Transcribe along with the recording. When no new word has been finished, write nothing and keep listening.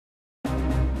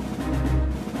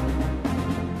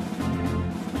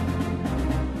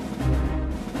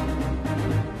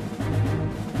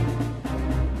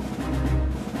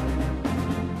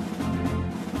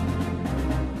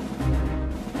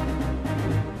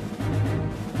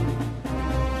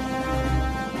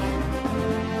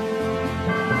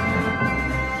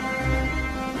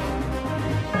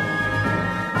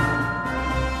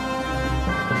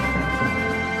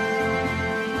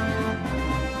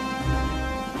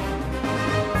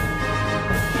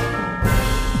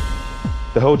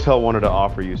The hotel wanted to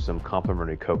offer you some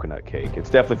complimentary coconut cake. It's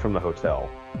definitely from the hotel.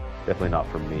 Definitely not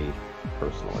from me,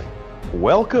 personally.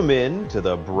 Welcome in to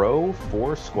the Bro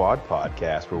 4 Squad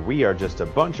podcast, where we are just a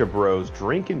bunch of bros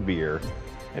drinking beer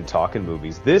and talking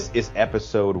movies. This is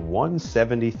episode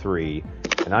 173,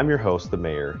 and I'm your host, the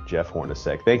mayor, Jeff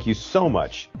Hornacek. Thank you so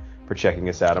much for checking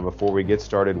us out. And before we get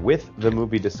started with the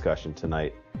movie discussion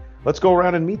tonight, let's go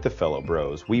around and meet the fellow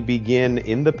bros. We begin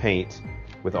in the paint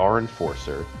with our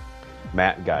enforcer,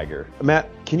 Matt Geiger. Matt,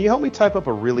 can you help me type up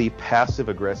a really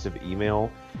passive-aggressive email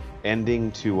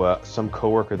ending to some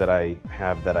coworker that I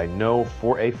have that I know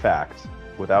for a fact,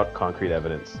 without concrete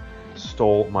evidence,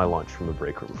 stole my lunch from the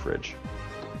break room fridge?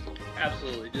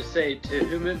 Absolutely. Just say, to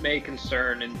whom it may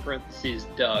concern, in parentheses,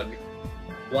 Doug,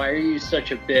 why are you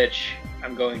such a bitch?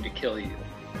 I'm going to kill you.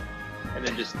 And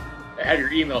then just have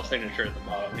your email signature at the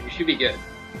bottom. You should be good.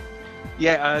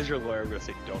 Yeah, as your lawyer, I'm going to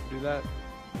say, don't do that.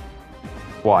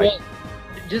 Why? Well,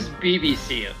 just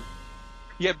BBC him.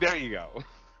 Yeah, there you go.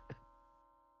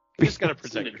 You're just going to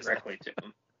protect Send it directly to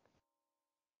him.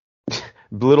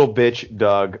 Little bitch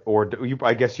Doug, or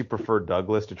I guess you prefer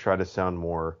Douglas to try to sound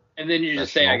more. And then you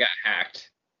just say, I got hacked.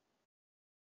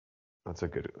 That's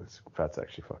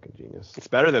actually fucking genius. It's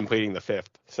better than pleading the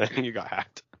fifth, saying you got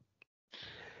hacked.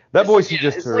 That voice you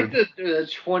just it's heard. It's like the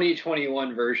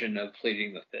 2021 version of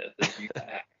pleading the fifth, is you got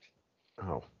hacked.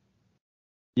 Oh.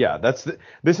 Yeah,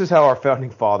 this is how our founding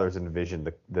fathers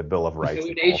envisioned the Bill of Rights. So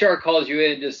when HR calls you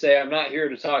in, just say, I'm not here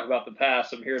to talk about the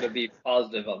past, I'm here to be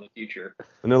positive on the future.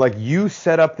 And they're like, you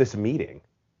set up this meeting.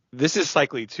 This is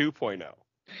Cycly 2.0.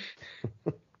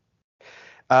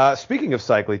 Speaking of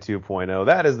Cycly 2.0,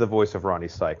 that is the voice of Ronnie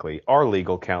Cycly, our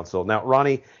legal counsel. Now,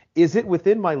 Ronnie, is it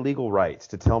within my legal rights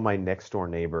to tell my next door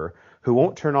neighbor who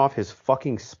won't turn off his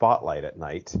fucking spotlight at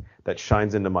night that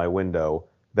shines into my window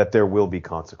that there will be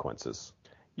consequences?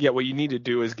 Yeah, what you need to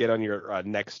do is get on your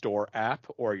Nextdoor app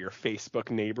or your Facebook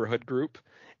neighborhood group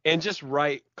and just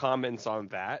write comments on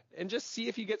that and just see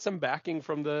if you get some backing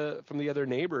from the other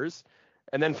neighbors.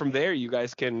 And then from there, you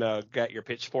guys can get your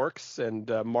pitchforks and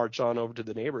march on over to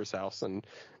the neighbor's house. And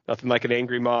nothing like an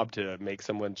angry mob to make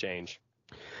someone change.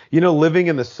 You know, living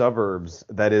in the suburbs,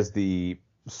 that is the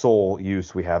sole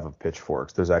use we have of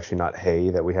pitchforks. There's actually not hay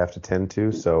that we have to tend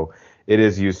to, so it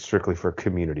is used strictly for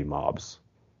community mobs.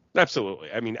 Absolutely.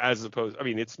 I mean,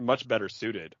 it's much better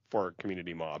suited for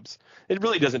community mobs. It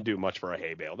really doesn't do much for a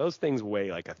hay bale. Those things weigh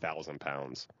like 1,000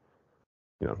 pounds.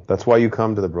 You know, that's why you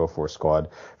come to the Bro 4 Squad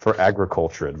for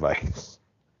agriculture advice.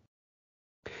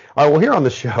 All right, well, here on the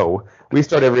show, we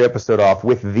start every episode off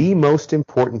with the most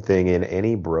important thing in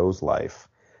any bro's life,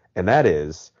 and that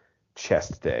is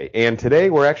chest day. And today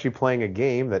we're actually playing a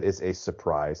game that is a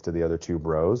surprise to the other two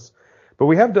bros, but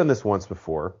we have done this once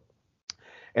before.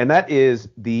 And that is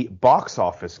the box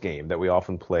office game that we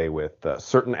often play with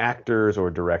certain actors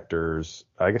or directors.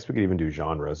 I guess we could even do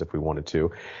genres if we wanted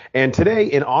to. And today,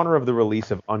 in honor of the release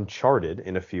of Uncharted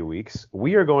in a few weeks,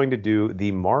 we are going to do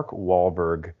the Mark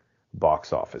Wahlberg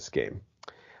box office game.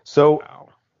 So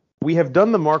we have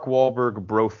done the Mark Wahlberg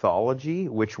Brothology,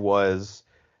 which was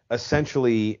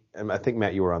essentially, and I think,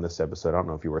 Matt, you were on this episode. I don't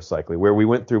know if you were, Cycly, where we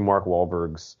went through Mark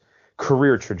Wahlberg's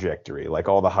career trajectory, like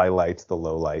all the highlights, the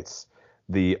lowlights,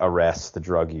 the arrests, the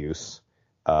drug use,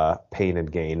 pain and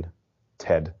gain,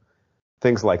 TED,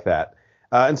 things like that.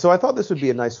 And so I thought this would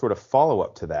be a nice sort of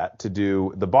follow-up to that, to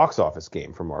do the box office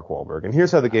game for Mark Wahlberg. And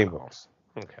here's how the game works.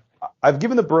 Okay. I've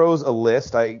given the bros a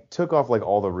list. I took off like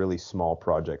all the really small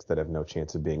projects that have no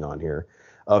chance of being on here,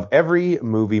 of every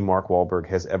movie Mark Wahlberg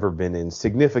has ever been in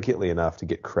significantly enough to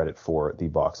get credit for the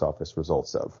box office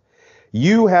results of.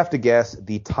 You have to guess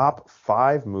the top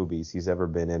 5 movies he's ever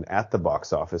been in at the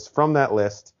box office from that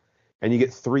list, and you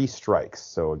get 3 strikes.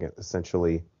 So again,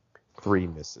 essentially 3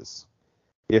 misses.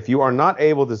 If you are not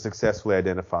able to successfully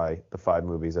identify the 5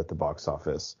 movies at the box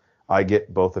office, I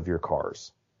get both of your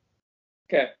cars.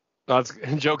 Okay.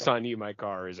 Joke's on you, my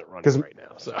car isn't running right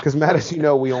now. Because Matt, as you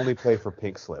know, we only play for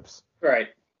pink slips. Right.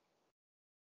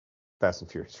 Fast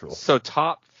and Furious rules. So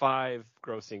top 5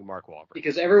 grossing Mark Wahlberg.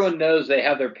 Because everyone knows they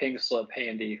have their pink slip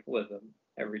handy with them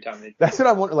every time they. That's what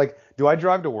I want. Like, do I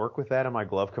drive to work with that in my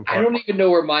glove compartment? I don't even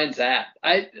know where mine's at.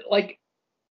 They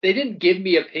didn't give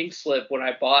me a pink slip when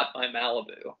I bought my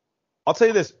Malibu. I'll tell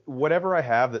you this: whatever I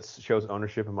have that shows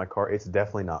ownership in my car, it's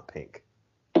definitely not pink.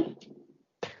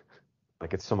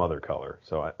 Like, it's some other color.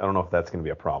 So I don't know if that's going to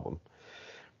be a problem.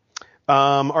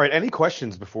 All right. Any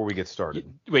questions before we get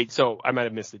started? Wait, so I might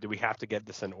have missed it. Do we have to get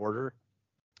this in order?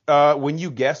 When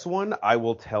you guess one, I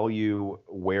will tell you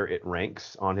where it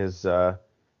ranks on his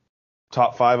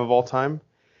top 5 of all time.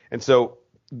 And so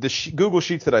the Google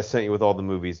Sheets that I sent you with all the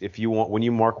movies, if you want, when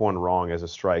you mark one wrong as a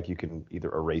strike, you can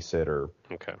either erase it or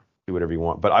do whatever you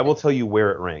want. But I will tell you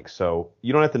where it ranks, so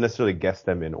you don't have to necessarily guess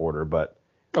them in order. But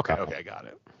okay, got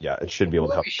it. Yeah, it should be able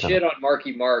to help. Shit on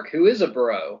Marky Mark, who is a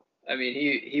bro. I mean,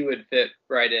 he would fit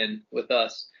right in with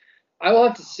us. I will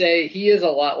have to say he is a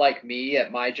lot like me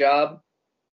at my job.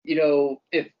 You know,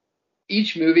 if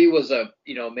each movie was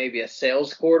maybe a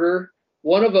sales quarter.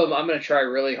 One of them I'm going to try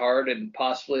really hard and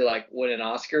possibly like win an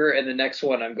Oscar, and the next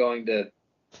one I'm going to,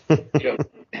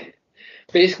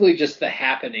 basically just the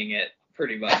happening it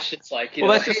pretty much. It's like,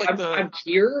 that's just like I'm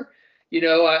here,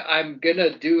 I'm going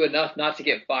to do enough not to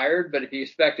get fired, but if you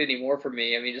expect any more from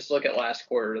me, I mean, just look at last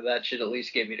quarter. That should at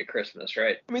least get me to Christmas,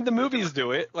 right? I mean, the movies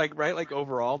do it, right? Like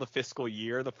overall, the fiscal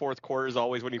year, the fourth quarter is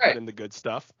always when you put in the good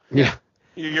stuff. Yeah.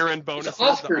 You're in bonuses. It's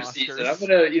Oscar season. I'm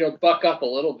gonna, buck up a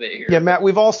little bit here. Yeah, Matt,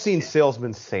 we've all seen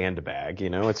Salesman Sandbag.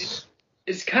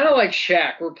 It's kind of like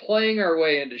Shaq. We're playing our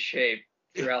way into shape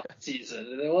throughout the season,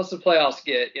 and then once the playoffs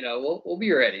get, we'll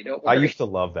be ready. Don't worry. I used to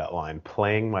love that line,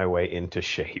 playing my way into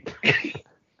shape.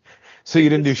 So you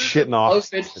didn't do shit in off.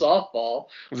 Pitch softball.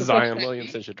 Zion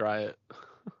Williamson should try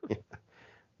it.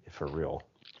 For real.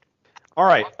 All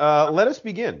right, let us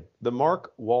begin the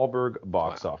Mark Wahlberg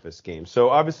box office game. So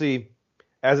obviously,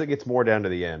 as it gets more down to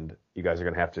the end, you guys are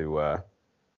going to have to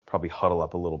probably huddle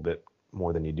up a little bit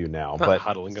more than you do now. But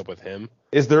huddling up with him.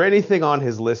 Is there anything on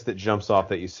his list that jumps off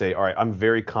that you say, all right, I'm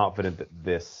very confident that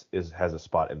this has a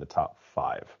spot in the top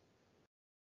 5?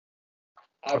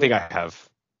 I think I have.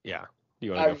 Yeah.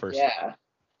 You want to go first? Yeah.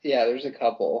 Yeah, there's a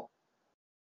couple.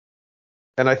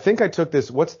 And I think I took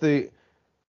this. What's the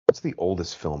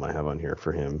oldest film I have on here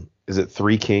for him? Is it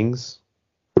Three Kings?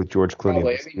 With George Clooney.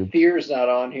 Probably. I mean, Fear's not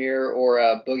on here, or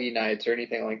Boogie Nights, or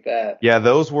anything like that. Yeah,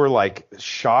 those were like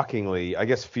shockingly. I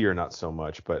guess Fear not so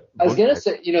much, but I was gonna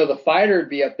say, The Fighter would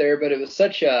be up there, but it was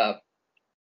such a,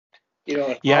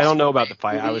 Yeah, I don't know about The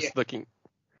Fighter. I was looking.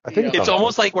 I think it's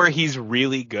almost like where he's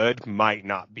really good might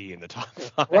not be in the top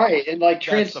 5. Right, and like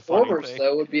Transformers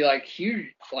though would be like huge,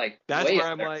 like. That's where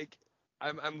I'm like,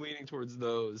 I'm leaning towards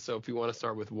those. So if you want to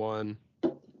start with one.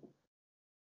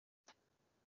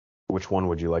 Which one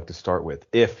would you like to start with,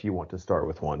 if you want to start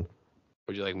with one?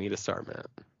 Would you like me to start, Matt?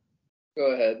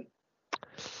 Go ahead.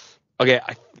 Okay,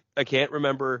 I can't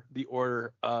remember the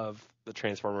order of the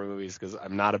Transformer movies because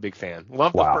I'm not a big fan.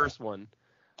 Love the first one.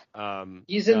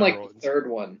 He's in like the third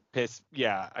one.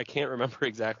 Yeah, I can't remember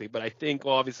exactly, but I think,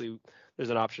 obviously there's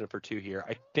an option for 2 here.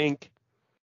 I think,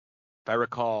 if I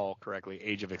recall correctly,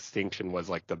 Age of Extinction was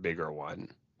like the bigger one.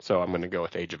 So I'm going to go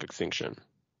with Age of Extinction.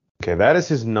 Okay, that is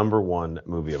his number 1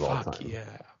 movie of all time.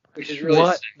 Yeah. Which is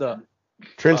really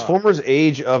Transformers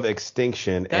Age of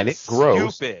Extinction, and it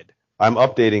grows. Stupid. I'm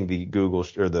updating the Google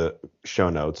or the show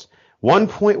notes.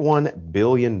 $1.1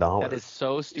 billion. That is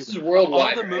so stupid. This is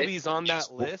worldwide. All the movies on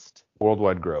that list.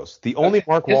 Worldwide gross. The only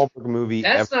Mark Wahlberg movie.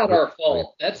 That's not our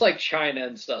fault. That's like China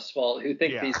and stuff's fault who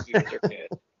think these movies are good.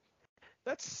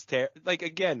 That's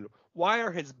again, why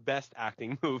are his best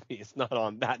acting movies not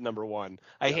on that number 1?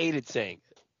 I hated saying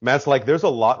it. Matt's like, there's a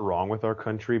lot wrong with our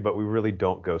country, but we really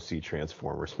don't go see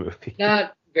Transformers movies.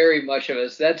 Not very much of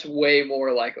us. That's way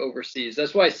more like overseas.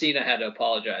 That's why Cena had to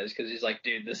apologize, because he's like,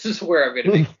 dude, this is where I'm going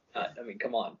to make a cut. I mean,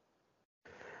 come on.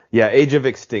 Yeah, Age of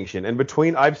Extinction. And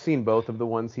I've seen both of the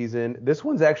ones he's in. This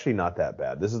one's actually not that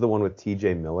bad. This is the one with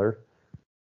T.J. Miller.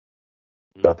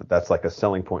 Not that that's like a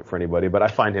selling point for anybody, but I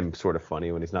find him sort of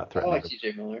funny when he's not threatening. I like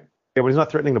T.J. Miller. Yeah, when he's not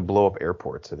threatening to blow up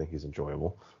airports, I think he's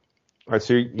enjoyable. All right,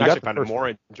 so you I actually find it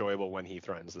more enjoyable when he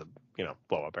threatens to,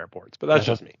 blow up airports. But that's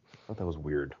just me. I thought that was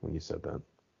weird when you said that. All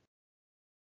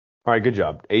right, good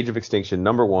job. Age of Extinction,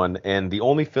 number 1, and the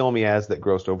only film he has that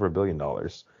grossed over $1 billion.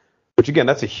 Which, again,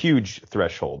 that's a huge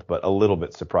threshold, but a little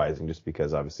bit surprising just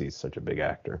because, obviously, he's such a big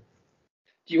actor.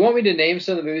 Do you want me to name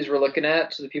some of the movies we're looking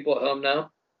at so the people at home know?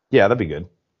 Yeah, that'd be good.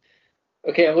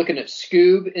 Okay, I'm looking at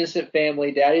Scoob, Instant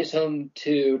Family, Daddy's Home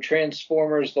 2,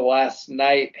 Transformers: The Last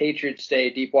Night, Patriots Day,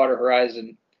 Deepwater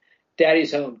Horizon,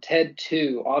 Daddy's Home, Ted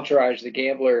 2, Entourage, The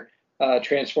Gambler,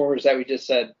 Transformers that we just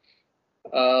said,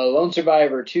 Lone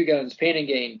Survivor, Two Guns, Pain and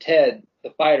Gain, Ted, The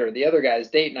Fighter, The Other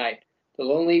Guys, Date Night, The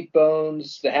Lonely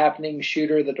Bones, The Happening,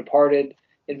 Shooter, The Departed,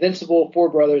 Invincible, Four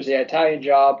Brothers, The Italian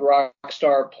Job,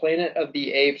 Rockstar, Planet of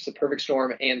the Apes, The Perfect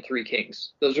Storm, and Three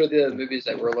Kings. Those are the movies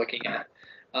that we're looking at.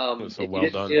 So if well you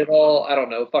done. did it all, I don't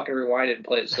know, fucking rewind it and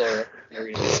play it slower.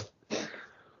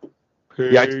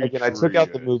 Yeah, I took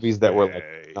out the movies that were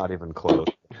like not even close.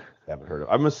 Haven't heard of.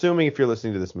 I'm assuming if you're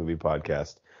listening to this movie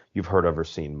podcast, you've heard of or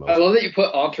seen most. I love that you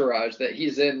put Entourage, that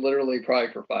he's in literally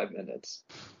probably for 5 minutes.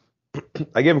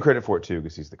 I give him credit for it too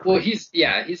because he's the creator.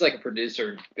 Well, he's like a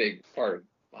producer, big part of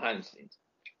behind the scenes.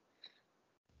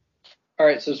 All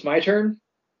right, so it's my turn.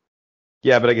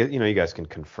 Yeah, but I guess you guys can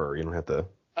confer. You don't have to.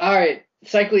 All right,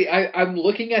 Cycly, I'm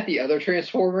looking at the other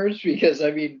Transformers because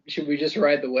should we just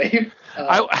ride the wave?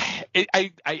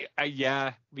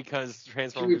 Yeah, because Should we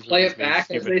Transformers play movies it made back, as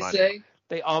stupid they money. say?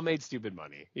 They all made stupid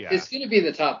money. Yeah, It's gonna be in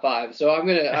the top 5, so I'm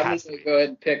gonna has to be. go ahead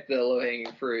and pick the low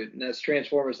hanging fruit, and that's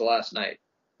Transformers: The Last Night.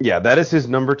 Yeah, that is his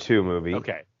number 2 movie.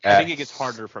 Okay, I think it gets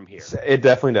harder from here. It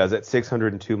definitely does at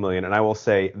 $602 million, and I will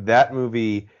say that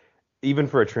movie, even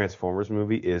for a Transformers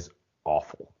movie, is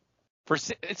awful.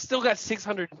 It's still got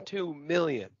 $602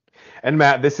 million. And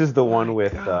Matt, this is the one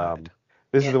with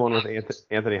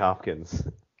Anthony Hopkins.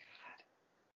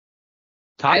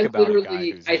 Talk about a guy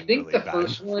literally, who's I in think really the bad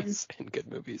first movies one, and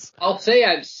good movies. I'll say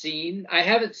I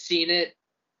haven't seen it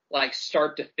like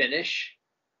start to finish,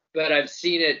 but I've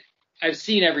seen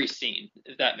every scene,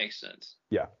 if that makes sense.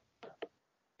 Yeah.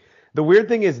 The weird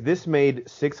thing is this made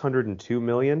 $602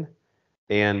 million,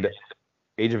 and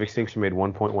Age of Extinction made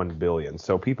 $1.1 billion.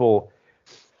 So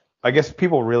I guess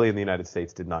people really in the United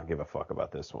States did not give a fuck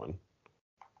about this one.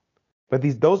 But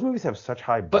those movies have such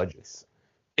high budgets.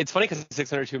 It's funny because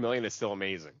 $602 million is still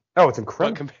amazing. Oh, it's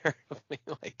incredible. But comparatively,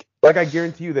 like I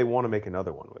guarantee you they want to make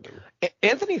another one with him.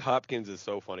 Anthony Hopkins is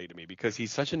so funny to me because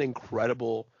he's such an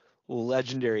incredible,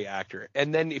 legendary actor.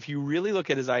 And then if you really look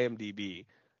at his IMDb,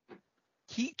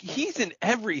 he's in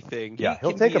everything. Yeah,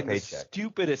 he'll take a paycheck. The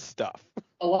stupidest stuff.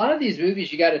 A lot of these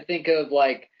movies you got to think of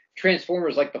like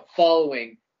Transformers, like The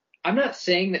Following. I'm not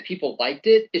saying that people liked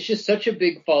it. It's just such a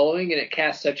big following and it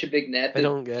casts such a big net that I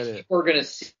don't get it. People are going to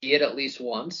see it at least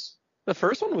once. The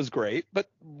first one was great, but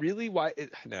really, why?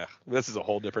 This is a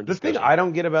whole different discussion. The thing I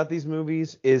don't get about these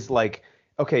movies is like,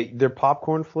 okay, they're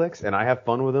popcorn flicks and I have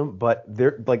fun with them, but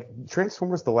they're like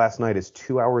Transformers: The Last Night is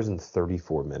 2 hours and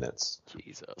 34 minutes.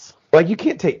 Jesus. Like you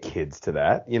can't take kids to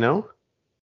that, you know?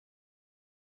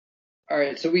 All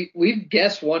right, so we've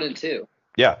guessed 1 and 2.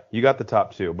 Yeah, you got the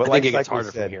top 2, but I like think it gets Cycler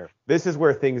harder said, from here. This is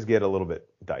where things get a little bit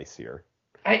dicier.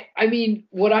 I mean,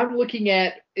 what I'm looking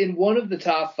at in one of the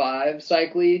top 5,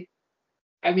 Cycly,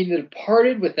 The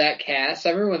Departed with that cast. I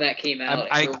remember when that came out.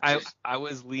 I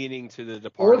was leaning to The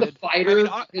Departed. Or The Fighter,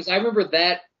 because I remember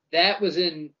that was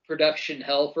in production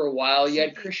hell for a while. You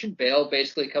had Christian Bale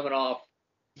basically coming off.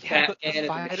 Yeah, but The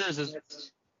Fighters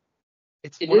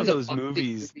it's one of those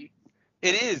movies. Movie.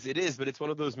 It is, but it's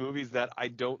one of those movies that I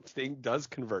don't think does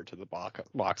convert to the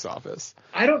box office.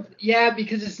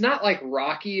 Because it's not like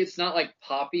Rocky, it's not like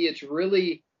Poppy, it's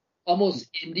really almost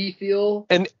indie feel.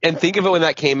 And think of it when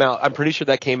that came out. I'm pretty sure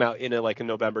that came out in a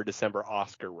November, December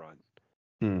Oscar run.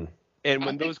 And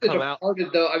when those come out,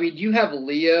 though, you have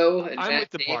Leo and I'm Matt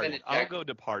with Departed. Damon and I'll go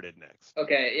Departed next.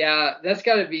 Okay, yeah, that's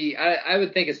got to be. I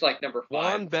would think it's like number 5.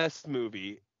 One best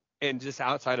movie, and just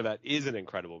outside of that is an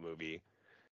incredible movie.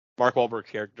 Mark Wahlberg's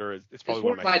character is probably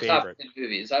one of my favorite. Top 10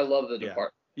 movies. I love The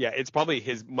Departed. Yeah, it's probably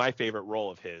my favorite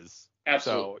role of his.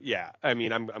 Absolutely. So yeah, I'm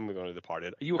going to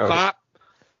Departed. Are you a cop?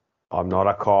 I'm not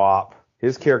a cop.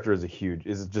 His character is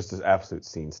just an absolute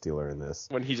scene stealer in this.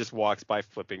 When he just walks by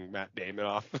flipping Matt Damon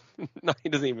off. No, he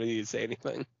doesn't even need to say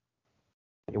anything.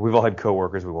 We've all had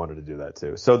coworkers we wanted to do that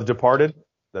too. So The Departed,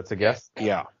 that's a guess?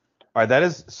 Yeah. All right, that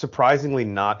is surprisingly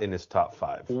not in his top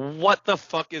 5. What the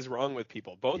fuck is wrong with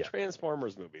people? Both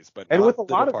Transformers movies, but and not with a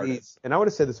lot Departed. of these, and I would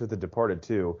have said this with The Departed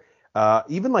too.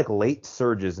 Even like late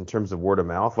surges in terms of word of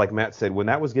mouth, like Matt said, when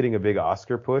that was getting a big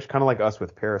Oscar push, kind of like us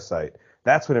with Parasite,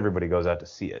 that's when everybody goes out to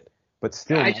see it. But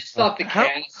still, I just thought the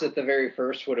cast at the very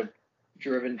first would have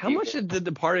driven. How much did The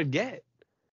Departed get?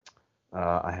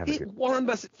 I have it won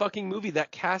best fucking movie.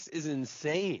 That cast is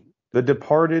insane. The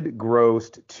Departed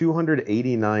grossed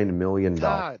 $289 million.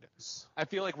 God, I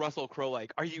feel like Russell Crowe.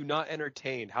 Are you not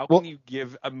entertained? How can you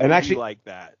give a movie like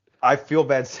that? I feel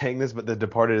bad saying this, but The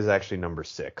Departed is actually number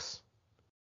 6.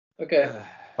 Okay.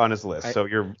 On his list. So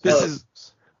you're.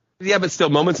 Yeah, but still,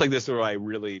 moments like this where I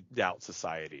really doubt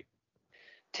society.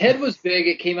 Ted was big.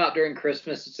 It came out during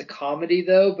Christmas. It's a comedy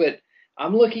though, but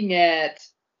I'm looking at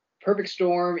Perfect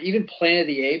Storm, even Planet of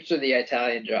the Apes, or The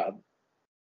Italian Job.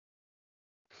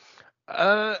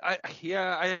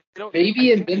 I don't.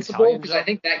 Maybe Invincible, because I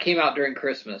think that came out during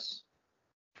Christmas.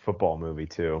 Football movie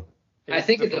too. I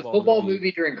think it's a football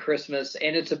movie during Christmas,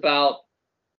 and it's about,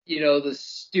 the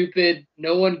stupid.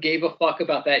 No one gave a fuck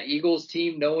about that Eagles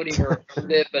team. No one even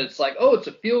remembered it, but it's like, oh, it's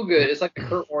a feel good. It's like the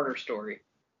Kurt Warner story.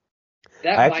 I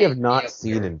actually have not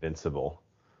seen Invincible.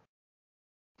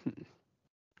 I'm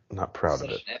not proud of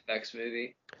it. Such an FX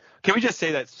movie. Can we just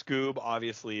say that Scoob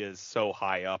obviously is so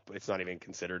high up, it's not even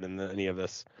considered in any of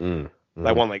this. I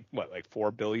won like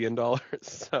 $4 billion.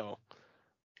 So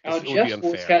Jeff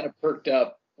was kind of perked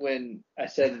up when I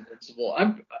said Invincible.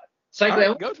 Cycling,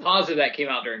 All right, I'm positive that came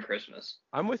out during Christmas.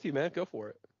 I'm with you, man. Go for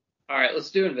it. All right,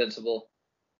 let's do Invincible.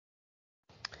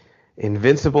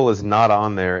 Invincible is not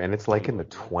on there, and it's like in the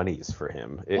 20s for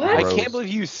him. What? I can't believe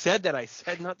you said that. I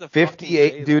said not the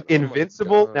 58, dude. Oh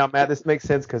Invincible. Now, Matt, this makes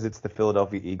sense because it's the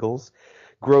Philadelphia Eagles.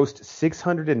 Grossed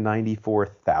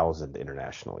 694,000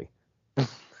 internationally.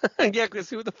 Yeah, because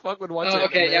who the fuck would watch it?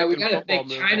 Okay, yeah, we gotta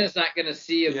think China's not gonna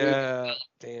see a movie. Yeah,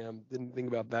 damn, didn't think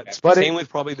about that. But Same with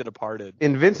probably The Departed.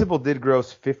 Invincible did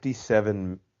gross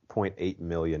 57.8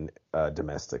 million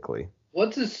domestically.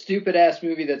 What's a stupid ass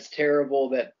movie that's terrible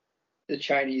that the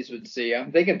Chinese would see?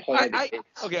 I'm thinking Planet of the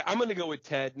Apes. Okay, I'm gonna go with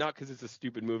Ted, not because it's a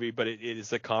stupid movie, but it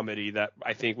is a comedy that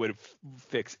I think would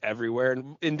fix everywhere.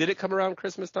 And did it come around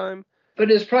Christmas time? But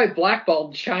it's probably blackballed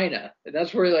in China, and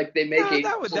that's where like they make it.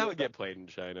 That would get played in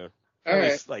China. All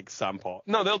right. Like some Paul.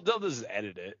 No, they'll just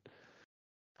edit it.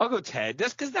 I'll go Ted.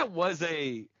 Just because that was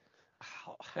I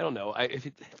don't know. If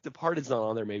Departed's not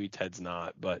on there, maybe Ted's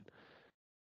not. But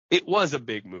it was a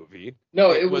big movie.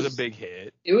 No, it was a big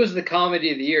hit. It was the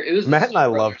comedy of the year. It was Matt and I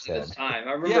love at Ted. this time.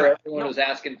 I remember everyone was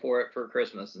asking for it for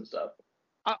Christmas and stuff.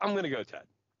 I'm gonna go Ted.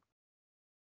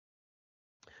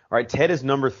 All right, Ted is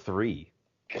number 3.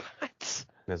 What?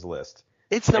 In his list.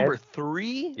 It's Ted, number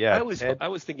 3? Yeah. I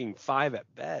was thinking 5 at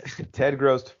best. Ted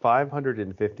grossed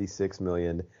 556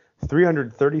 million,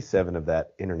 337 of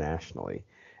that internationally.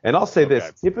 And I'll say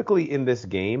this, typically in this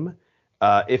game,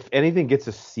 if anything gets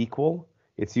a sequel,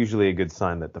 it's usually a good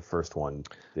sign that the first one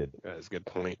did. That's a good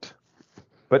point.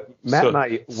 But Matt and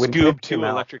I, when Scoob Ted came 2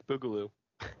 out, Electric Boogaloo.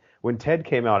 When Ted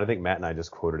came out, I think Matt and I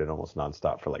just quoted it almost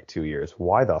nonstop for like 2 years.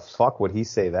 Why the fuck would he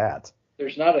say that?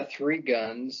 There's not a 3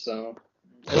 Guns, so.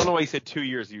 I don't know why you said 2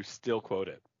 years. You still quote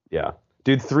it. Yeah.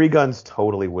 Dude, 3 Guns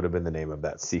totally would have been the name of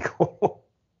that sequel.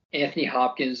 Anthony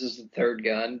Hopkins is the 3rd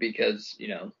gun because,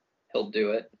 he'll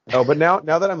do it. Oh, but now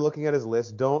that I'm looking at his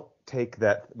list, don't take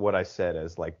what I said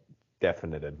as like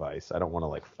definite advice. I don't want to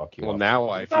like fuck you up. Well, now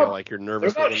I feel like you're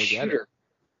nervous they're going to get it.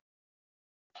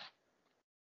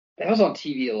 That was on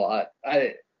TV a lot.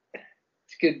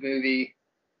 It's a good movie.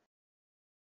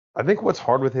 I think what's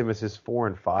hard with him is his 4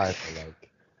 and 5 are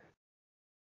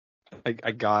like.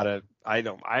 I gotta. I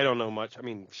don't know much. I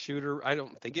mean, Shooter. I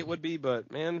don't think it would be, but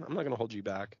man, I'm not gonna hold you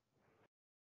back.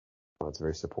 Well, it's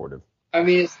very supportive. I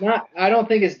mean, it's not. I don't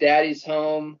think it's Daddy's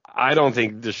Home. I don't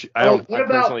think the. I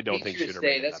personally don't think Shooter.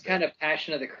 Day? That's kind of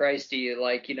Passion of the Christy.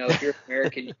 Like if you're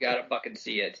American, you gotta fucking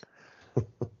see it.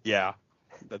 Yeah.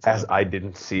 I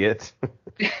didn't see it.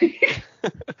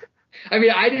 I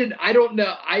mean, I don't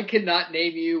know. I cannot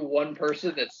name you one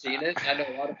person that's seen it. I know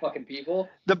a lot of fucking people.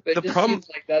 The problem seems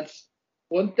like that's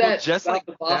wasn't that just about like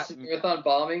the Boston Marathon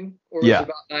bombing, or was it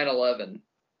about 9/11?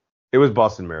 It was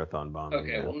Boston Marathon bombing.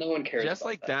 Okay, well, no one cares. Just about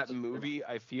like that movie,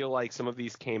 I feel like some of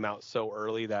these came out so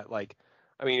early that like,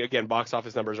 I mean, again, box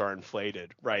office numbers are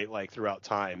inflated, right? Like throughout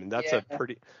time, and that's a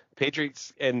pretty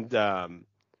Patriots and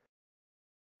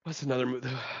what's another movie?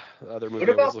 What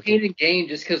about Pain and Gain?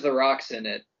 Just because The Rock's in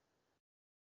it.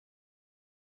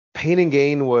 Pain and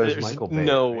Gain was Michael Bay.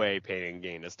 No way Pain and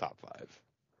Gain is top 5.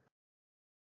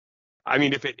 I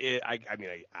mean, if it is, I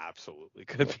absolutely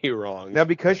could be wrong. Now,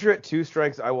 because you're at 2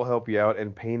 strikes, I will help you out.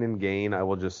 And Pain and Gain, I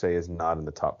will just say, is not in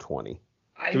the top 20.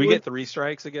 Do we get 3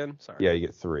 strikes again? Sorry. Yeah, you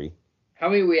get 3. How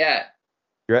many are we at?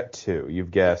 You're at 2. You've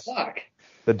guessed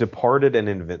The Departed and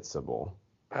Invincible.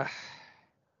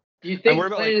 Do you think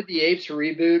Planet of the Apes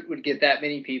reboot would get that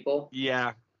many people?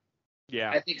 Yeah.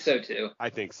 Yeah. I think so, too. I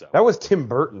think so. That was Tim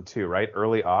Burton, too, right?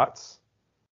 Early aughts?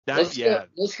 Let's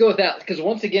go with that, because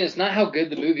once again, it's not how good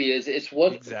the movie is. It's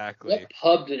what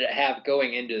pub did it have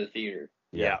going into the theater.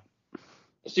 Yeah.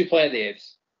 Let's do Planet of the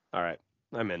Apes. All right.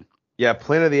 I'm in. Yeah,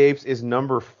 Planet of the Apes is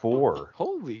number 4.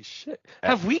 Holy shit.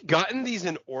 Have we gotten these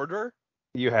in order?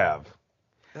 You have.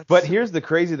 But here's the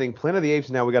crazy thing. Planet of the Apes,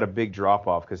 now we got a big drop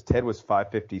off because Ted was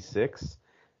 556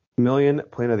 million.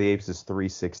 Planet of the Apes is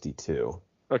 362.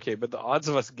 Okay, but the odds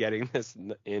of us getting this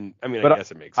in, I mean, I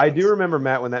guess it makes sense. I do remember,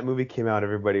 Matt, when that movie came out,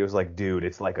 everybody was like, dude,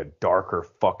 it's like a darker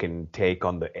fucking take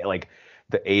on the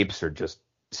apes are just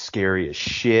scary as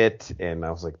shit. And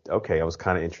I was like, okay, I was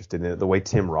kind of interested in it. The way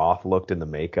Tim Roth looked in the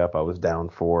makeup, I was down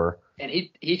for. And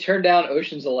he turned down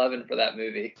Ocean's 11 for that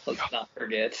movie. Let's not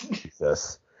forget.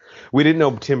 Jesus. We didn't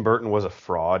know Tim Burton was a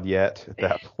fraud yet at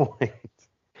that point.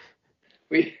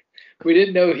 We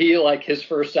didn't know his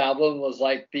first album was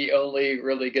like the only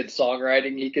really good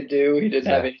songwriting he could do. He didn't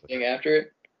have anything after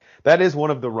it. That is one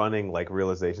of the running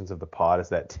realizations of the pod, is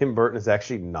that Tim Burton is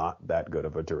actually not that good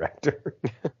of a director.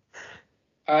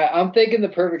 All right, I'm thinking The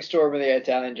Perfect Storm of The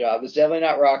Italian Job. It's definitely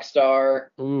not Rockstar.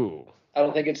 Ooh. I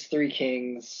don't think it's Three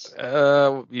Kings.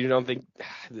 You don't think?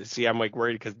 See, I'm like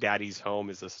worried because Daddy's Home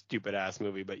is a stupid ass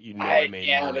movie, but it made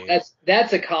money. But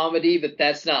that's a comedy, but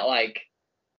that's not like.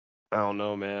 I don't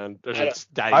know, man. There's I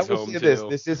Daddy's will Home say too.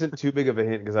 this isn't too big of a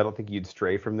hint because I don't think you'd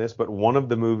stray from this, but one of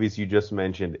the movies you just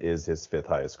mentioned is his fifth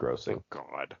highest grossing. Oh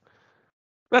God,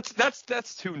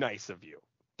 that's too nice of you.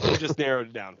 You just narrowed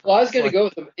it down. Well, I was going to go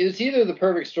with it was either The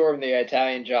Perfect Storm or The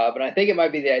Italian Job, and I think it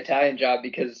might be The Italian Job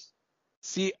because.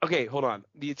 See, okay, hold on.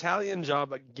 The Italian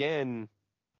Job again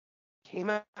came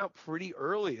out pretty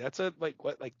early. That's a like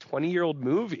 20-year-old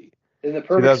movie. In The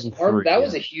Perfect Storm, that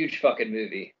was a huge fucking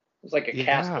movie. It was like a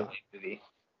Castaway movie.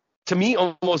 To me,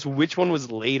 almost which one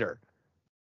was later?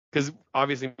 Because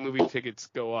obviously movie tickets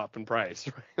go up in price,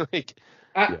 right?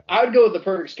 I would go with The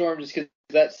Perfect Storm just because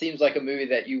that seems like a movie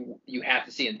that you have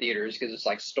to see in theaters because it's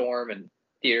like storm and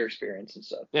theater experience and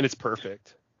stuff. And it's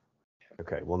perfect.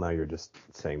 Okay, well now you're just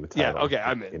saying the title. Yeah, okay,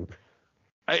 I'm in.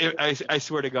 I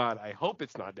swear to God, I hope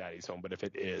it's not Daddy's Home, but if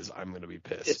it is, I'm gonna be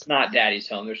pissed. It's not Daddy's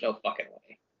Home. There's no fucking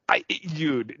way.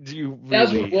 Dude, do you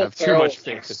really have too much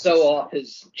faith? So off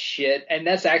his shit, and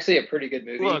that's actually a pretty good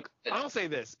movie. Look, I'll say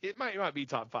this: it might not be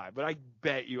top 5, but I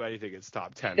bet you anything it's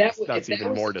top 10. That's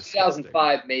even more disgusting.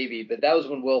 2005 maybe, but that was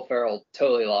when Will Ferrell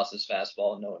totally lost his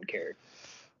fastball and no one cared.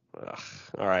 Ugh.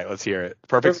 All right, let's hear it.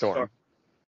 Perfect Storm.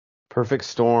 Perfect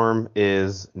Storm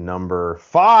is number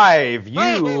 5.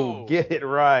 You get it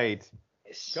right.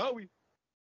 Go.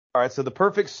 All right, so The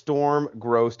Perfect Storm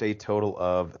grossed a total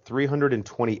of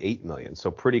 $328 million, so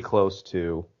pretty close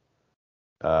to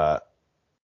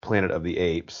Planet of the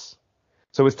Apes.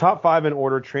 So his top 5 in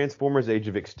order: Transformers: Age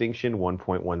of Extinction,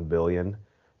 $1.1 billion;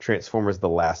 Transformers: The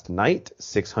Last Knight,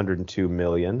 $602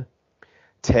 million;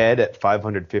 Ted at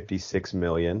 $556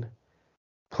 million;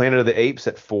 Planet of the Apes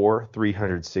at 4,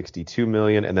 $362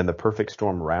 million, and then The Perfect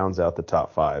Storm rounds out the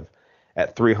top 5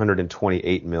 at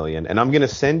 $328 million. And I'm going to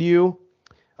send you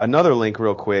another link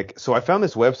real quick. So I found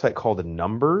this website called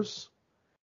Numbers,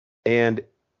 and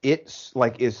it's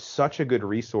like is such a good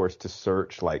resource to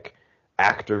search like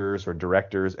actors or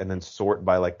directors and then sort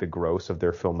by like the gross of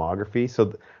their filmography.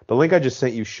 So the link I just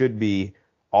sent you should be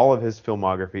all of his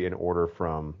filmography in order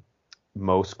from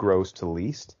most gross to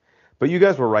least. But you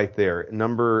guys were right there.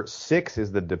 Number 6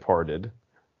 is The Departed.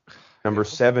 Number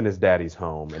 7 is Daddy's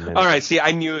Home. And then, all right, see,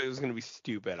 I knew it was going to be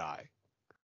Stupid Eye.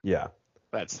 Yeah.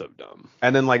 That's so dumb.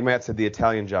 And then, like Matt said, The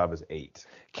Italian Job is 8.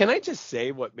 Can I just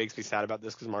say what makes me sad about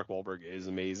this? Because Mark Wahlberg is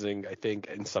amazing, I think,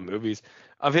 in some movies.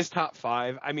 Of his top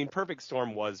 5, I mean, Perfect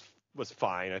Storm was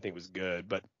fine. I think it was good.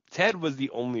 But Ted was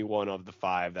the only one of the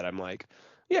 5 that I'm like,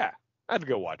 yeah, I'd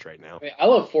go watch right now. I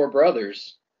love Four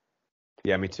Brothers.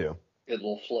 Yeah, me too. Good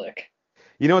little flick.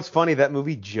 You know what's funny? That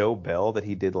movie Joe Bell that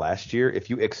he did last year, if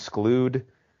you exclude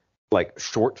like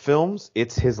short films,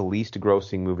 it's his least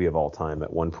grossing movie of all time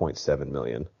at $1.7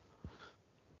 million.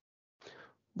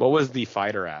 What was The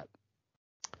Fighter at?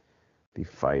 The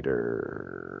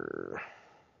Fighter.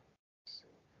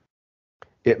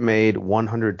 It made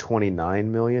 $129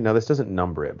 million. Now this doesn't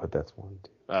number it, but that's one.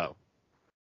 Oh.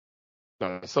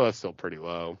 No, so that's still pretty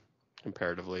low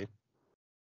comparatively.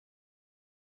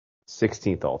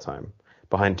 16th all time.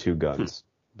 Behind Two Guns.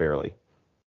 Barely.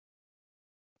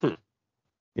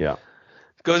 Yeah.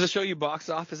 Goes to show you box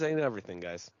office ain't everything,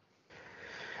 guys.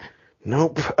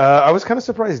 Nope. I was kind of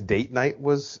surprised Date Night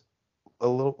was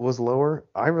lower.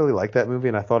 I really like that movie,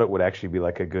 and I thought it would actually be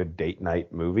like a good date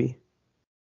night movie.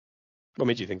 What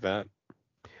made you think that?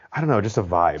 I don't know, just a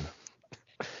vibe.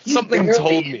 Something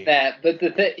told me that, but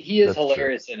he is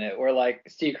hilarious in it. Where like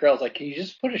Steve Carell's like, can you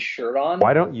just put a shirt on?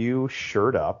 Why don't you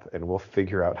shirt up and we'll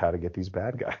figure out how to get these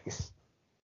bad guys?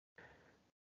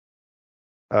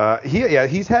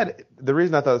 He's had the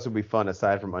reason I thought this would be fun,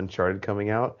 aside from Uncharted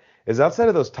coming out, is outside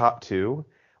of those top 2,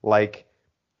 like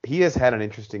he has had an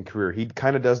interesting career. He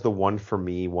kind of does the one for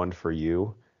me, one for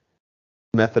you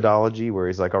methodology, where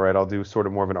he's like, all right, I'll do sort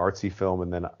of more of an artsy film,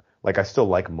 and then like I still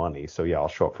like money, so yeah, I'll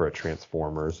show up for a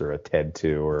Transformers or a Ted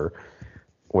 2 or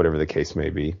whatever the case may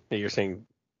be. You're saying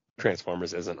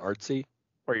Transformers isn't artsy,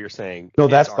 or you're saying no,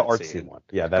 that's the artsy one.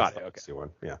 Yeah, that's the artsy one.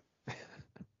 Yeah.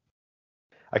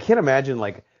 I can't imagine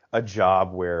like a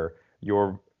job where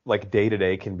your like day to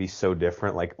day can be so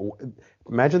different. Like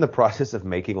imagine the process of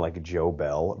making like Joe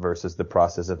Bell versus the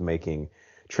process of making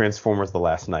Transformers: The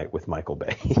Last Knight with Michael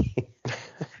Bay.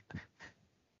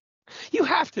 You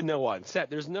have to know on set.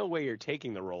 There's no way you're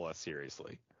taking the role as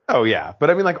seriously. Oh yeah, but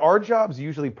I mean, like our jobs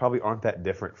usually probably aren't that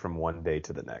different from one day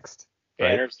to the next. Right?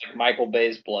 Banner's like Michael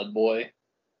Bay's Blood Boy.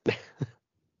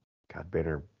 God,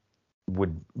 Banner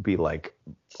would be like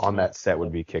on that set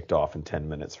would be kicked off in 10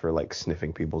 minutes for like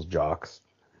sniffing people's jocks.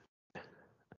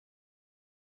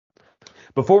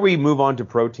 Before we move on to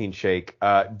Protein Shake,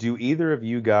 do either of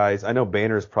you guys, I know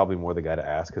Banner's probably more the guy to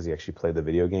ask because he actually played the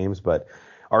video games, but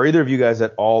are either of you guys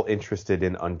at all interested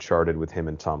in Uncharted with him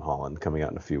and Tom Holland coming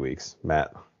out in a few weeks?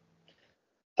 Matt?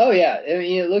 Oh yeah, I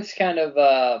mean it looks kind of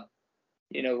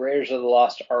Raiders of the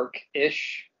Lost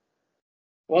Ark-ish.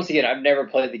 Once again, I've never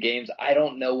played the games. I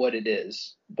don't know what it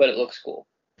is, but it looks cool.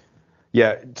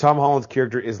 Yeah, Tom Holland's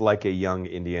character is like a young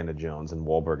Indiana Jones, and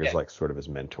Wahlberg is like sort of his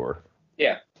mentor.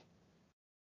 Yeah.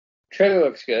 Trailer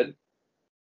looks good.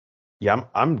 Yeah,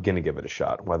 I'm gonna give it a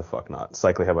shot. Why the fuck not?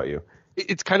 Cycly, how about you?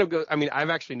 It's kind of good. I mean, I've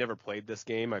actually never played this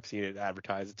game. I've seen it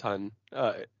advertised a ton.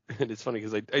 And it's funny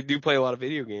because I do play a lot of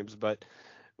video games, but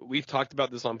we've talked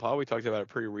about this on Pod. We talked about it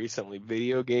pretty recently.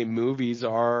 Video game movies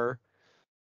are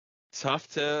tough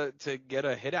to get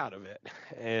a hit out of it.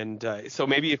 And so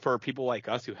maybe for people like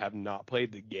us who have not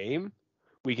played the game,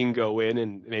 we can go in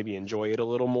and maybe enjoy it a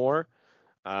little more.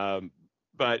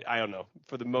 But I don't know.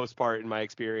 For the most part, in my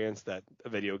experience, that a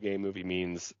video game movie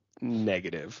means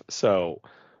negative. So,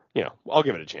 I'll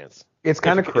give it a chance. It's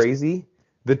kind of crazy.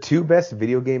 The two best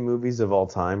video game movies of all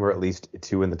time, or at least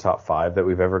two in the top 5 that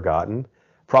we've ever gotten,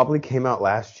 probably came out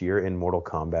last year in Mortal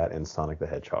Kombat and Sonic the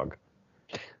Hedgehog.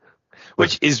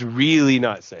 Which is really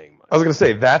not saying much. I was going to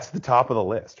say, that's the top of the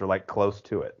list, or like close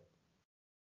to it.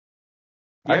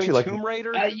 I actually like Tomb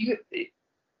Raider.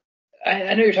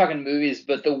 I know you're talking movies,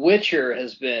 but The Witcher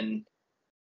has been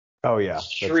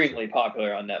extremely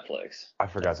popular on Netflix. I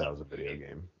forgot that was a video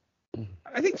game.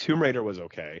 I think Tomb Raider was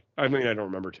okay. I mean, I don't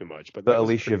remember too much, but the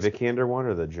Alicia Vikander one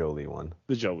or the Jolie one?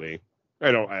 The Jolie.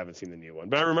 I haven't seen the new one,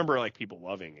 but I remember like people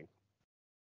loving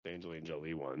the Angelina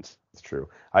Jolie ones. It's true.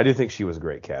 I do think she was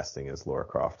great casting as Lara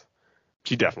Croft.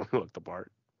 She definitely looked the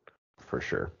part. For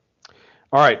sure.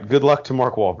 All right, good luck to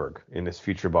Mark Wahlberg in his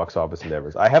future box office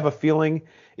endeavors. I have a feeling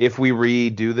if we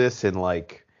redo this in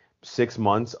like 6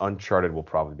 months, Uncharted will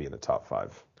probably be in the top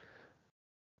 5.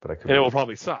 But and it will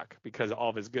probably suck because all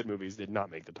of his good movies did not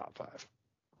make the top 5.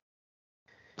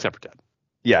 Except for Ted.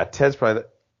 Yeah, Ted's probably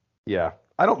yeah.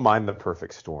 I don't mind The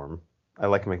Perfect Storm. I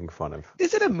like making fun of.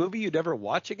 Is it a movie you'd ever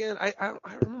watch again? I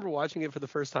remember watching it for the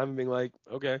first time and being like,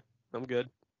 okay, I'm good.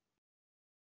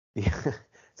 Yeah.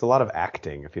 It's a lot of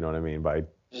acting, if you know what I mean. There's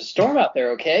a storm out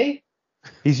there, okay?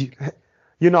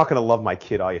 You're not going to love my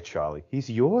kid, are you, Charlie? He's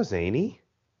yours, ain't he?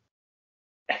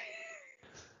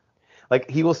 Like,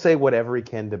 he will say whatever he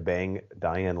can to bang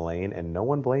Diane Lane, and no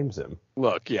one blames him.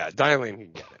 Look, yeah, Diane Lane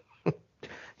can get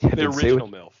it. The original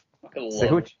MILF.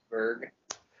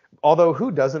 Although,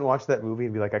 who doesn't watch that movie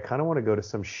and be like, I kind of want to go to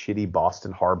some shitty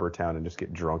Boston harbor town and just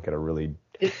get drunk at a really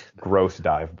gross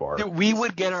dive bar. Dude, we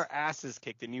would get our asses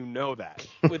kicked, and you know that.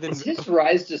 Is his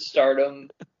rise to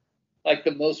stardom like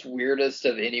the most weirdest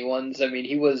of anyone's? I mean,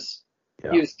 he was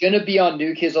going to be on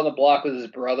New Kids on the Block with his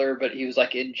brother, but he was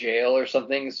like in jail or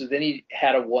something. So then he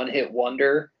had a one-hit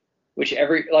wonder, which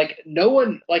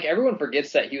everyone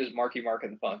forgets that he was Marky Mark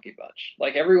and the Funky Bunch.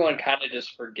 Like everyone kind of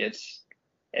just forgets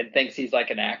and thinks he's like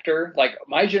an actor. Like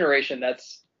my generation,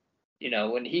 that's,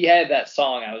 when he had that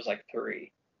song, I was like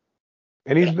 3.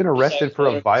 And he's been arrested for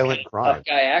a violent crime. Tough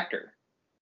guy actor.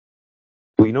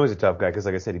 Well, he's a tough guy because,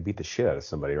 like I said, he beat the shit out of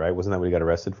somebody, right? Wasn't that what he got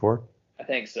arrested for? I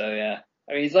think so, yeah.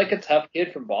 I mean, he's like a tough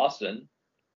kid from Boston.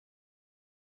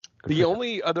 The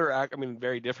only other act,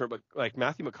 very different, but like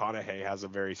Matthew McConaughey has a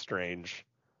very strange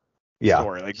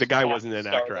story. Like the guy wasn't an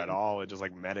actor at all, and just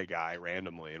like met a guy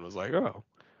randomly and was like, oh.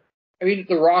 I mean,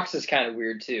 The Rock's is kind of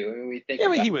weird too. I mean, we think.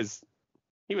 Yeah, he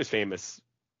was famous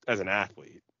as an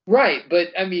athlete. Right, but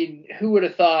I mean, who would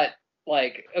have thought?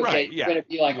 Like, okay, you're gonna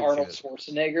be like Arnold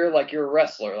Schwarzenegger, like you're a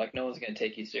wrestler, like no one's gonna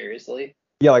take you seriously.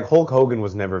 Yeah, like Hulk Hogan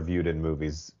was never viewed in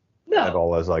movies at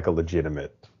all as like a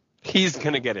legitimate. He's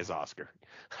gonna get his Oscar.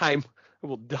 I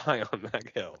will die on that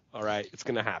hill. All right, it's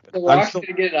gonna happen. The Rock's gonna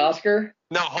get an Oscar?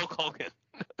 No, Hulk Hogan.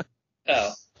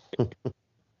 Oh.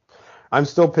 I'm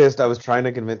still pissed. I was trying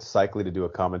to convince Cycly to do a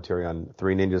commentary on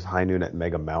Three Ninjas High Noon at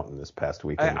Mega Mountain this past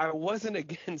weekend. I wasn't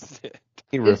against it.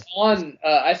 It's on.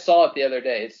 I saw it the other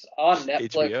day. It's on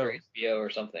Netflix or HBO or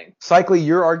something. Cycly,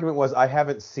 your argument was I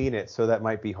haven't seen it, so that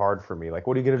might be hard for me. Like,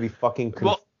 what are you going to be fucking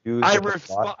confused?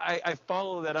 Well, I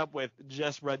follow that up with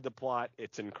just read the plot.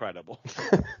 It's incredible.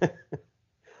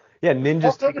 Yeah, ninjas.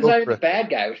 Hulk Hogan's not even the bad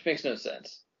guy, which makes no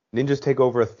sense. Ninjas take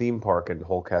over a theme park, and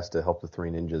Hulk has to help the three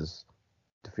ninjas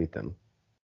defeat them.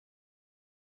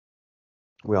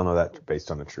 We all know that based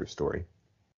on a true story.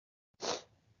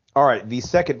 All right, the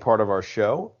second part of our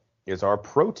show is our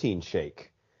protein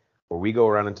shake, where we go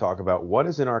around and talk about what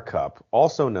is in our cup,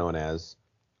 also known as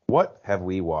what have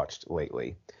we watched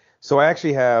lately. So I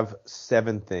actually have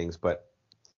 7 things, but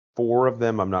 4 of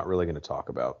them I'm not really going to talk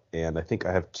about, and I think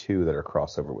I have 2 that are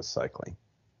crossover with cycling.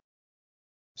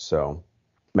 So,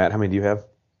 Matt, how many do you have?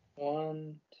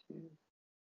 1, 2,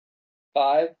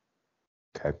 5.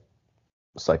 Okay.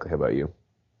 Cycling, how about you?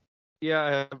 Yeah,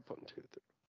 I have 1, 2, 3,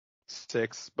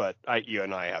 6, but you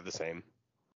and I have the same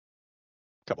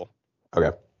couple.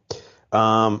 Okay.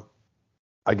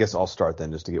 I guess I'll start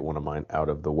then just to get one of mine out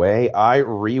of the way. I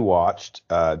rewatched,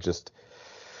 just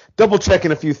double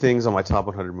checking a few things on my top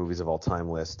 100 movies of all time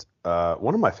list.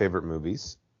 One of my favorite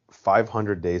movies,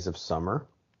 500 Days of Summer.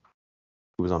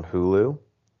 It was on Hulu.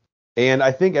 And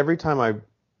I think every time I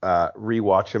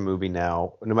rewatch a movie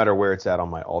now, no matter where it's at on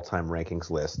my all-time rankings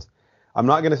list, I'm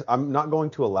not going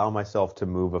to allow myself to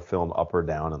move a film up or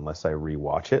down unless I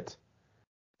rewatch it.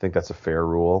 I think that's a fair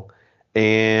rule.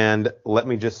 And let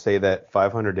me just say that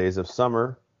 500 Days of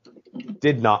Summer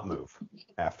did not move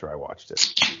after I watched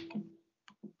it.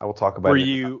 I will talk about it. Were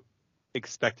you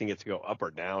expecting it to go up or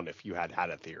down if you had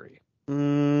a theory?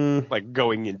 Like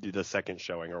going into the second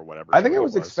showing or whatever. I think I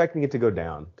was expecting it to go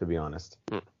down, to be honest.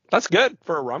 That's good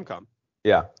for a rom-com.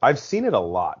 Yeah, I've seen it a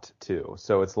lot too,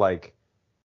 so it's like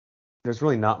there's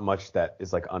really not much that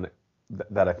is like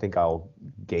that I think I'll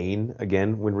gain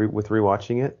again with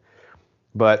rewatching it.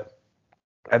 But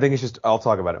I think it's just I'll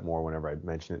talk about it more whenever I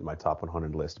mention it in my top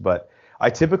 100 list. But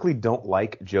I typically don't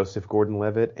like Joseph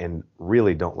Gordon-Levitt and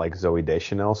really don't like Zooey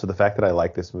Deschanel. So the fact that I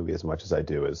like this movie as much as I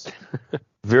do is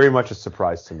very much a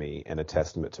surprise to me and a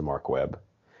testament to Mark Webb.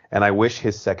 And I wish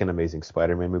his second Amazing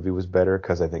Spider-Man movie was better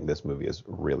because I think this movie is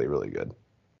really, really good.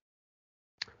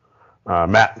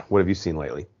 Matt, what have you seen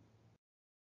lately?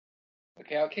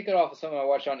 Okay, I'll kick it off with something I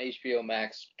watched on HBO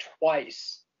Max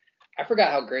twice. I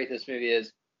forgot how great this movie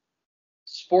is.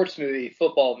 Sports movie,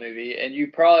 football movie, and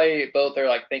you probably both are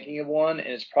like thinking of one, and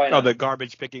it's probably not. The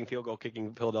garbage picking, field goal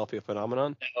kicking Philadelphia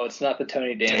phenomenon? No, it's not the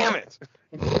Tony Danza.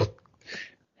 Damn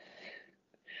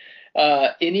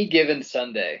it! Any Given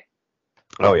Sunday.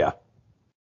 Oh, yeah.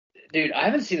 Dude, I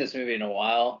haven't seen this movie in a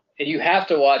while, and you have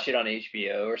to watch it on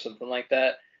HBO or something like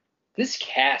that. This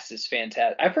cast is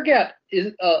fantastic. I forgot,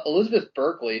 Elizabeth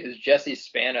Berkley, who's Jessie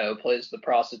Spano, plays the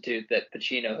prostitute that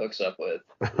Pacino hooks up with.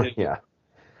 Yeah.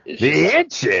 The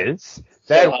inches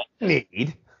that we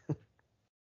need.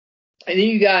 And then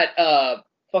you got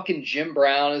fucking Jim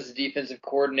Brown as the defensive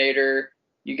coordinator.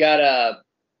 You got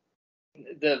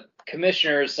the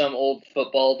commissioner is some old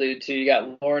football dude too. You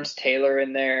got Lawrence Taylor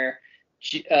in there,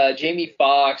 Jamie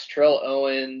Foxx, Terrell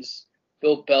Owens,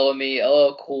 Bill Bellamy,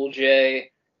 LL Cool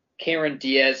J, Cameron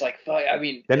Diaz. Like, fuck, I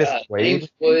mean, Dennis Quaid. James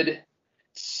Wood.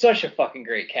 Such a fucking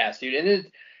great cast, dude.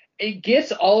 And it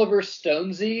gets Oliver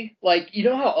Stonesy. Like, you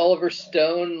know how Oliver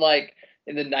Stone, like,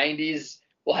 in the 90s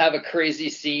will have a crazy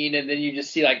scene and then you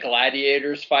just see, like,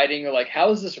 gladiators fighting. Or, like,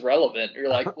 how is this relevant? You're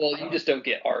like, well, you just don't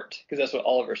get art because that's what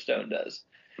Oliver Stone does.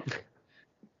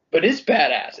 But it's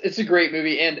badass. It's a great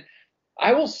movie. And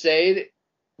I will say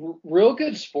that real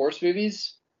good sports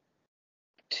movies,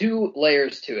 2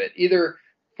 layers to it. Either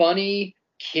funny,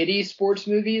 kiddie sports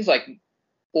movies, like,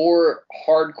 or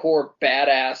hardcore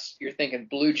badass, you're thinking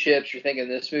Blue Chips, you're thinking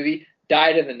this movie,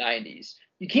 died in the 90s.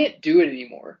 You can't do it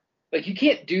anymore. Like, you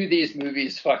can't do these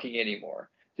movies fucking anymore.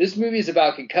 This movie is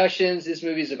about concussions. This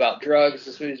movie is about drugs.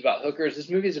 This movie is about hookers. This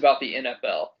movie is about the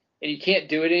NFL. And you can't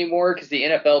do it anymore because the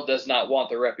NFL does not want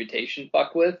their reputation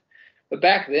fucked with. But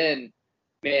back then,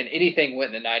 man, anything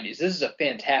went in the 90s. This is a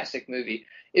fantastic movie.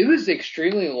 It was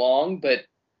extremely long, but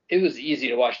it was easy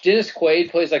to watch. Dennis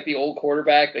Quaid plays like the old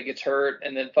quarterback that gets hurt,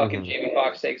 and then fucking Jamie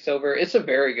Foxx takes over. It's a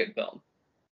very good film.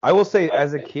 I will say,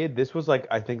 as a kid, this was like,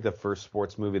 I think the first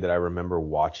sports movie that I remember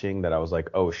watching that I was like,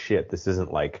 oh shit, this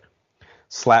isn't like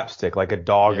slapstick. Like a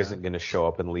dog isn't going to show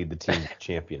up and lead the team to the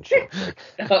championship.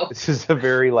 Like, No. This is a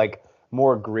very like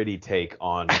more gritty take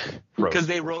on Because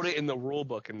they wrote it in the rule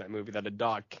book in that movie that a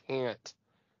dog can't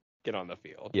get on the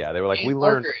field. Yeah, they were like, And we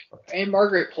learned.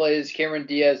 Margaret plays Cameron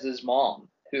Diaz's mom,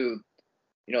 who,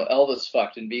 you know, Elvis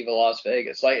fucked in Viva Las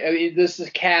Vegas. Like, I mean, this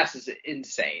cast is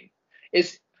insane.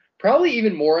 It's probably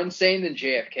even more insane than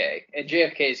JFK, and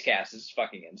JFK's cast is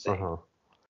fucking insane. Uh-huh.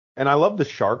 And I love the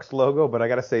Sharks logo, but I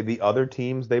gotta say the other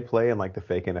teams they play in like the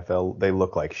fake NFL, they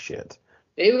look like shit.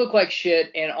 They look like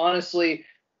shit, and honestly,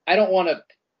 I don't want to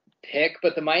pick,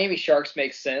 but the Miami Sharks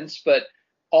make sense. But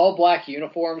all black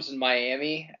uniforms in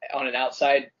Miami on an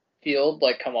outside field,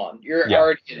 like, come on, you're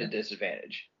already at a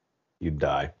disadvantage. You'd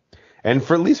die. And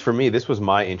for at least for me, this was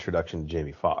my introduction to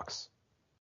Jamie Foxx.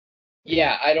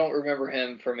 Yeah, I don't remember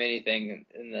him from anything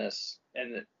in this.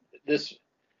 And this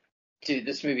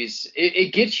movie's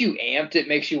it gets you amped. It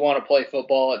makes you want to play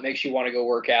football. It makes you want to go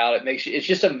work out. It's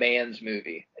just a man's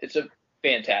movie. It's a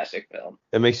fantastic film.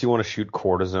 It makes you want to shoot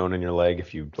cortisone in your leg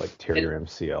if you like tear your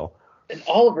MCL. And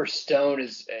Oliver Stone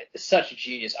is such a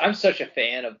genius. I'm such a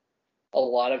fan of a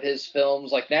lot of his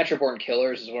films. Like Natural Born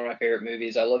Killers is one of my favorite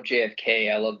movies. I love JFK.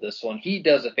 I love this one. He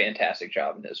does a fantastic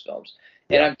job in his films.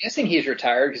 And Yeah. I'm guessing he's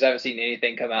retired because I haven't seen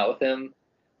anything come out with him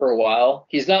for a while.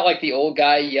 He's not like the old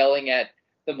guy yelling at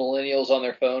the millennials on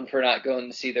their phone for not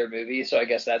going to see their movie, so I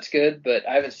guess that's good. But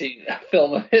I haven't seen a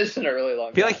film of his in a really long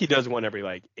time. I feel like he does one every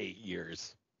like 8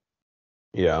 years.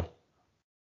 Yeah.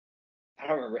 I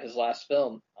don't remember his last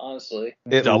film, honestly.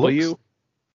 It W? looks-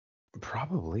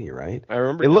 probably, right? I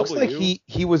remember It looks W. like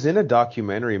he was in a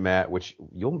documentary, Matt, which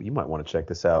you might want to check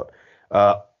this out,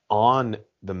 on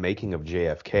the making of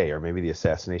JFK, or maybe the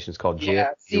assassination is called JFK. Yeah,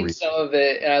 I've seen some of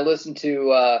it, and I listened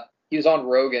to he was on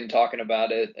Rogan talking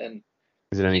about it, and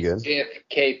Is it any good? he's a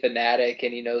JFK fanatic,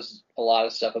 and he knows a lot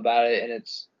of stuff about it, and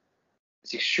it's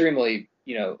extremely,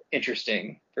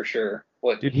 interesting for sure.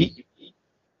 What Dude, he he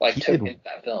took did- into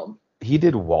that film. He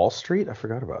did Wall Street? I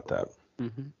forgot about that.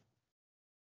 Mm-hmm.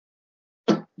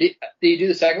 Did you do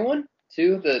the second one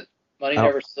too? The Money Oh.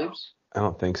 Never Sleeps. I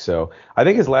don't think so. I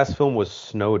think his last film was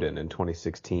Snowden in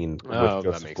 2016 Oh, with that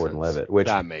Joseph makes Gordon-Levitt, sense. which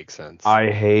That makes sense.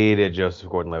 I hated Joseph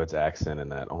Gordon-Levitt's accent in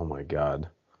that. Oh my god.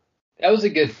 That was a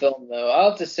good film, though. I'll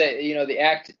have to say, the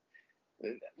act.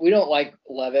 We don't like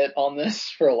Levitt on this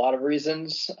for a lot of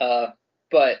reasons,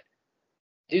 but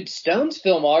dude, Stone's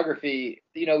filmography.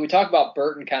 We talk about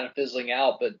Burton kind of fizzling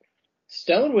out, but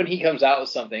Stone, when he comes out with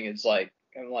something, it's like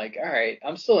I'm like, all right,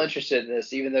 I'm still interested in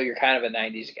this, even though you're kind of a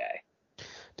 '90s guy.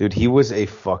 Dude, he was a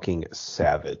fucking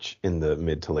savage in the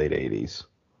mid to late 80s.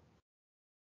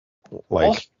 Like,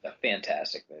 Also, a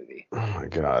fantastic movie. oh my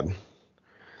god.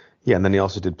 Yeah, and then he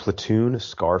also did Platoon,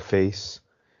 Scarface,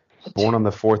 Born on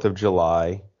the 4th of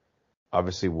July,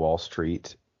 obviously Wall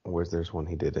Street. There's one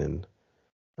he did in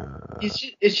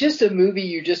It's just a movie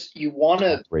you want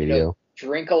to Radio.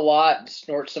 drink a lot,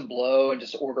 snort some blow, and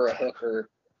just order a hooker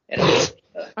and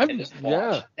just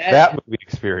watch. That movie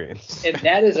experience. And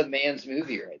that is a man's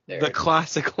movie right there. The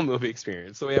classical movie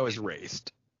experience, the way I was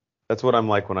raised. That's what I'm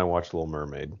like when I watch Little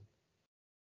Mermaid.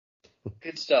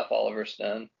 Good stuff, Oliver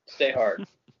Stone. Stay hard.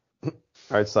 All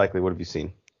right, Cycly, what have you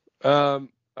seen? All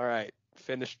right.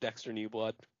 Finished Dexter New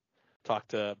Blood. Talked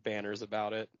to Banners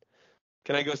about it.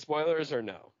 Can I go spoilers or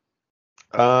no?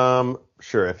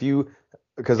 Sure.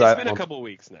 Because It's been a couple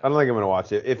weeks now. I don't think I'm going to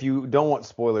watch it. If you don't want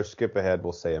spoilers, skip ahead.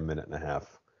 We'll say a minute and a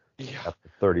half. Yeah.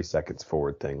 30 seconds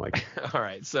forward thing. Like, All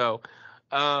right. So,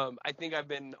 I think I've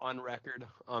been on record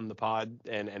on the pod,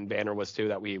 and Banner was too,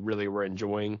 that we really were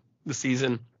enjoying the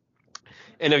season.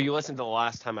 And if you listened to the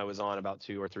last time I was on about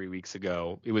 2 or 3 weeks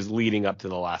ago, it was leading up to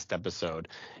the last episode.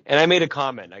 And I made a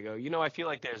comment. I go, I feel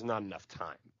like there's not enough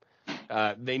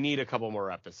time. They need a couple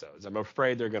more episodes. I'm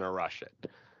afraid they're going to rush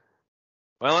it.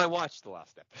 Well, I watched the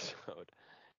last episode,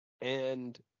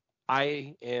 and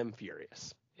I am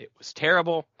furious. It was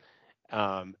terrible.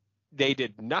 They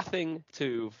did nothing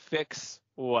to fix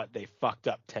what they fucked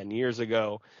up 10 years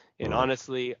ago. And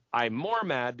honestly, I'm more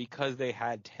mad because they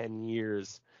had 10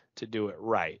 years to do it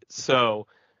right. So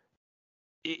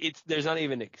there's not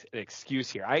even an excuse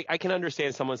here. I can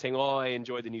understand someone saying, oh, I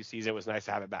enjoyed the new season. It was nice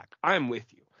to have it back. I'm with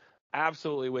you.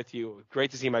 Absolutely with you.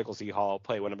 Great to see Michael C. Hall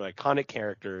play one of the iconic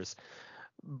characters.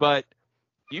 But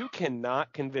you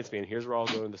cannot convince me, and here's where I'll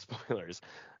go into spoilers,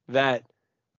 that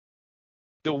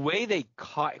the way they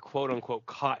quote-unquote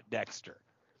caught Dexter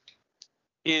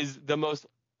is the most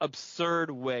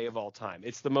absurd way of all time.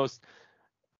 It's the most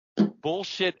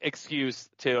bullshit excuse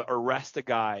to arrest a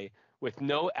guy with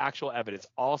no actual evidence,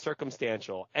 all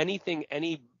circumstantial. Anything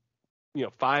any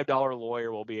 $5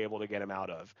 lawyer will be able to get him out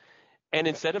of. And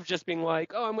instead of just being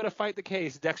like, oh, I'm going to fight the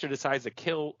case, Dexter decides to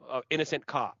kill innocent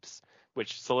cops,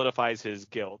 which solidifies his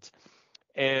guilt,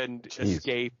 and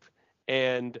escape.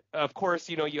 And, of course,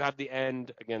 you have the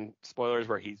end, again, spoilers,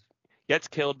 where he gets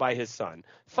killed by his son.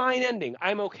 Fine ending.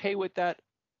 I'm okay with that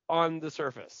on the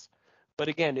surface. But,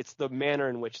 again, it's the manner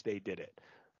in which they did it.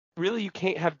 Really, you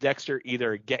can't have Dexter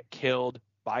either get killed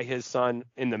by his son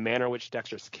in the manner in which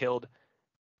Dexter's killed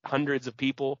hundreds of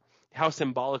people. How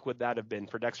symbolic would that have been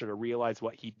for Dexter to realize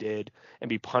what he did and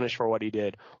be punished for what he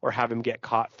did, or have him get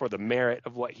caught for the merit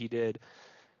of what he did?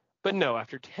 But no,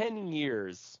 after 10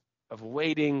 years of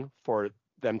waiting for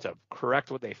them to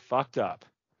correct what they fucked up,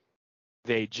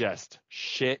 they just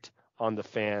shit on the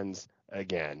fans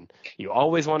again. You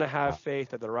always want to have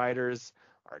faith that the writers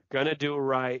are going to do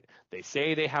right. They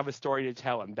say they have a story to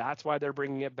tell, and that's why they're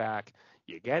bringing it back.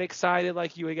 You get excited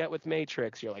like you would get with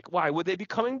Matrix. You're like, why would they be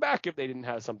coming back if they didn't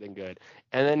have something good?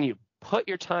 And then you put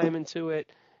your time into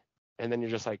it, and then you're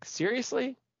just like,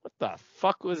 seriously? What the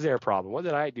fuck was their problem? What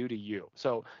did I do to you?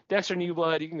 So Dexter New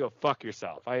Blood, you can go fuck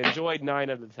yourself. I enjoyed 9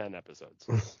 out of the 10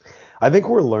 episodes. I think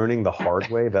we're learning the hard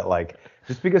way that like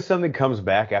just because something comes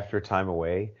back after a time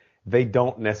away, they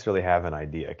don't necessarily have an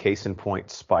idea. Case in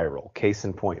point, Spiral. Case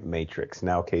in point, Matrix.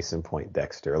 Now, case in point,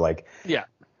 Dexter. Like, Yeah.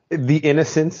 the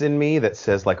innocence in me that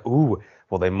says like, ooh,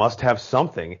 well, they must have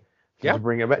something to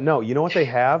bring it back. No, you know what they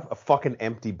have? A fucking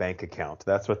empty bank account.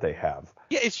 That's what they have.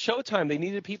 Yeah, it's showtime. They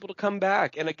needed people to come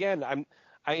back. And again,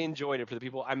 I enjoyed it for the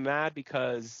people. I'm mad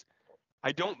because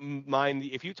I don't mind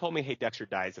if you told me, hey, Dexter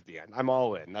dies at the end, I'm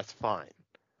all in. That's fine.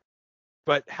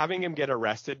 But having him get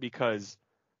arrested because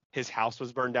his house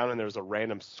was burned down and there was a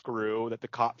random screw that the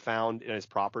cop found in his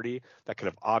property that could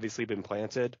have obviously been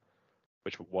planted,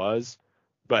 which was,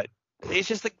 but it's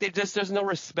just like there's no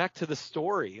respect to the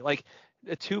story. Like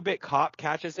a 2-bit cop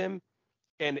catches him,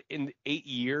 and in 8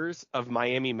 years of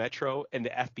Miami Metro and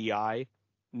the FBI,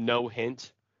 no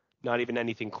hint, not even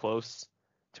anything close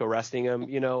to arresting him.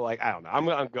 You know, like I don't know. I'm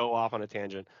gonna go off on a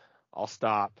tangent. I'll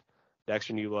stop.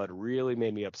 Dexter New Blood really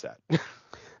made me upset.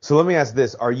 So let me ask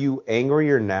this. Are you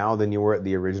angrier now than you were at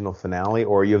the original finale,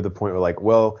 or are you at the point where like,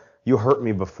 well, you hurt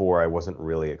me before, I wasn't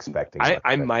really expecting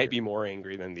I might be more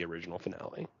angry than the original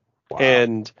finale. Wow.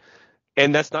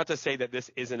 And that's not to say that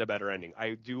this isn't a better ending.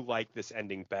 I do like this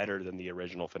ending better than the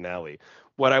original finale.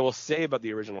 What I will say about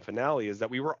the original finale is that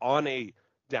we were on a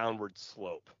downward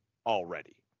slope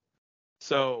already.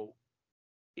 So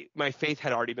my faith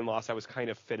had already been lost. I was kind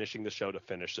of finishing the show to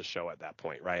finish the show at that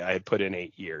point, right? I had put in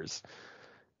 8 years.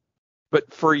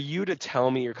 But for you to tell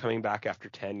me you're coming back after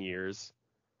 10 years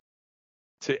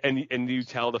and you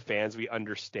tell the fans we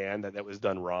understand that was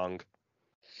done wrong,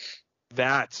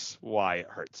 that's why it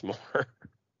hurts more.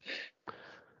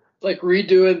 Like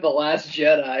redoing The Last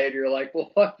Jedi, and you're like,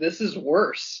 well, fuck, this is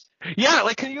worse. Yeah,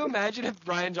 like, can you imagine if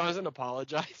Brian Johnson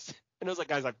apologized? And it was like,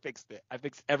 guys, I fixed it. I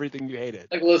fixed everything you hated.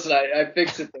 Like, listen, I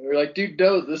fixed it. We're like, dude,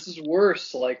 no, this is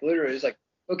worse. Like, literally, it's like,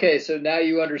 okay, so now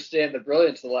you understand the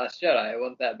brilliance of The Last Jedi. It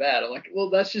wasn't that bad. I'm like, well,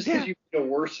 that's just because you made a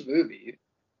worse movie.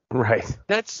 Right.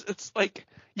 It's like,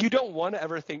 you don't want to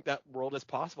ever think that world is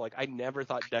possible. Like, I never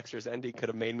thought Dexter's ending could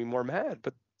have made me more mad,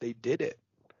 but they did it.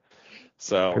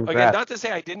 So, again, not to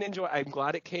say I didn't enjoy. I'm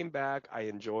glad it came back. I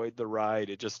enjoyed the ride.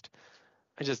 I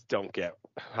just don't get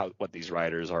what these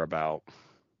writers are about.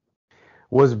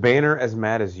 Was Banner as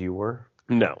mad as you were?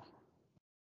 No.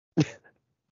 I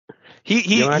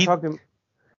talked to him.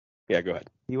 Yeah, go ahead.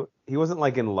 He wasn't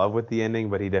like in love with the ending,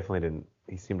 but he definitely didn't.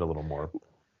 He seemed a little more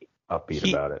upbeat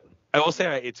about it. I will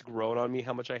say it's grown on me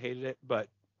how much I hated it, but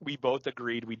we both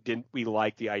agreed we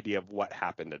liked the idea of what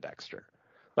happened to Dexter.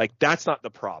 Like, that's not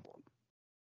the problem.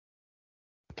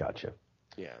 Gotcha.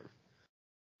 Yeah.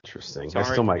 Interesting. Sorry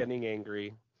I still for getting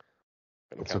angry.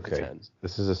 It's okay.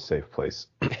 This is a safe place.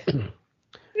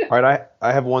 All right,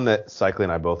 I have one that Cycling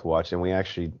and I both watched, and we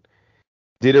actually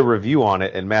did a review on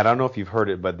it. And Matt, I don't know if you've heard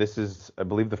it, but this is, I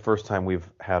believe, the first time we've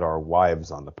had our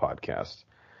wives on the podcast.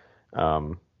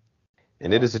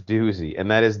 And it is a doozy,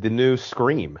 and that is the new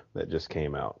Scream that just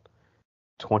came out.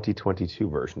 2022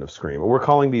 version of Scream. We're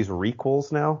calling these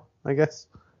requels now, I guess.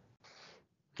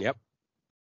 Yep.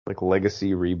 Like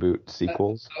legacy reboot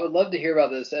sequels. I would love to hear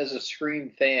about this as a Scream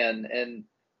fan, and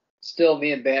still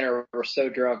me and Banner were so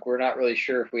drunk we're not really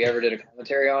sure if we ever did a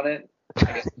commentary on it. I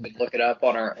guess we could look it up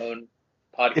on our own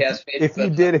podcast page. If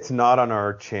you did, it's not on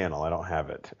our channel. I don't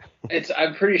have it.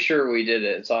 I'm pretty sure we did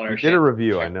it. It's on our channel. Did a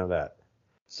review, I know that.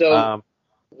 So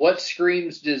what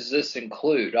Screams does this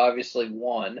include? Obviously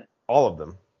one. All of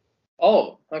them.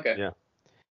 Oh, okay. Yeah.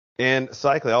 And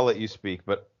Cycling, I'll let you speak,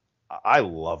 but I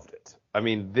loved it. I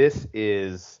mean, this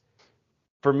is,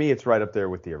 for me, it's right up there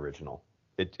with the original.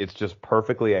 It's just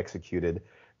perfectly executed.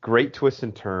 Great twists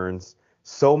and turns.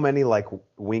 So many like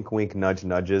wink, wink, nudge,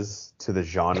 nudges to the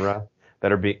genre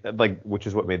that are being like, which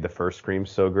is what made the first Scream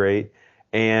so great.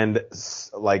 And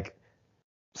like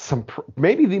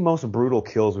maybe the most brutal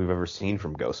kills we've ever seen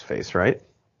from Ghostface, right?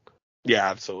 Yeah,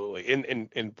 absolutely.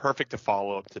 And perfect to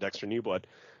follow up to Dexter New Blood.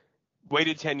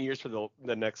 Waited 10 years for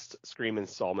the next Scream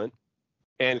installment,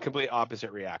 and complete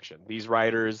opposite reaction. These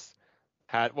writers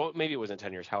had, well, maybe it wasn't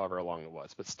 10 years, however long it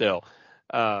was, but still,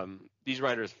 these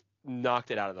writers knocked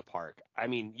it out of the park. I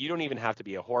mean, you don't even have to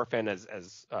be a horror fan,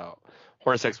 as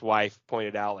Hornacek's wife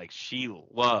pointed out. Like, she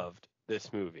loved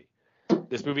this movie.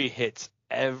 This movie hits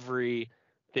everything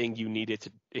you needed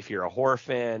to, if you're a horror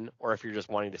fan or if you're just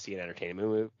wanting to see an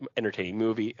entertaining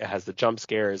movie. It has the jump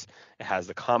scares. It has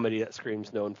the comedy that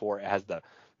Scream's known for. It has the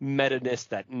meta-ness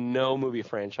that no movie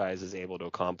franchise is able to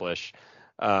accomplish.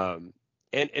 And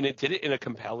it did it in a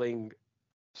compelling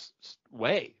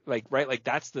way. Like, right? Like,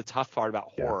 that's the tough part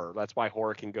about Yeah. horror. That's why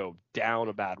horror can go down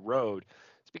a bad road.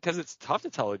 It's because it's tough to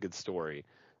tell a good story.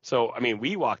 So, I mean,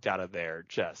 we walked out of there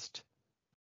just,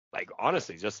 like,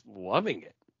 honestly, just loving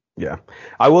it. Yeah.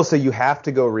 I will say you have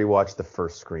to go rewatch the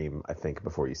first Scream, I think,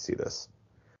 before you see this.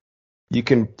 You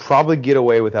can probably get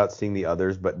away without seeing the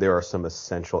others, but there are some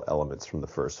essential elements from the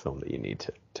first film that you need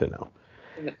to know.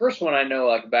 And the first one I know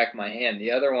like the back of my hand.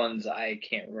 The other ones I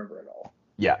can't remember at all.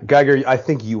 Yeah, Geiger, I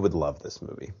think you would love this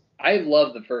movie. I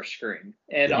love the first Scream,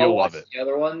 and Yeah, I'll you'll watch love it. the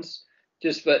other ones.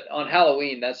 But on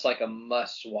Halloween, that's like a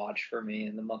must watch for me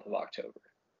in the month of October.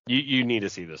 You need to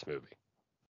see this movie.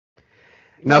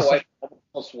 My Now, wife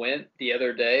almost went the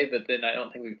other day, but then I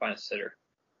don't think we can find a sitter.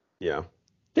 yeah.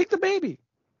 Take the baby.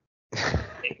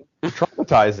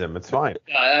 Traumatize him. It's fine.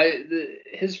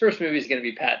 His first movie is going to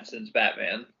be Pattinson's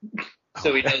Batman,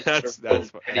 so he knows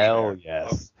That's Hell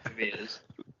yes. what movie is.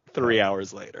 3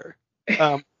 hours later.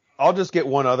 I'll just get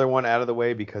one other one out of the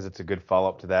way because it's a good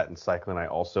follow-up to that, and Cycle and I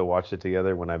also watched it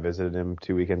together when I visited him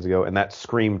 2 weekends ago, and that's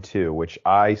Scream 2, which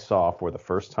I saw for the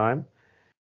first time.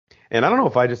 And I don't know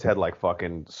if I just had like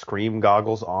fucking Scream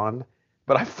goggles on,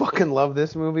 but I fucking love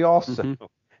this movie also.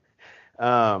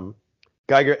 Mm-hmm.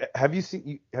 Geiger, have you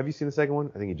seen the second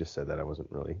one? I think you just said that. I wasn't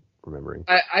really remembering.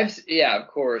 Yeah, of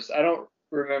course. I don't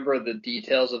remember the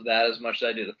details of that as much as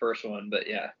I do the first one, but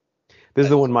yeah. This is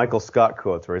the one Michael Scott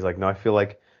quotes where he's like, "No, I feel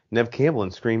like Neve Campbell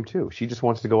in Scream 2. She just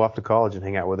wants to go off to college and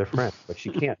hang out with her friends, but she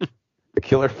can't. The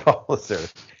killer follows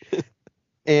her."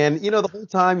 And, the whole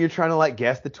time you're trying to, like,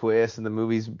 guess the twist, and the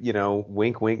movie's,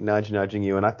 wink, wink, nudge, nudging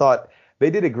you. And I thought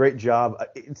they did a great job.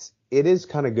 It is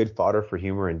kind of good fodder for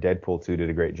humor, and Deadpool 2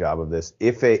 did a great job of this.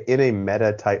 In a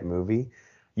meta-type movie,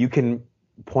 you can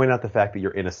point out the fact that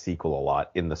you're in a sequel a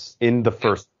lot in the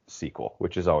first sequel,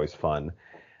 which is always fun.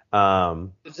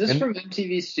 Is this from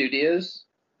MTV Studios?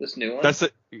 This new one?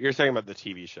 You're talking about the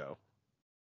TV show.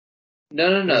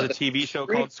 No. There's a TV show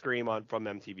called Scream from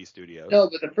MTV Studios. No,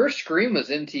 but the first Scream was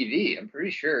MTV. I'm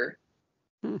pretty sure.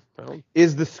 Well,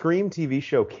 Is the Scream TV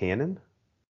show canon?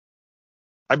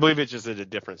 I believe it's just a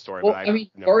different story. Well, but I mean,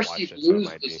 never Varsity watched it, so it Blues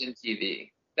might was be.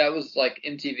 MTV. That was like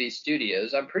MTV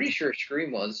Studios. I'm pretty sure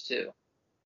Scream was too.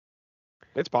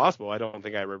 It's possible. I don't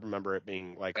think I remember it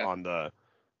being like on the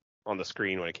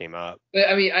screen when it came up. But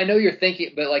I mean, I know you're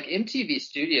thinking, but like MTV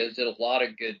Studios did a lot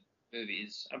of good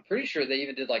movies. I'm pretty sure they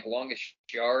even did like Longest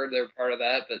Yard. They were part of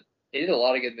that, but they did a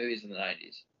lot of good movies in the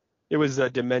 90s. It was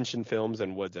Dimension Films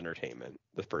and Woods Entertainment,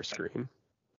 the first Scream.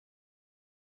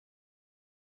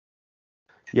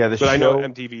 Yeah, But I know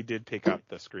MTV did pick up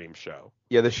the Scream show.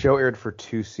 Yeah, the show aired for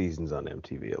 2 seasons on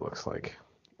MTV, it looks like.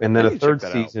 And then I a need to check third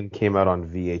that season came out on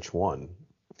VH1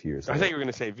 a few years ago. I thought you were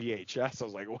going to say VHS. I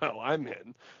was like, well, I'm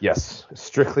in. Yes,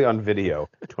 strictly on video,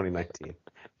 2019.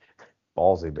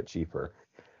 Ballsy, but cheaper.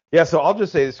 Yeah, so I'll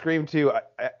just say the Scream 2,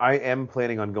 I am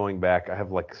planning on going back. I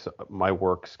have my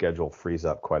work schedule frees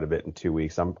up quite a bit in 2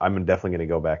 weeks. I'm definitely going to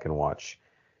go back and watch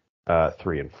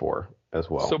 3 and 4 as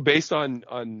well. So based on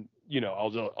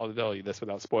I'll tell you this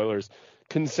without spoilers.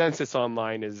 Consensus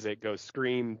online is it goes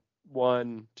Scream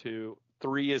 1, 2,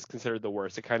 3 is considered the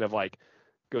worst. It kind of like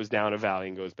goes down a valley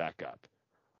and goes back up.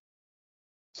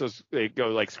 So they go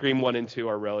like Scream 1 and 2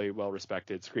 are really well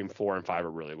respected. Scream 4 and 5 are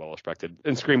really well respected.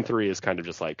 And Scream 3 is kind of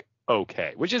just like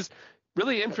okay, which is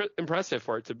really impressive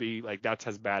for it to be like that's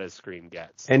as bad as Scream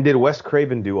gets. And did Wes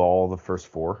Craven do all the first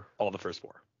 4? All the first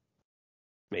 4.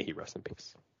 May he rest in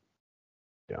peace.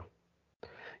 Yeah.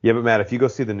 Yeah, but Matt, if you go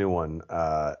see the new one,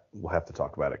 we'll have to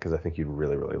talk about it because I think you'd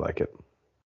really, really like it.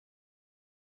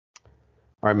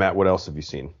 All right, Matt, what else have you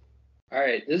seen? All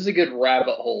right, this is a good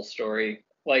rabbit hole story.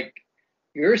 Like,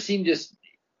 you ever seen just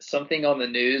something on the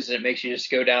news and it makes you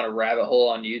just go down a rabbit hole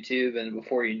on YouTube, and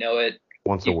before you know it,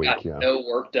 Once a you've week, got yeah. no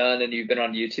work done and you've been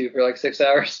on YouTube for like 6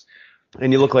 hours?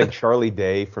 And you look like Charlie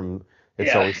Day from It's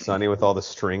Yeah. Always Sunny with all the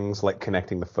strings like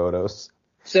connecting the photos.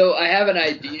 So I have an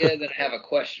idea, then I have a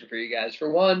question for you guys. For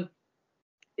one,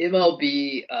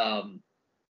 MLB Hall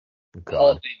God.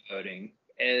 of Fame voting,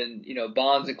 and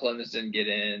Bonds and Clemens didn't get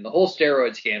in, the whole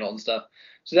steroid scandal and stuff.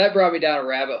 So that brought me down a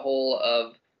rabbit hole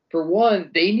of, for one,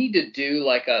 they need to do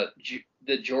like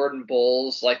the Jordan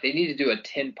Bulls, like they need to do a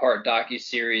 10-part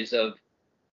docuseries of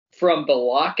from the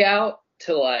lockout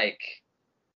to like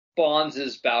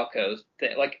Bonds' Balco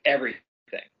thing, like everything.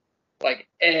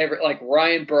 Like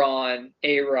Ryan Braun,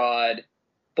 A-Rod,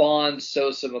 Bonds,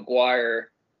 Sosa, McGuire,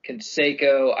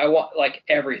 Canseco. I want like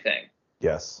everything.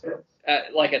 Yes.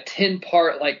 Like a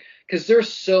 10-part, like, because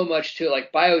there's so much to it.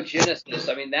 Like biogenesis.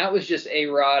 I mean, that was just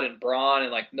A-Rod and Braun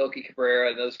and like Milky Cabrera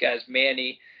and those guys,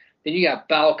 Manny. Then you got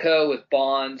Balco with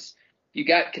Bonds. you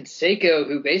got Canseco,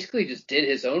 who basically just did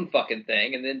his own fucking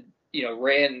thing, and then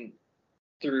ran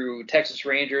through Texas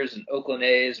Rangers and Oakland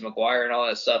A's, McGuire, and all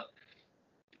that stuff.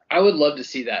 I would love to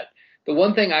see that. The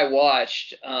one thing I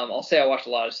watched, I'll say I watched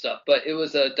a lot of stuff, but it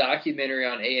was a documentary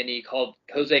on A&E called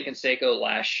Jose Canseco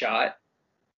Last Shot.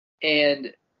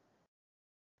 And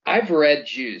I've read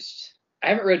Juiced. I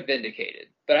haven't read Vindicated,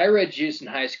 but I read Juiced in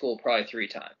high school probably 3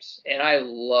 times. And I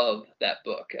love that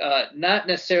book. Not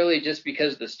necessarily just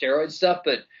because of the steroid stuff,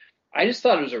 but I just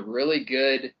thought it was a really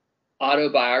good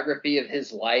autobiography of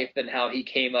his life and how he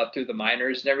came up through the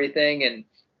minors and everything. And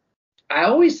I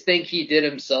always think he did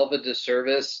himself a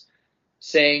disservice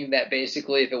saying that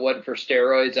basically if it wasn't for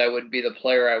steroids, I wouldn't be the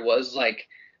player I was. Like,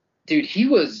 dude, he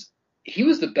was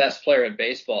the best player in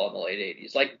baseball in the late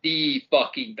 80s, like the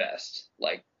fucking best,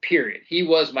 like, period. He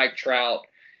was Mike Trout.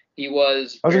 He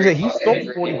was. I was going to say, he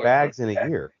stole 40 bags in a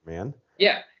year, man.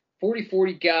 Yeah,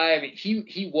 40-40 guy. I mean,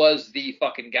 he was the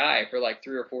fucking guy for like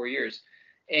 3 or 4 years.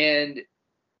 And,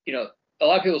 a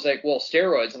lot of people say, well,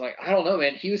 steroids. I'm like, I don't know,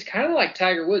 man. He was kind of like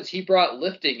Tiger Woods. He brought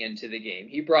lifting into the game.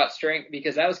 He brought strength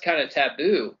because that was kind of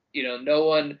taboo. No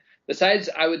one besides,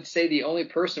 I would say the only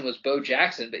person was Bo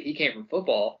Jackson, but he came from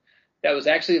football. That was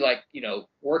actually like,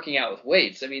 working out with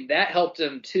weights. I mean, that helped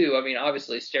him too. I mean,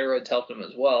 obviously steroids helped him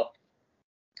as well.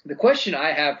 The question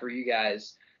I have for you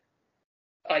guys,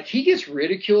 like, he gets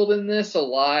ridiculed in this a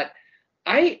lot.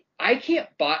 I can't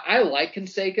buy. I like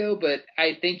Canseco, but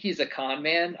I think he's a con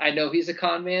man. I know he's a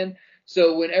con man.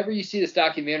 So whenever you see this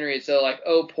documentary, it's like,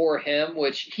 oh, poor him,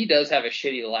 which he does have a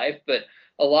shitty life, but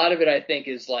a lot of it I think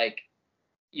is like,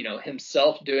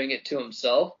 himself doing it to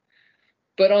himself.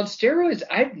 But on steroids,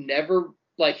 I've never,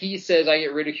 like he says, I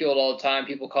get ridiculed all the time.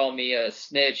 People call me a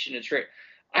snitch and a trick.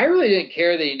 I really didn't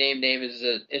care that he named names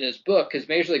in his book because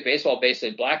Major League Baseball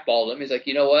basically blackballed him. He's like,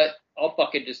 you know what? I'll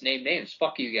fucking just name names.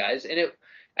 Fuck you guys. And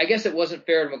I guess it wasn't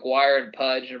fair to McGuire and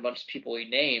Pudge and a bunch of people he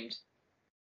named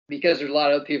because there's a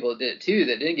lot of other people that did it too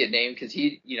that didn't get named because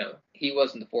he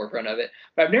wasn't the forefront of it.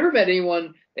 But I've never met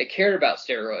anyone that cared about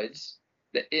steroids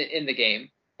in the game,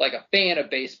 like a fan of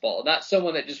baseball, not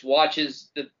someone that just watches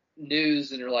the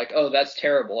news and they're like, oh, that's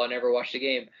terrible. I never watched a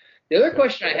game. The other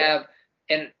question I have,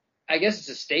 and I guess it's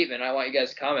a statement I want you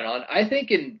guys to comment on. I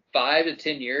think in 5 to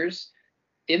 10 years,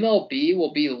 MLB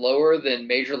will be lower than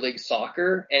Major League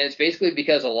Soccer, and it's basically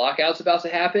because a lockout's about to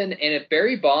happen. And if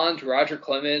Barry Bonds, Roger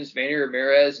Clemens, Manny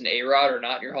Ramirez, and A-Rod are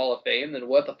not in your Hall of Fame, then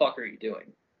what the fuck are you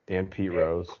doing? And Pete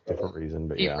Rose, different reason,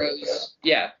 but yeah. Pete Rose,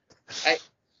 yeah.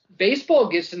 Baseball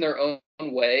gets in their own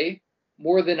way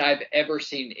more than I've ever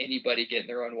seen anybody get in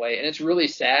their own way, and it's really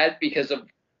sad because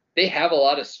they have a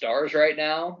lot of stars right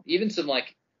now, even some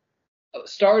like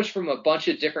stars from a bunch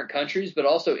of different countries, but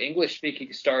also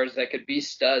English-speaking stars that could be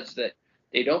studs that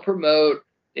they don't promote.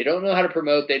 They don't know how to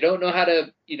promote. They don't know how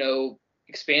to,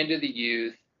 expand to the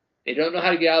youth. They don't know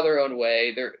how to get out of their own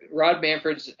way. Rod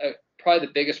Manfred's probably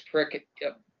the biggest prick.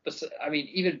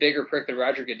 Even bigger prick than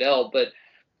Roger Goodell. But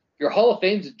your Hall of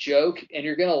Fame's a joke, and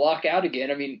you're going to lock out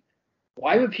again. I mean,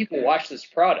 why would people watch this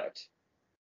product?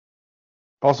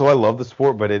 Also, I love the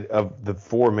sport, but of the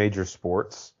 4 major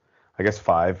sports, I guess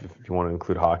 5 if you want to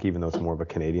include hockey, even though it's more of a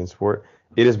Canadian sport,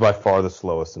 it is by far the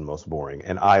slowest and most boring.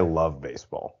 And I love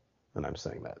baseball, and I'm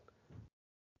saying that.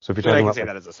 So if you're talking I can about, say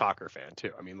that as a soccer fan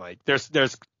too. I mean, like there's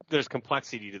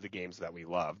complexity to the games that we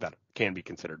love that can be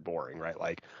considered boring, right?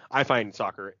 Like I find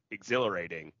soccer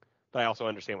exhilarating, but I also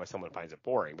understand why someone finds it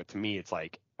boring. But to me, it's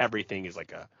like everything is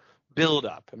like a build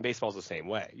up, and baseball's the same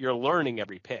way. You're learning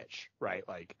every pitch, right?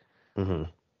 Like. Mm-hmm.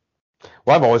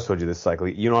 Well, I've always told you this,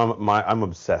 Cycling. I'm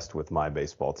obsessed with my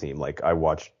baseball team. Like, I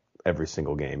watch every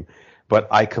single game. But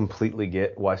I completely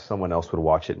get why someone else would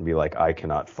watch it and be like, I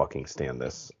cannot fucking stand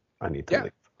this. I need to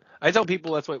leave. I tell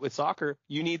people that's why with soccer,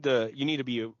 you need to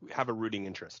have a rooting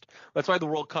interest. That's why the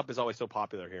World Cup is always so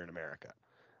popular here in America,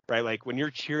 right? Like when you're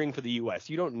cheering for the U.S.,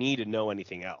 you don't need to know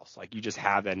anything else. Like you just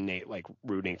have an innate like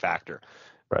rooting factor.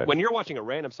 Right. When you're watching a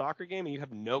random soccer game and you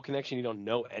have no connection, you don't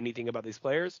know anything about these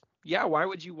players, why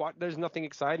would you watch? There's nothing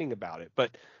exciting about it.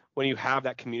 But when you have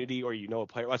that community or a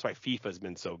player, that's why FIFA has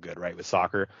been so good, right, with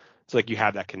soccer. It's like you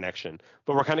have that connection.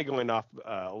 But we're kind of going off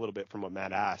a little bit from what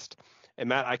Matt asked. And,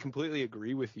 Matt, I completely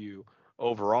agree with you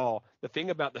overall. The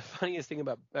funniest thing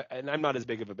about – and I'm not as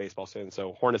big of a baseball fan,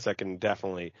 so Hornacek can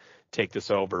definitely take this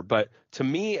over. But to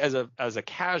me, as a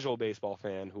casual baseball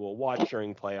fan who will watch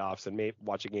during playoffs and may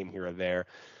watch a game here or there,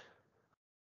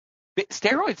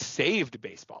 steroids saved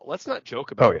baseball. Let's not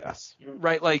joke about this,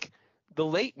 right? Like the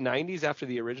late 90s after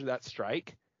the origin of that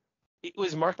strike, it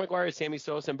was Mark McGuire, Sammy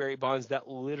Sosa, and Barry Bonds that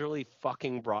literally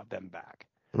fucking brought them back,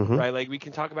 right? Like we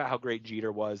can talk about how great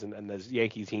Jeter was and those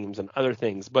Yankee teams and other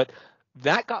things, but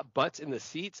that got butts in the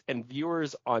seats and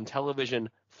viewers on television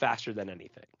faster than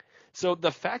anything. So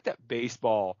the fact that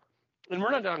baseball, and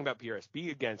we're not talking about PRS,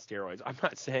 against steroids. I'm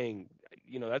not saying,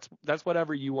 that's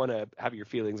whatever you want to have your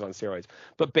feelings on steroids.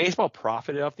 But baseball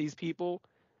profited off these people,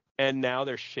 and now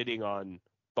they're shitting on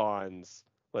Bonds,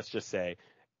 let's just say,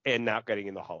 and not getting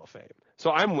in the Hall of Fame.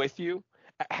 So I'm with you.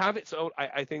 Have its own,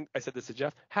 I think I said this to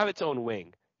Jeff, have its own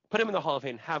wing. Put him in the Hall of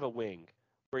Fame, have a wing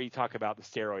where you talk about the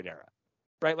steroid era,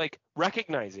 right? Like,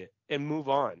 recognize it and move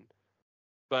on.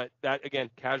 But that, again,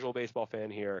 casual baseball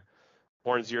fan here.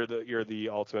 Horns, you're the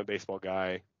ultimate baseball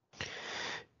guy.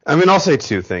 I mean, I'll say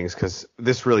two things because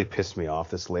this really pissed me off,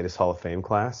 this latest Hall of Fame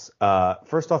class.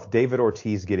 First off, David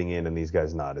Ortiz getting in and these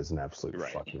guys not is an absolute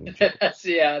fucking joke. That's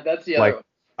the other one.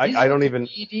 I don't even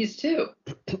EDs too.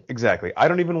 Exactly. I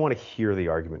don't even want to hear the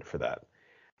argument for that.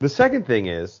 The second thing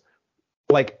is,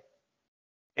 like,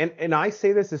 and I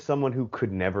say this as someone who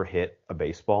could never hit a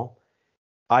baseball.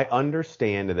 I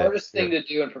understand that hardest thing to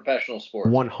do in professional sports.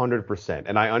 100%.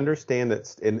 And I understand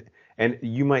that, and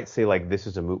you might say, like, this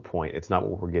is a moot point. It's not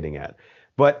what we're getting at.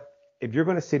 But if you're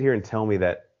going to sit here and tell me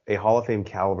that a Hall of Fame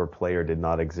caliber player did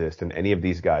not exist in any of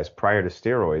these guys prior to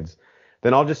steroids,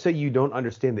 then I'll just say you don't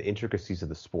understand the intricacies of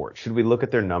the sport. Should we look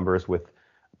at their numbers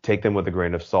take them with a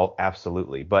grain of salt?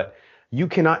 Absolutely. But you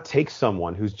cannot take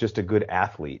someone who's just a good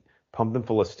athlete, pump them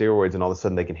full of steroids, and all of a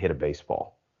sudden they can hit a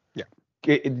baseball. Yeah.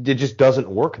 It just doesn't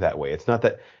work that way. It's not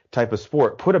that type of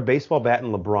sport. Put a baseball bat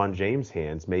in LeBron James'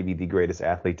 hands, maybe the greatest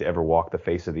athlete to ever walk the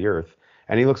face of the earth,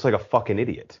 and he looks like a fucking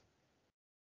idiot.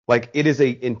 Like, it is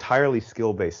a entirely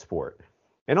skill-based sport.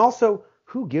 And also,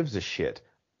 who gives a shit?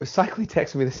 Cycly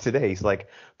texted me this today. He's like,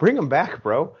 bring him back,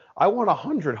 bro. I want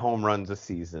 100 home runs a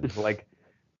season. Like,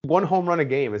 1 home run a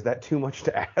game. Is that too much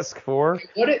to ask for?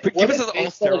 What if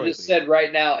baseball just said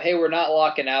right now, hey, we're not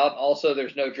locking out. Also,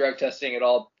 there's no drug testing at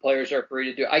all. Players are free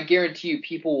to do it. I guarantee you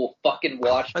people will fucking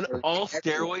watch. An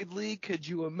all-steroid league? Could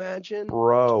you imagine?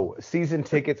 Bro, season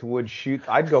tickets would shoot.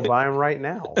 I'd go buy them right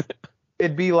now.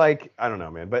 It'd be like, I don't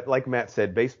know, man. But like Matt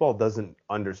said, baseball doesn't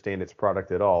understand its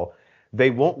product at all.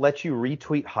 They won't let you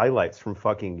retweet highlights from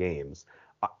fucking games.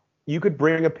 You could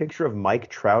bring a picture of Mike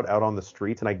Trout out on the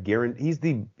streets, and I guarantee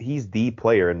he's the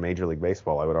player in Major League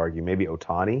Baseball, I would argue. Maybe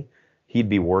Ohtani. He'd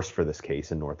be worse for this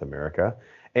case in North America.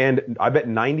 And I bet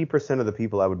 90% of the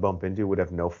people I would bump into would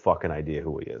have no fucking idea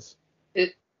who he is.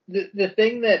 The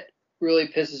thing that really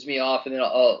pisses me off, and then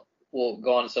we'll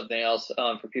go on to something else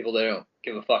for people that don't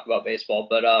give a fuck about baseball,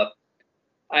 but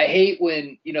I hate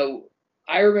when,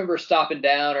 I remember stopping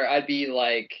down, or I'd be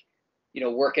like,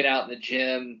 working out in the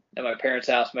gym at my parents'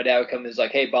 house. My dad would come and is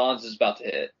like, hey, Bonds is about to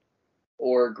hit,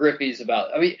 or Griffey's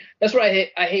about. I mean, that's what I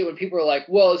hate. I hate when people are like,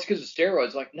 well, it's because of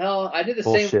steroids. Like, no, I did the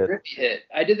same when Griffey hit.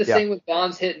 I did the same with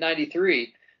Bonds hit in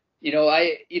 '93.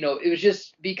 It was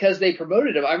just because they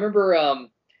promoted him. I remember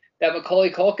that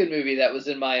Macaulay Culkin movie that was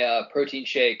in my protein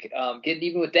shake, Getting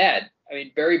Even with Dad. I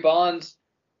mean, Barry Bonds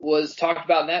was talked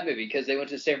about in that movie because they went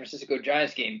to the San Francisco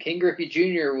Giants game. King Griffey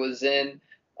Jr. was in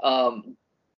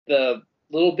the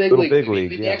Little Big League.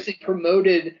 They actually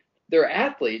promoted their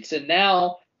athletes, and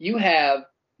now you have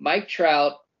Mike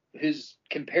Trout, who's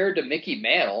compared to Mickey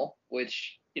Mantle,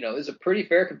 which is a pretty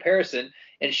fair comparison,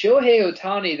 and Shohei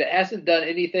Ohtani that hasn't done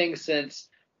anything since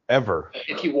ever.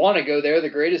 If you want to go there, the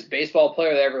greatest baseball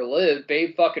player that ever lived,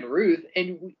 Babe fucking Ruth,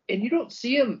 and you don't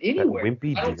see him anywhere.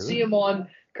 I don't see him on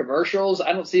commercials.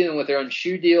 I don't see them with their own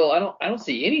shoe deal. I don't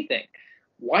see anything.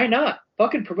 Why not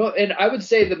fucking promote? And I would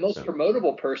say the most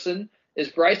promotable person is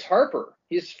Bryce Harper.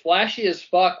 He's flashy as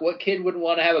fuck. What kid wouldn't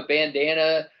want to have a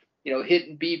bandana,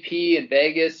 hitting BP in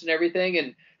Vegas and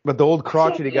everything? But the old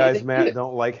crotchety guys, Matt,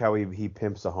 don't like how he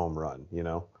pimps a home run.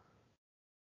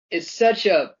 It's such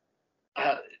a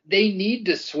they need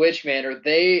to switch, man, or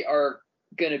they are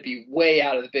going to be way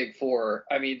out of the Big Four.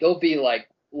 I mean, they'll be like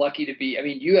lucky to be. I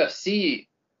mean, UFC,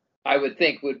 I would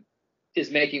think is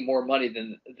making more money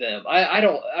than them.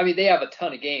 I mean, they have a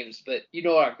ton of games, but you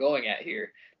know what I'm going at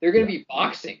here. They're going to be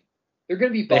boxing. They're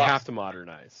going to be boxing. They have to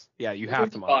modernize. Yeah, you have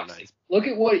to modernize. Boxing. Look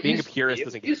at what it being used a purist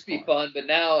to be. It used to be fun, but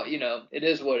now, it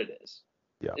is what it is.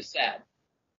 Yeah. It's sad.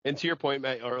 And to your point,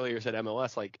 Matt, earlier said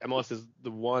MLS. Like, MLS is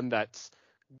the one that's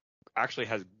actually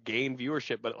has gained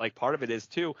viewership, but like part of it is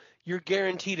too, you're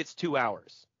guaranteed it's 2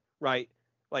 hours, right?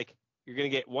 Like, you're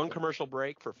going to get one commercial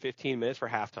break for 15 minutes for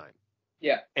halftime.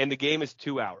 Yeah. And the game is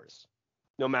 2 hours,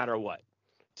 no matter what.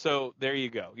 So there you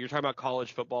go. You're talking about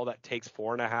college football that takes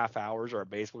 4.5 hours, or a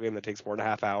baseball game that takes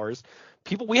 4.5 hours.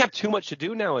 We have too much to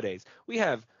do nowadays. We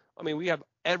have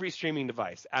every streaming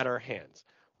device at our hands.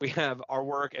 We have our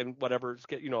work and whatever,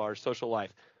 our social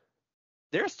life.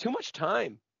 There's too much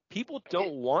time people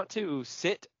don't want to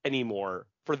sit anymore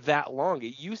for that long.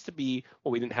 It used to be,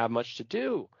 well, we didn't have much to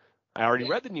do. I already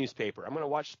read the newspaper. I'm going to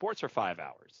watch sports for 5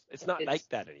 hours. It's not like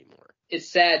that anymore. It's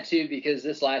sad, too, because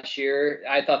this last year,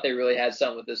 I thought they really had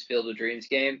something with this Field of Dreams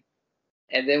game.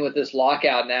 And then with this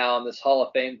lockout now and this Hall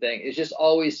of Fame thing, it just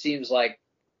always seems like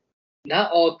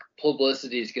not all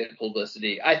publicity is good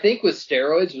publicity. I think with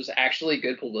steroids was actually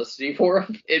good publicity for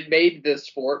them. It made the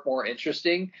sport more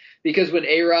interesting because when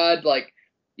A-Rod,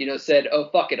 said, oh,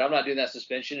 fuck it, I'm not doing that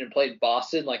suspension and played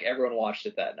Boston, everyone watched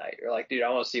it that night. You're like, dude,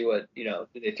 I want to see what,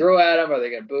 did they throw at him? Are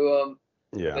they going to boo him?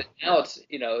 Yeah. But now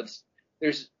it's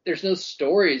there's no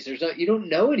stories. You don't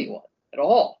know anyone at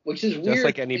all, which is weird. Just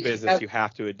like any business, you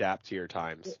have to adapt to your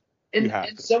times.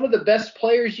 And some of the best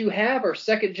players you have are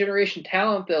second-generation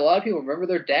talent that a lot of people remember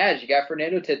their dads. You got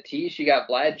Fernando Tatis. You got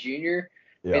Vlad Jr. Yep.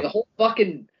 I mean, the whole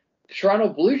fucking Toronto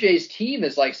Blue Jays team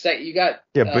is you got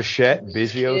Bichette,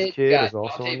 Biggio's kid is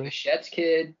also on there. Bichette's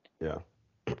kid. Yeah.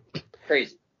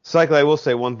 Crazy. Cycle, I will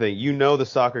say one thing. The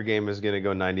soccer game is going to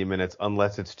go 90 minutes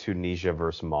unless it's Tunisia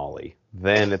versus Mali.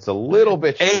 Then it's a little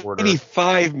bit shorter.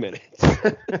 85 minutes.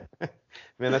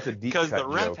 Man, that's a deep because the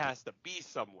ref joke. has to be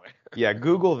somewhere. Yeah,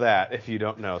 Google that if you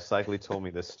don't know. Cycly told me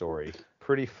this story.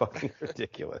 Pretty fucking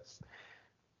ridiculous.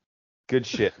 Good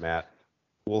shit, Matt.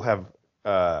 We'll have.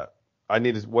 I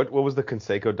need to. What was the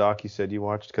Canseco doc you said you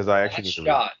watched? Because I actually need to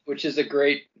read. Which is a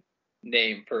great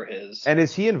name for his. And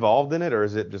is he involved in it, or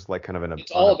is it just kind of an?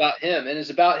 It's all about him, and it's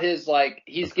about his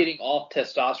he's getting off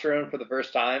testosterone for the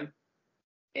first time,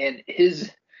 and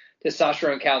his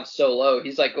testosterone count's so low.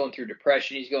 He's going through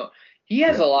depression. He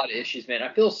has a lot of issues, man.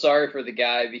 I feel sorry for the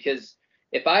guy because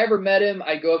if I ever met him,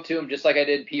 I'd go up to him just like I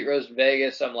did Pete Rose in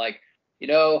Vegas. I'm like,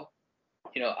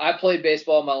 I played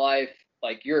baseball in my life.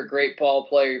 You're a great ball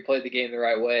player. You played the game the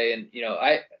right way. And,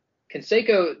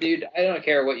 Canseco, dude, I don't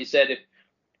care what you said.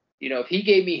 If he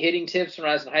gave me hitting tips when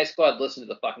I was in high school, I'd listen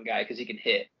to the fucking guy because he can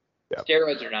hit. Yep.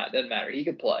 Steroids or not, doesn't matter. He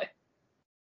could play.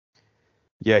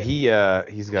 Yeah,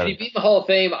 he's got. Did he beat the Hall of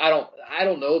Fame? I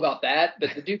don't know about that,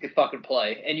 but the dude could fucking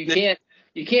play. And you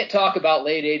can't talk about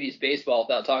late '80s baseball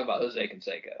without talking about Jose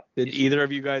Canseco. Did either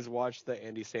of you guys watch the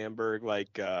Andy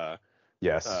Samberg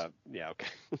Yes. Yeah. Okay.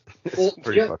 Well,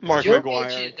 Mark Joe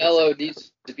McGuire. Manganiello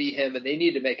needs to be him, and they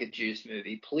need to make a Juice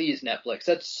movie, please, Netflix.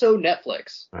 That's so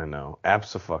Netflix. I know,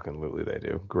 absolutely they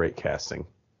do. Great casting.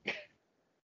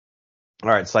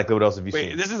 All right, Cyclo, what else have you seen?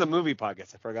 Wait, this is a movie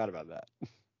podcast. I forgot about that.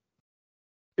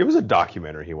 It was a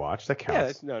documentary he watched. That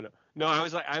counts. Yeah, no. I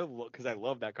was because I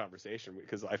love that conversation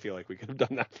because I feel like we could have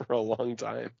done that for a long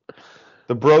time.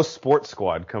 The Bro Sports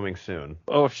Squad coming soon.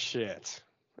 Oh shit,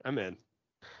 I'm in.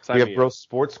 We have Bro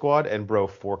Sports Squad and Bro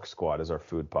Fork Squad as our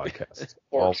food podcast.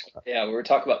 Yeah, we were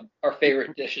talking about our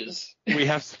favorite dishes. We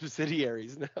have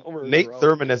subsidiaries now. Nate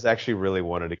Thurman has actually really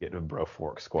wanted to get a Bro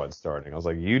Fork Squad starting. I was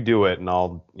like, you do it, and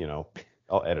I'll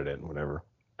edit it and whatever.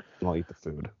 And I'll eat the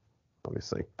food,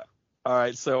 obviously. All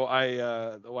right, so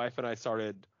the wife and I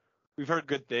started. We've heard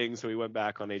good things, so we went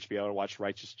back on HBO and watched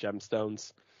Righteous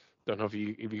Gemstones. Don't know if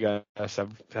you guys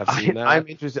have seen that. I'm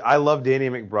interested. I love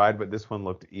Danny McBride, but this one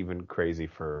looked even crazy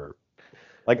for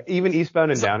even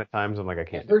Eastbound and Down at times. I'm like, I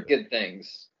can't. I've heard good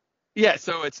things. Yeah,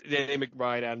 so it's Danny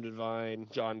McBride, Adam Devine,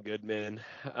 John Goodman.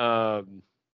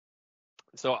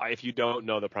 So if you don't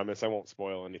know the premise, I won't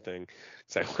spoil anything.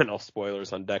 So I went all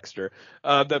spoilers on Dexter.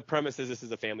 The premise is this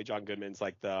is a family. John Goodman's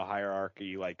the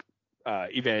hierarchy,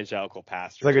 evangelical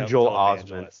pastor. It's like a Joel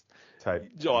Osment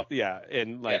type. And so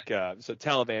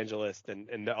televangelist,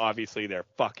 and obviously they're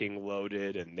fucking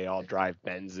loaded, and they all drive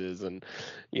Benzes, and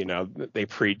they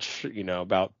preach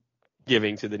about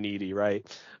giving to the needy, right?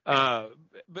 But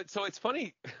so it's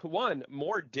funny. One,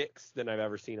 more dicks than I've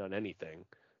ever seen on anything.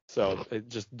 So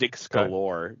just dicks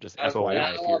galore. Just FYI.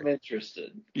 Now I'm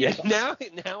interested. Yeah. Now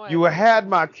you had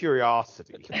my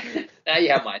curiosity. Now you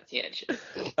have my attention.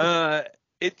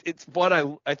 It's what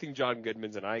I think John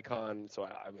Goodman's an icon. So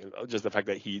I mean, just the fact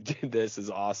that he did this is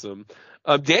awesome.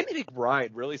 Danny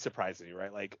McBride really surprised me,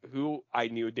 right? Who I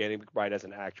knew Danny McBride as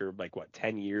an actor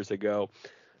 10 years ago.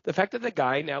 The fact that the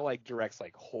guy now directs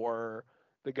horror.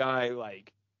 The guy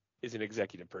is an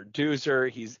executive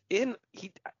producer.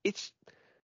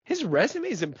 His resume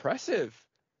is impressive.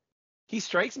 He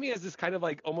strikes me as this kind of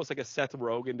almost like a Seth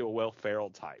Rogen to a Will Ferrell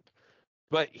type.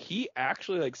 But he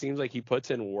actually seems like he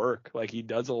puts in work. He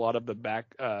does a lot of the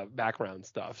background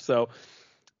stuff. So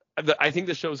I think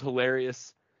the show's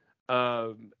hilarious.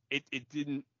 It's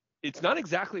not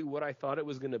exactly what I thought it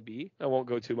was going to be. I won't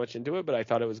go too much into it, but I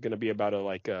thought it was going to be about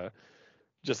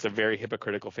just a very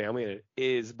hypocritical family, and it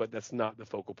is, but that's not the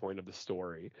focal point of the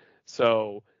story.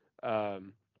 So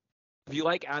if you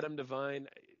like Adam Devine,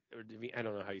 or I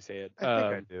don't know how you say it. I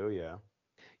think I do, yeah.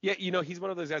 Yeah, he's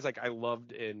one of those guys like I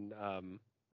loved in oh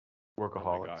my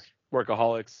Workaholics. gosh,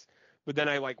 Workaholics. But then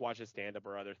I like watch his stand up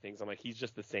or other things. I'm like, he's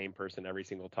just the same person every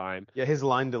single time. Yeah, his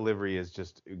line delivery is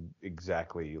just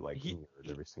exactly like He, mirrored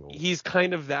every single. he's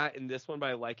kind of that in this one, but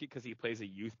I like it because he plays a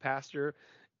youth pastor,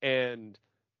 and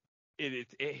it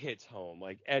hits home.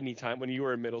 Like anytime when you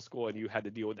were in middle school and you had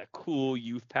to deal with that cool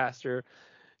youth pastor,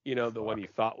 the one you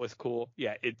thought was cool.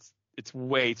 Yeah, it's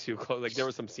way too close. Like there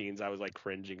were some scenes I was like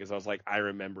cringing because I was like, I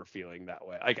remember feeling that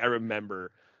way. Like I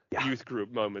remember youth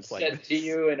group moments like Said this. to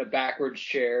you in a backwards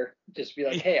chair, just be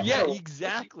like, hey,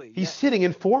 exactly. He's sitting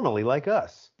informally like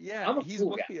us. Yeah, I'm a he's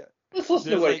cool guy. Let's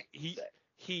listen to what like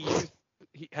he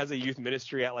has a youth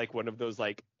ministry at like one of those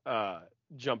like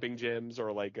jumping gyms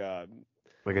or like a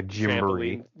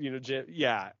gymboree, gym.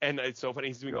 Yeah, and it's so funny.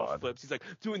 He's doing all flips. He's like,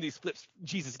 doing these flips.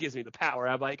 Jesus gives me the power.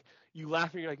 I'm like, you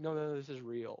laugh and you're like, no, this is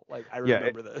real. Like I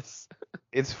remember this.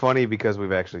 It's funny because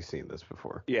we've actually seen this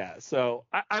before. Yeah, so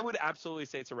I would absolutely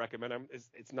say it's a recommend.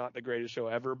 It's not the greatest show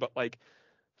ever, but like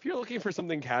if you're looking for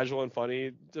something casual and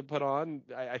funny to put on,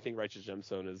 I think Righteous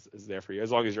Gemstone is there for you,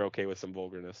 as long as you're okay with some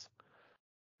vulgarness.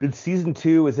 Did season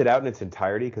 2, is it out in its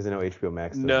entirety? Because I know HBO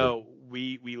Max does. No,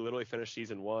 we literally finished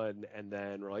season 1, and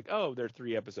then we're like, oh, there are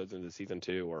 3 episodes into season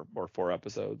 2 or 4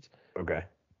 episodes. Okay.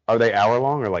 Are they hour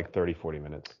long or like 30, 40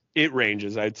 minutes? It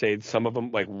ranges. I'd say some of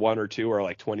them, like 1 or 2, are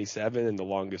like 27, and the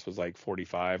longest was like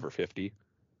 45 or 50.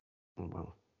 Oh,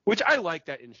 wow. Which I like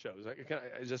that in shows.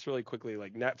 I just really quickly,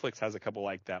 like Netflix has a couple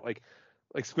like that. Like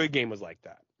Squid Game was like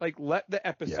that. Like let the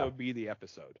episode be the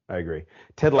episode. I agree.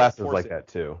 Ted Lasso's like that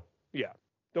too. Yeah.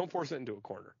 Don't force it into a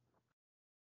corner.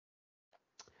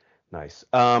 Nice.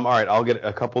 All right, I'll get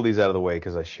a couple of these out of the way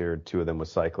because I shared 2 of them with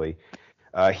Cycly.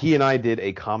 He and I did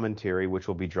a commentary which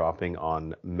will be dropping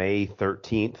on May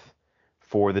 13th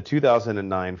for the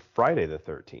 2009 Friday the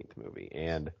 13th movie.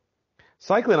 And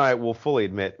Cycly and I will fully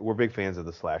admit we're big fans of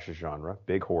the slasher genre,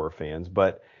 big horror fans,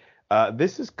 but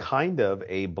this is kind of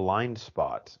a blind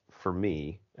spot for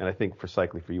me, and I think for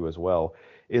Cycly, for you as well,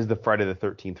 is the Friday the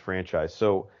 13th franchise.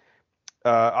 So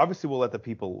obviously we'll let the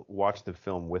people watch the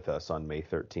film with us on May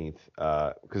 13th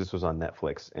because this was on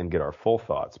Netflix and get our full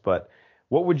thoughts. But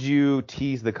what would you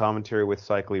tease the commentary with,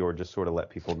 Cycly, or just sort of let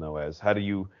people know as? How do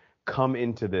you come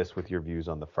into this with your views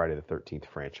on the Friday the 13th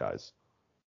franchise?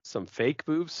 Some fake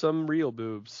boobs, some real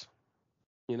boobs.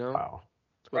 Wow.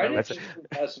 Friday the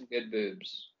 13th has some good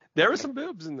boobs. There were some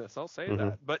boobs in this, I'll say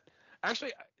that. But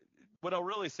actually, what I'll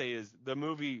really say is the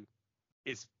movie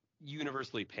is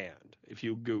universally panned if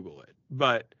you Google it.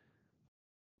 But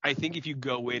I think if you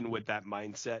go in with that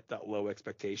mindset, that low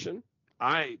expectation,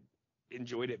 I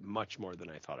enjoyed it much more than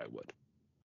I thought I would.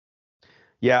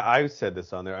 Yeah, I said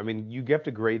this on there. I mean, you have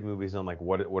to grade movies on like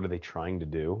what are they trying to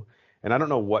do? And I don't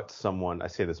know what I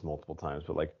say this multiple times,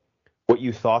 but like what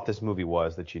you thought this movie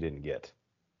was that you didn't get.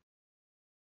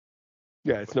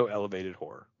 Yeah, it's no elevated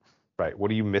horror. Right.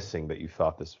 What are you missing that you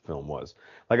thought this film was?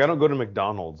 Like, I don't go to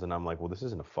McDonald's and I'm like, well, this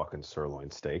isn't a fucking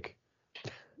sirloin steak.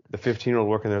 The 15-year-old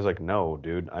working there is like, no,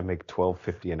 dude, I make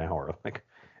 $12.50 an hour. Like,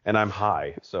 and I'm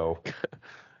high, so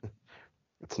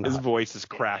it's not. His voice is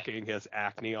cracking. He has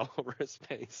acne all over his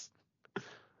face.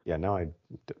 Yeah, no, I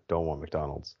don't want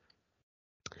McDonald's.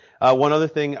 One other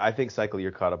thing, I think, Cycly,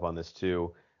 you're caught up on this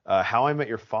too. How I Met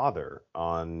Your Father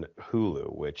on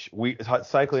Hulu, which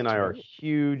Cycly and I are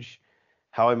huge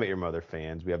How I Met Your Mother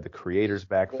fans. We have the creators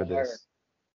back for this.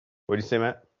 What do you say,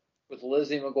 Matt? With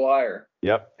Lizzie McGuire.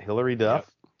 Yep, Hilary Duff.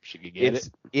 Yep. She could get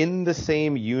it's in the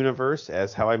same universe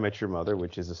as How I Met Your Mother,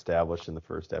 which is established in the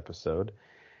first episode.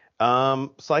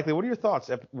 Cycly, what are your thoughts?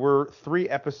 We're 3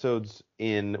 episodes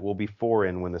in. We'll be 4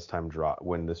 in when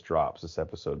this drops, this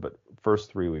episode. But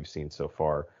first 3 we've seen so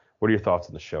far. What are your thoughts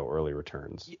on the show? Early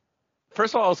returns.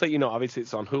 First of all, I'll say, obviously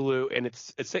it's on Hulu and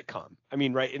it's a sitcom. I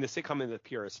mean, right, in the sitcom in the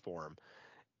purest form.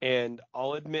 And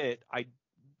I'll admit,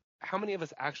 how many of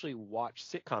us actually watch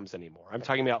sitcoms anymore? I'm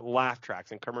talking about laugh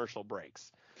tracks and commercial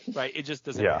breaks, right? It just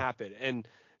doesn't happen. And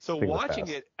so watching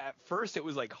it at first, it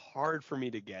was like hard for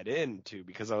me to get into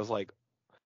because I was like,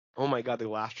 oh my God, the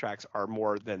laugh tracks are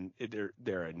more than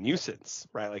they're a nuisance,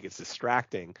 right? Like it's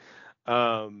distracting.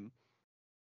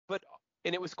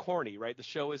 And it was corny, right? The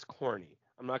show is corny.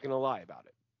 I'm not going to lie about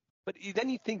it. But then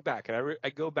you think back, and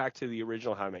I go back to the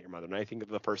original How I Met Your Mother, and I think of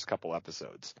the first couple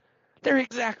episodes. They're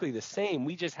exactly the same.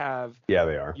 We just have, they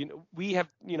are. We have,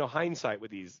 hindsight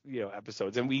with these,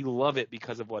 episodes, and we love it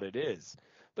because of what it is.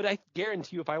 But I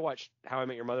guarantee you, if I watched How I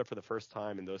Met Your Mother for the first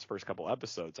time in those first couple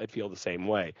episodes, I'd feel the same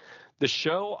way. The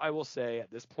show, I will say,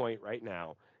 at this point right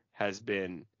now, has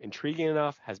been intriguing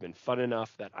enough, has been fun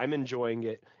enough that I'm enjoying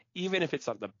it, even if it's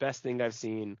not the best thing I've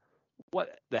seen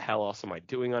what the hell else am I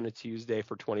doing on a Tuesday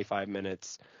for 25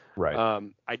 minutes? Right.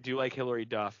 I do like Hilary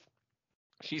Duff.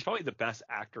 She's probably the best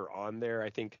actor on there.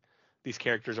 I think these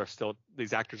actors are still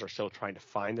trying to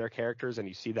find their characters, and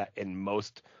you see that in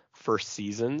most first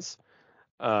seasons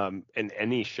in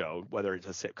any show, whether it's a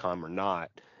sitcom or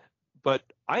not. But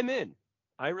I'm in.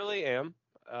 I really am.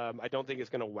 I don't think it's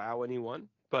going to wow anyone,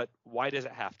 but why does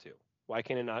it have to? Why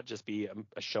can it not just be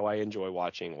a show I enjoy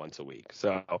watching once a week?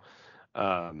 So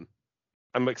I'm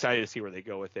excited to see where they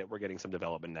go with it. We're getting some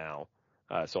development now,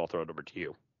 so I'll throw it over to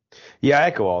you. Yeah, I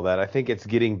echo all that. I think it's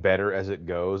getting better as it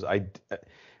goes.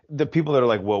 The people that are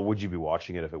like, well, would you be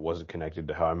watching it if it wasn't connected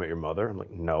to How I Met Your Mother? I'm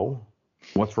like, no.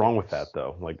 What's wrong with that,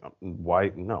 though? Like,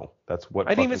 why? No, that's what. I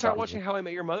didn't even start watching How I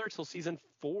Met Your Mother until season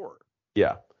 4.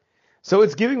 Yeah. So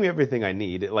it's giving me everything I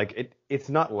need. It's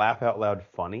not laugh out loud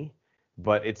funny,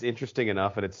 but it's interesting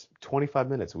enough, and it's 25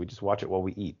 minutes. We just watch it while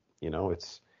we eat.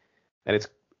 It's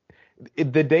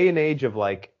the day and age of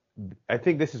like. I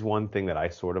think this is one thing that I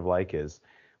sort of like is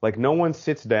like no one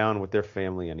sits down with their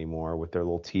family anymore with their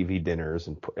little TV dinners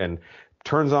and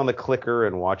turns on the clicker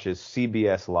and watches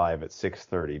CBS Live at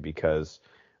 6:30 because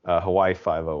Hawaii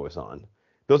 5-0 is on.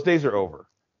 Those days are over.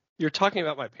 You're talking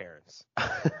about my parents,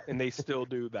 and they still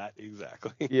do that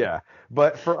exactly. Yeah,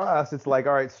 but for us, it's like,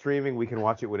 all right, streaming, we can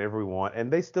watch it whenever we want,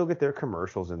 and they still get their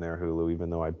commercials in their Hulu,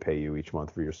 even though I pay you each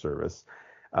month for your service.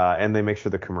 And they make sure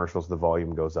the commercials, the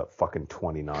volume goes up fucking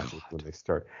 20 notches when they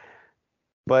start.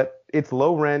 But it's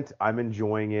low rent. I'm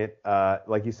enjoying it.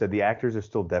 Like you said, the actors are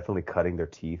still definitely cutting their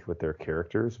teeth with their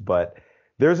characters, but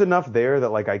there's enough there that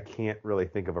like I can't really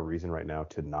think of a reason right now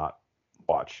to not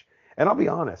watch. And I'll be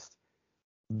honest.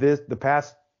 The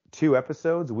past 2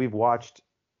 episodes we've watched,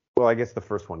 well, I guess the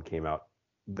first one came out.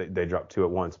 They dropped 2 at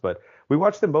once, but we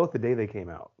watched them both the day they came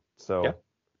out. So yeah.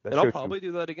 And I'll probably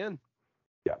do that again.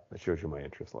 Yeah, that shows you my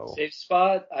interest level. Safe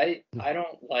spot. I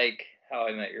don't like How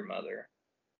I Met Your Mother.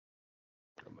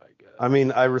 Oh my god. I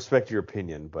mean, I respect your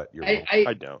opinion, but you're wrong.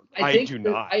 I don't. I do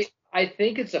not. I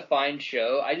think it's a fine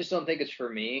show. I just don't think it's for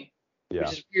me. Yeah.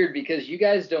 Which is weird because you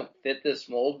guys don't fit this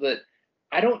mold, but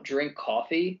I don't drink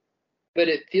coffee. But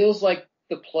it feels like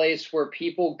the place where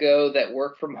people go that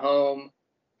work from home,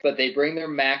 but they bring their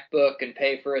MacBook and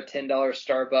pay for a $10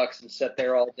 Starbucks and sit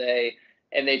there all day.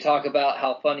 And they talk about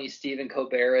how funny Stephen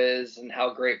Colbert is and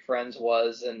how great Friends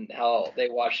was and how they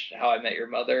watched How I Met Your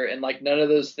Mother. And like none of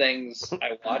those things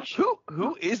I watch.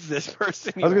 Who is this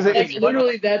person? I was gonna say, like,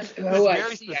 literally that's who I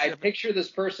see. Specific. I picture this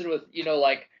person with,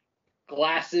 like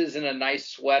glasses and a nice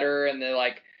sweater, and they're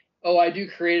like, oh, I do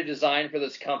creative design for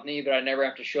this company, but I never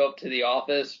have to show up to the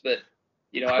office. But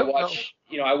I watched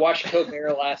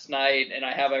Colbert last night, and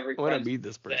I have every friend meet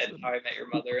this person. How I Met Your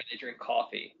Mother, and they drink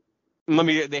coffee.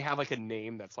 They have like a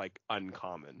name that's like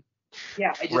uncommon.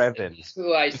 Yeah, and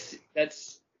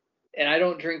I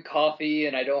don't drink coffee,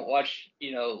 and I don't watch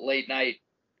late night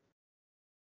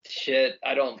shit.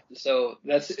 I don't. So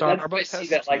that's why I see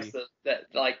that likes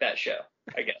that show,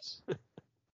 I guess.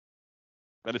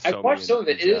 I've watched some of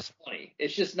it. It is funny.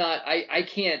 It's just not. I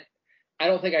can't. I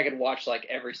don't think I could watch like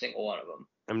every single one of them.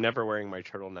 I'm never wearing my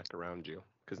turtleneck around you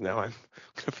because now I'm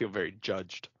gonna feel very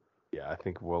judged. Yeah, I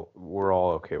think we're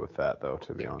all okay with that though,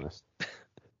 to be honest.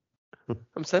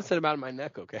 I'm sensitive about my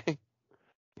neck. Okay.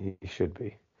 You should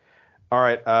be. All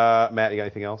right, Matt, you got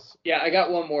anything else? Yeah, I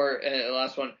got one more,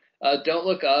 last one. Don't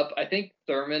Look Up. I think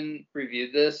Thurman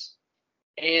reviewed this,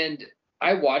 and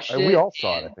I watched it. We all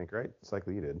saw it, I think, right? It's like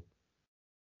you did.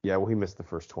 Yeah, well, he missed the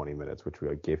first 20 minutes, which we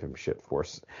gave him shit for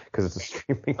because it's a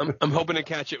streaming. I'm hoping to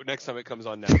catch it next time it comes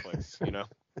on Netflix.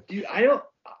 Dude,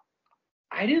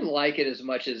 I didn't like it as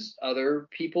much as other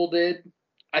people did.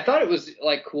 I thought it was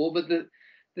like cool, but the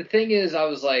thing is, I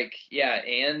was like, yeah,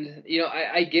 and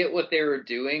I get what they were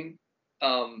doing,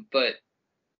 but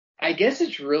I guess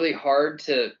it's really hard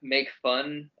to make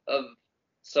fun of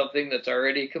something that's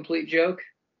already a complete joke.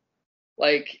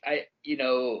 Like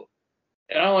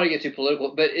and I don't want to get too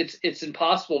political, but it's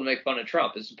impossible to make fun of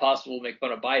Trump. It's impossible to make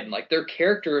fun of Biden. Like they're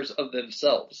characters of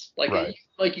themselves. Like right.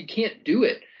 Like you can't do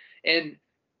it. And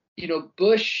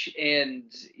Bush and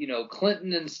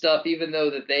Clinton and stuff, even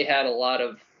though that they had a lot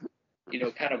of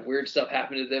kind of weird stuff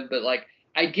happen to them, but like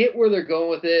I get where they're going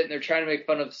with it, and they're trying to make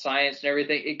fun of science and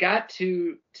everything. It got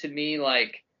to me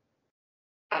like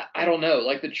I don't know,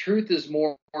 like the truth is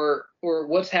more, or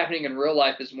what's happening in real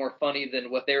life is more funny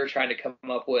than what they were trying to come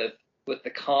up with the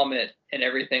comment and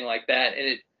everything like that.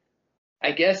 And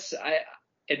I guess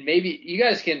and maybe you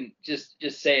guys can just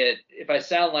say it if I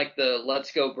sound like the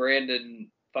Let's Go Brandon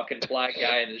fucking black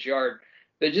guy in his yard.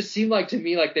 But it just seemed like to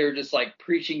me like they were just like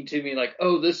preaching to me like,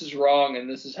 oh, this is wrong and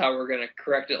this is how we're gonna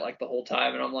correct it like the whole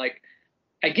time. And I'm like,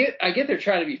 I get they're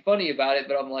trying to be funny about it,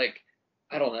 but I'm like,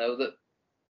 I don't know.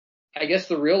 I guess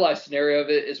the real life scenario of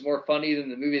it is more funny than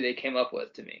the movie they came up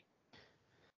with to me.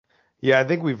 Yeah, I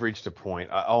think we've reached a point.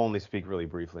 I'll only speak really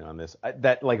briefly on this.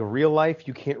 That like real life,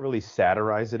 you can't really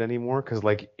satirize it anymore because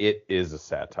like it is a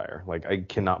satire. Like I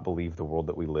cannot believe the world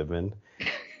that we live in.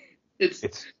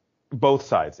 It's both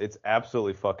sides. It's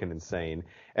absolutely fucking insane.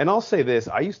 And I'll say this: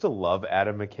 I used to love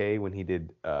Adam McKay when he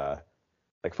did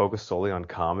like focus solely on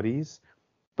comedies.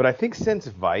 But I think since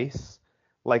Vice,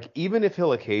 like even if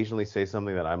he'll occasionally say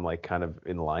something that I'm like kind of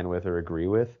in line with or agree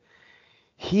with,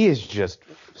 he is just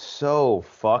so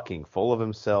fucking full of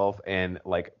himself and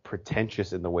like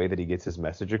pretentious in the way that he gets his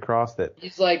message across that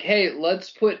he's like, hey,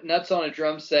 let's put nuts on a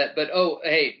drum set, but oh,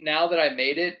 hey, now that I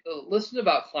made it, listen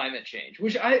about climate change,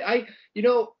 which I'm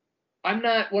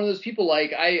not one of those people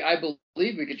like I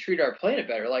believe we could treat our planet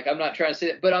better. Like I'm not trying to say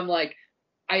that, but I'm like,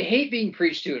 I hate being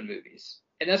preached to in movies.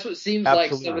 And that's what seems like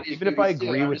some of these even movies if I do.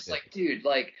 agree I'm with just it. like, dude,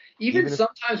 like even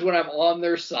sometimes when I'm on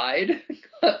their side,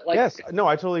 like yes, no,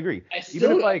 I totally agree.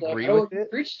 Even if I agree with it,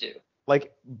 preached to.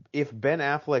 Like if Ben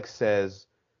Affleck says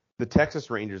the Texas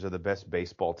Rangers are the best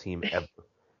baseball team ever,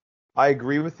 I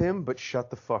agree with him, but shut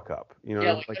the fuck up. You know,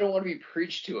 yeah, like I don't want to be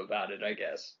preached to about it, I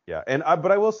guess. Yeah,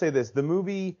 but I will say this: the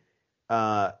movie,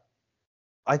 I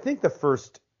think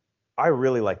I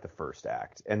really like the first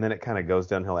act, and then it kind of goes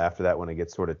downhill after that when it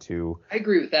gets sort of too. I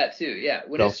agree with that too. Yeah,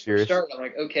 when it first started, I'm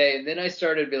like, okay, and then I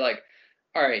started to be like,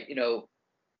 all right,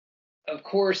 of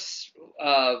course,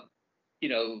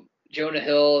 Jonah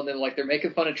Hill, and then like they're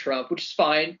making fun of Trump, which is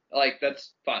fine. Like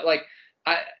that's fine. Like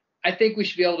I think we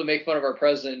should be able to make fun of our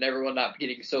president and everyone not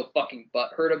getting so fucking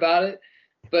butthurt about it.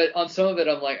 But on some of it,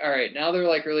 I'm like, all right, now they're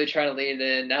like really trying to lean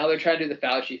in. Now they're trying to do the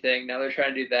Fauci thing. Now they're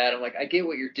trying to do that. I'm like, I get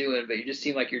what you're doing, but you just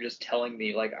seem like you're just telling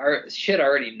me like our shit I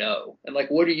already know. And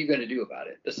like, what are you going to do about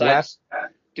it besides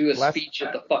do a speech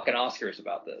at the fucking Oscars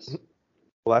about this?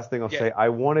 Last thing I'll say, I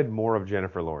wanted more of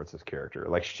Jennifer Lawrence's character.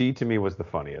 Like she to me was the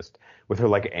funniest with her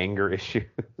like anger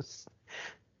issues.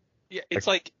 Yeah, it's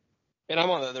like, and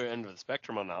I'm on the other end of the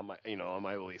spectrum on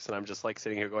my beliefs, and I'm just like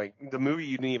sitting here going, the movie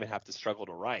you didn't even have to struggle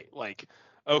to write. Like,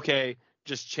 okay,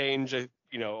 just change a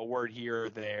word here or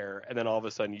there, and then all of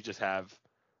a sudden you just have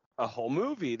a whole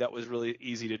movie that was really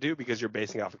easy to do because you're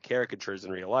basing off of caricatures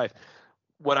in real life.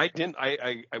 What I didn't,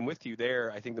 I'm with you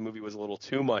there. I think the movie was a little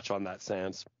too much on that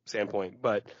standpoint,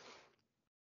 but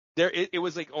it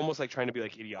was like almost like trying to be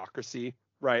like Idiocracy,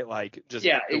 right? Like just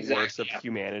the worst of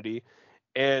humanity.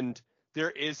 And there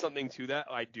is something to that.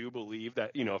 I do believe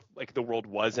that, if like the world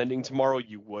was ending tomorrow,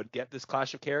 you would get this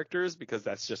clash of characters because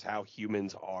that's just how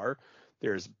humans are.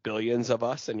 There's billions of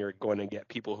us, and you're going to get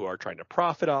people who are trying to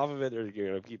profit off of it. You're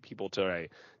going to get people to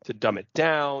dumb it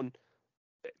down.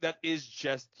 That is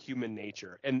just human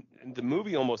nature. And the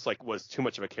movie almost like was too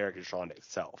much of a caricature on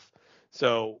itself.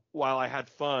 So while I had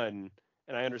fun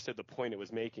and I understood the point it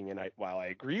was making, and while I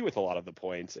agree with a lot of the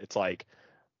points, it's like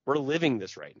we're living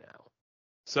this right now.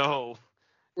 So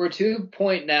we're to a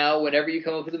point now, whenever you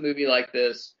come up with a movie like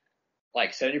this,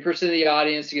 like 70% of the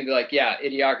audience is going to be like, yeah,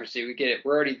 Idiocracy, we get it.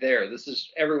 We're already there.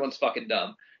 Everyone's fucking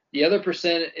dumb. The other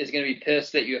percent is going to be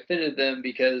pissed that you offended them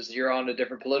because you're on a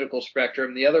different political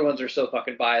spectrum. The other ones are so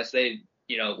fucking biased, they,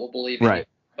 will believe in you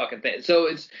fucking thing. So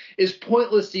it's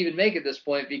pointless to even make at this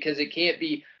point because it can't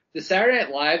be. The Saturday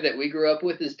Night Live that we grew up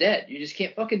with is dead. You just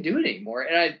can't fucking do it anymore.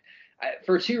 And I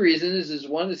for two reasons.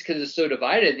 One is because it's so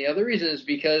divided. And the other reason is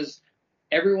because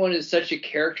everyone is such a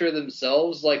character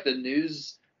themselves. Like the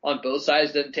news on both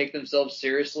sides doesn't take themselves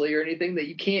seriously or anything, that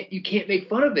you can't make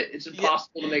fun of it. It's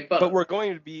impossible to make fun of. But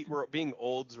we're being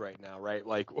olds right now, right?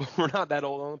 Like we're not that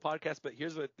old on the podcast, but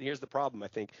here's the problem. I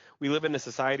think we live in a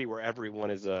society where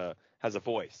everyone has a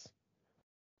voice.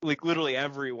 Like literally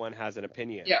everyone has an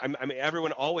opinion. Yeah. I mean,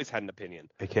 everyone always had an opinion.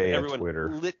 AKA everyone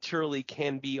Twitter. Literally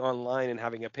can be online and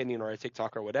having an opinion or a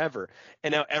TikTok or whatever.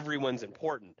 And now everyone's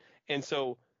important. And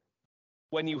so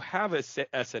when you have a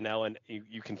SNL and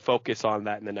you can focus on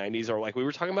that in the 90s, or like we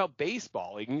were talking about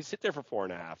baseball, you can sit there for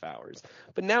 4.5 hours.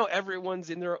 But now everyone's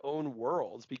in their own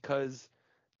worlds because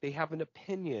they have an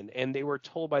opinion and they were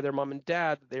told by their mom and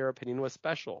dad that their opinion was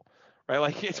special. Right?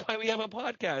 Like it's why we have a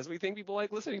podcast. We think people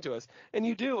like listening to us, and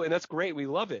you do, and that's great. We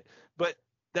love it. But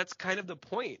that's kind of the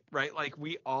point, right? Like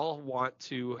we all want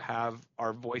to have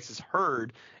our voices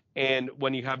heard, and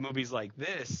when you have movies like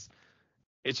this,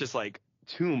 it's just like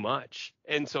too much.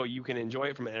 And so you can enjoy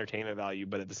it from an entertainment value,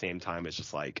 but at the same time, it's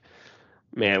just like,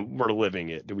 man, we're living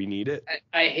it. Do we need it?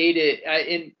 I hate it.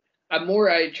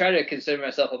 I try to consider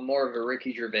myself more of a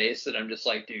Ricky Gervais, and I'm just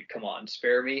like, dude, come on,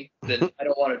 spare me. Then I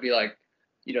don't want to be like,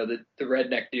 the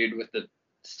redneck dude with the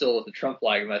Trump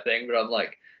flag in my thing, but I'm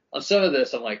like, on some of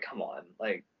this, I'm like, come on,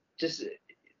 like, just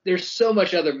there's so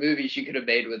much other movies you could have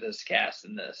made with this cast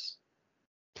than this.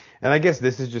 And I guess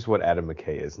this is just what Adam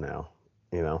McKay is now,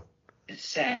 you know. It's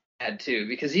sad too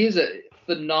because he's a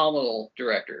phenomenal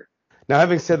director. Now,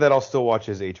 having said that, I'll still watch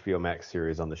his HBO Max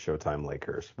series on the Showtime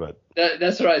Lakers, but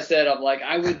That's what I said. I'm like,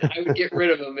 I would get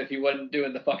rid of him if he wasn't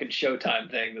doing the fucking Showtime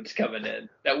thing that's coming in.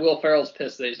 That Will Ferrell's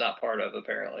pissed that he's not part of,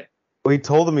 apparently. well, he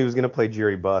told him he was going to play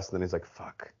Jerry Buss, and then he's like,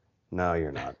 fuck, no,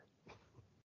 you're not.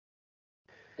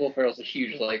 Will Ferrell's a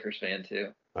huge Lakers fan, too.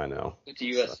 I know. Went to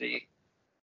USC.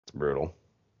 It's brutal.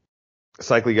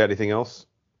 Cycly, got anything else?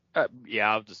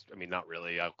 Yeah, not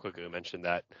really. I'll quickly mention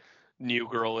that New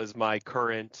Girl is my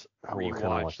current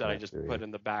rewatch that I just put in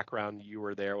the background. You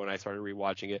were there when I started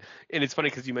rewatching it. And it's funny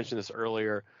because you mentioned this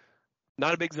earlier.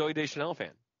 Not a big Zooey Deschanel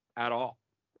fan at all.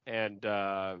 And,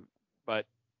 but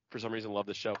for some reason love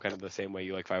the show kind of the same way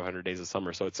you like 500 Days of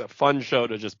Summer. So it's a fun show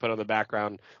to just put on the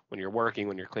background when you're working,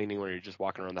 when you're cleaning, when you're just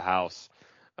walking around the house.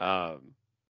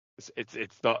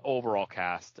 It's the overall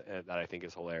cast that I think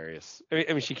is hilarious. I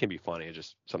mean, she can be funny. It's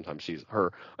just sometimes she's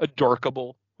her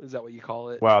adorkable. Is that what you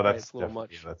call it? Wow, that's a little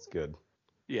much. Yeah, that's good.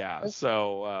 Yeah.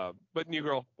 So, but New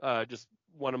Girl, just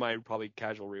one of my probably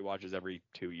casual rewatches every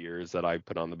 2 years that I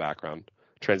put on the background.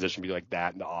 Transition be like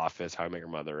that in The Office, How I Met Your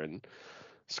Mother, and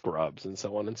Scrubs, and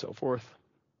so on and so forth.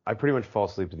 I pretty much fall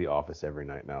asleep to The Office every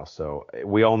night now, so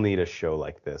we all need a show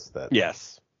like this that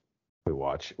we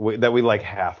watch, that we like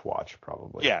half watch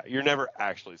probably. Yeah, you're never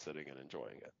actually sitting and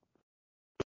enjoying it.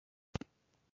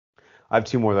 I have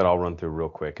two more that I'll run through real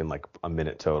quick in like a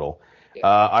minute total. Yeah.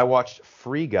 I watched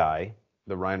Free Guy,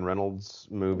 the Ryan Reynolds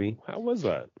movie. How was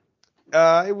that?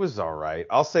 It was all right.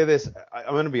 I'll say this.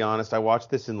 I'm going to be honest. I watched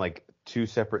this in like 2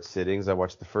 separate sittings. I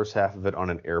watched the first half of it on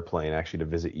an airplane actually to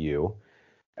visit you.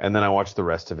 And then I watched the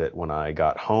rest of it when I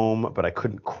got home, but I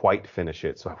couldn't quite finish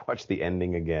it. So I watched the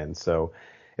ending again. So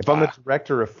if I'm the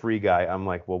director of Free Guy, I'm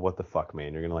like, well, what the fuck,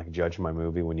 man? You're going to like judge my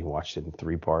movie when you watched it in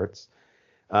 3 parts.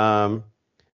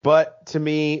 But to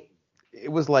me,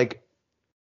 it was like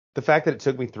the fact that it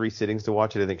took me 3 sittings to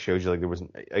watch it, I think shows you like there was,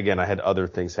 again, I had other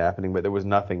things happening, but there was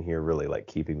nothing here really like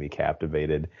keeping me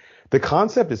captivated. The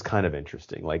concept is kind of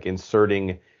interesting, like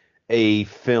inserting a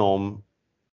film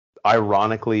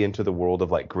ironically into the world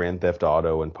of like Grand Theft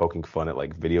Auto and poking fun at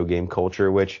like video game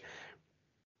culture, which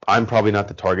I'm probably not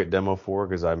the target demo for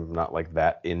because I'm not like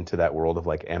that into that world of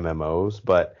like MMOs,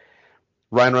 but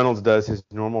Ryan Reynolds does his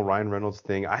normal Ryan Reynolds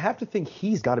thing. I have to think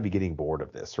he's got to be getting bored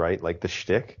of this, right? Like the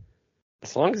shtick.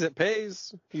 As long as it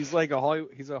pays, he's like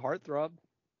he's a heartthrob.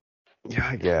 Yeah,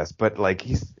 I guess, but like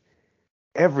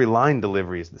every line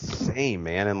delivery is the same,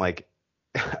 man, and like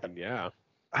yeah.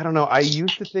 I don't know. I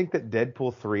used to think that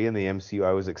Deadpool 3 in the MCU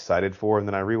I was excited for, and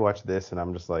then I rewatched this, and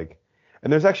I'm just like...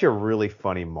 And there's actually a really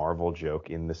funny Marvel joke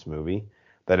in this movie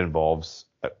that involves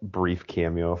a brief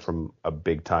cameo from a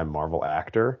big-time Marvel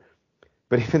actor.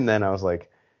 But even then, I was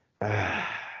like... kind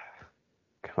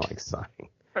of like sighing.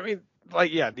 I mean,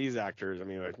 like, yeah, these actors... I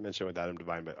mean, I mentioned with Adam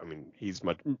Devine, but, I mean,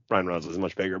 Ryan Reynolds is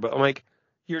much bigger. But I'm like...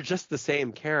 You're just the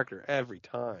same character every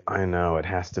time. I know. It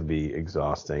has to be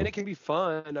exhausting. And it can be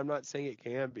fun. I'm not saying it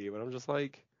can be, but I'm just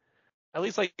like, at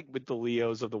least like with the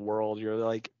Leos of the world, you're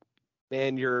like,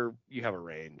 man, you have a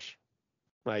range.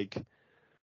 Like,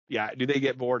 yeah, do they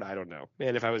get bored? I don't know.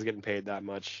 Man, if I was getting paid that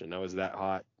much and I was that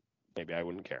hot, maybe I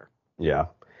wouldn't care. Yeah.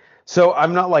 So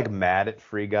I'm not like mad at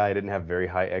Free Guy. I didn't have very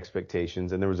high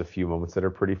expectations, and there was a few moments that are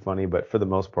pretty funny, but for the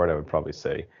most part, I would probably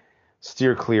say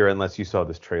steer clear unless you saw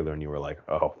this trailer and you were like,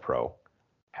 oh, pro,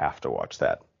 have to watch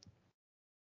that.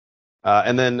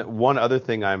 And then one other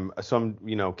thing I'm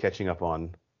catching up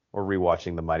on or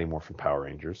rewatching the Mighty Morphin Power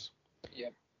Rangers.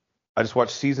 Yep. I just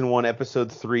watched season 1,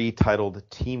 episode 3, titled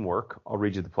Teamwork. I'll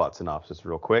read you the plot synopsis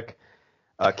real quick.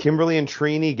 Kimberly and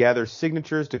Trini gather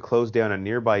signatures to close down a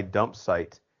nearby dump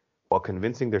site while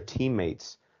convincing their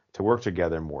teammates to work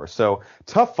together more. So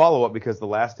tough follow-up because the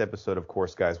last episode, of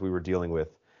course, guys, we were dealing with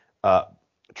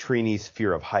Trini's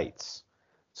fear of heights.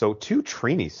 So 2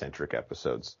 Trini-centric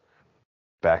episodes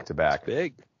back to back. It's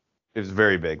big. It was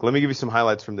very big. Let me give you some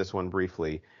highlights from this one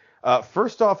briefly.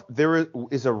 First off, there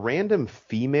is a random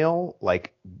female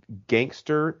like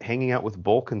gangster hanging out with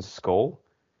Bulk and Skull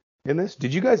in this.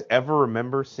 Did you guys ever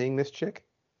remember seeing this chick?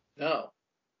 No.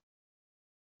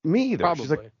 Me either. Probably. She's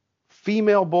like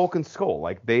female Bulk and Skull.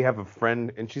 Like they have a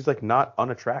friend, and she's like not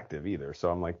unattractive either.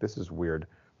 So I'm like, this is weird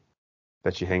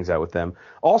that she hangs out with them.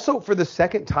 Also, for the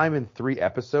second time in 3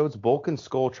 episodes, Bulk and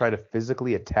Skull try to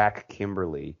physically attack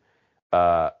Kimberly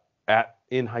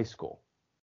in high school.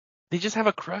 They just have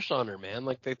a crush on her, man.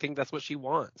 Like they think that's what she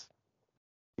wants.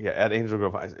 Yeah, at Angel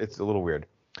Grove High. It's a little weird.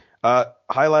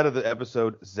 Highlight of the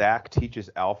episode: Zach teaches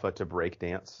Alpha to break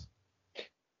dance.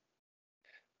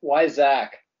 Why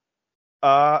Zach?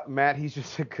 Matt, he's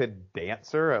just a good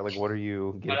dancer. Like, what are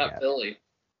you Why getting not at? Billy?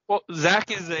 Well,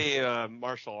 Zach is a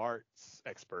martial arts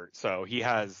expert, so he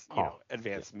has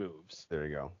advanced moves. There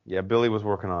you go. Yeah, Billy was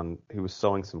he was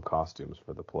sewing some costumes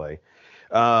for the play.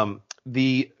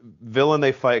 The villain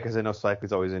they fight, because I know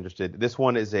Cycly's always interested. This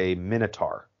one is a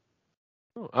Minotaur.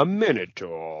 Oh, a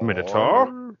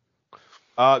Minotaur.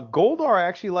 Goldar I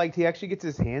actually liked. He actually gets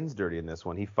his hands dirty in this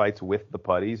one. He fights with the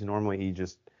putties. Normally he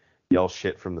just yells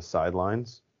shit from the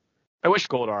sidelines. I wish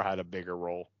Goldar had a bigger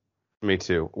role. Me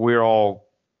too. We're all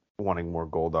wanting more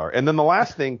Goldar. And then the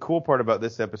last thing, cool part about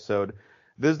this episode,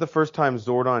 this is the first time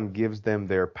Zordon gives them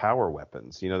their power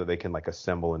weapons. You know, that they can like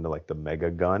assemble into like the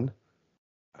mega gun.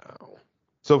 Oh.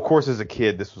 So of course as a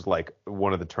kid, this was like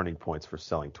one of the turning points for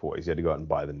selling toys. You had to go out and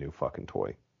buy the new fucking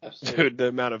toy. Absolutely. Dude, the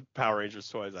amount of Power Rangers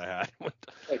toys I had.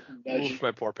 Like, Oof,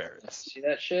 my poor parents. see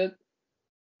that shit?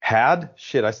 Had?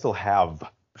 Shit, I still have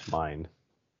mine.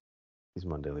 Use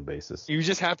them on a daily basis. You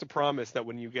just have to promise that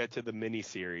when you get to the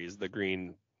mini-series, the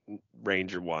Green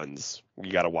Ranger ones,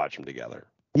 you got to watch them together.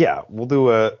 Yeah, we'll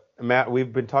do Matt,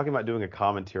 we've been talking about doing a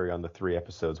commentary on the 3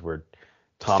 episodes where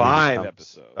Tommy 5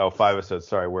 episodes. Oh, 5 episodes,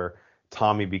 sorry, where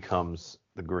Tommy becomes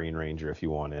the Green Ranger if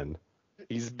you want in.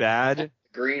 He's bad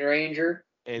Green Ranger.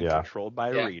 and controlled by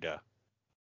Rita.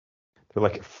 They're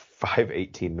like 5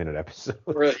 18-minute episodes.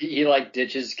 Where he like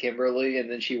ditches Kimberly and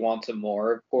then she wants him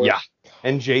more, of course. Yeah.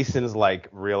 And Jason's like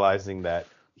realizing that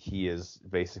he is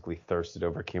basically thirsted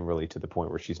over Kimberly to the point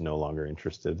where she's no longer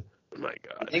interested. Oh my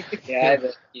god. I think the guy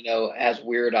that, has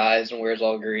weird eyes and wears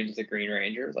all green is the Green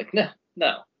Ranger. Like,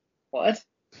 no. What?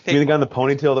 You mean the guy in the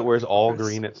ponytail that wears all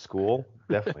green at school?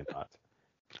 Definitely not.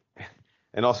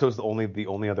 And also is the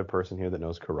only other person here that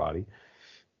knows karate.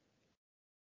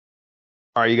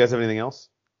 All right, you guys have anything else?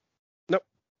 Nope.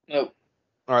 Nope.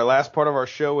 All right, last part of our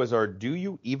show is our Do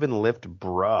You Even Lift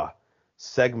Bruh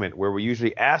segment, where we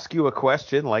usually ask you a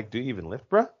question like, do you even lift,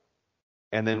 bruh?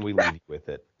 And then we leave you with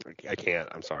it. I can't.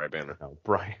 I'm sorry, Banner. No,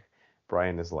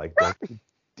 Brian is like, don't you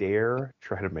dare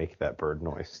try to make that bird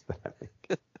noise that I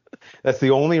make. That's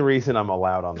the only reason I'm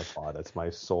allowed on the pod. That's my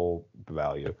sole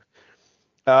value.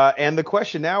 And the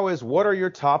question now is, what are your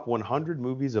top 100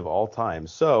 movies of all time?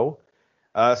 So,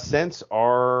 since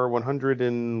our 100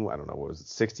 and, I don't know, what was it,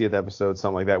 60th episode,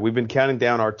 something like that, we've been counting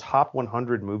down our top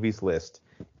 100 movies list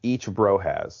each bro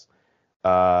has.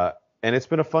 And it's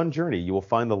been a fun journey. You will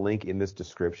find the link in this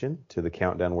description to the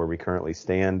countdown where we currently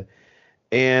stand.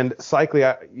 And Cycly,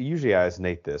 usually I ask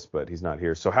Nate this, but he's not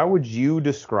here. So how would you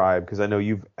describe, because I know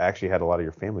you've actually had a lot of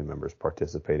your family members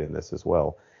participate in this as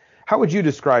well. How would you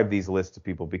describe these lists to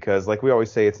people? Because like we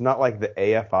always say, it's not like the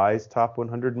AFI's top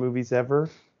 100 movies ever.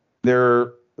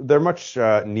 They're much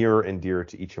nearer and dearer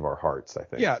to each of our hearts, I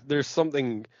think. Yeah, there's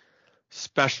something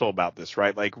special about this,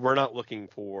 right? Like, we're not looking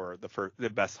for the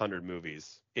best 100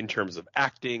 movies in terms of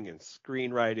acting and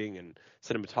screenwriting and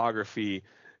cinematography,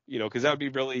 because that would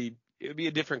be it would be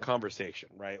a different conversation,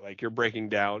 right? Like, you're breaking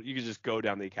down, you could just go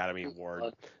down the Academy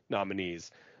Award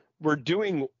nominees. We're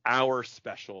doing our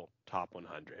special top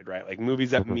 100, right? Like,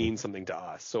 movies that mean something to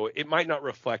us. So it might not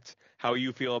reflect how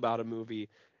you feel about a movie.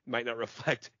 It might not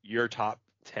reflect your top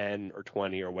 10 or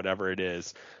 20 or whatever it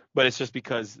is, but it's just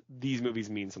because these movies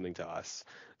mean something to us.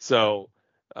 So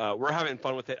we're having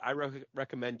fun with it. I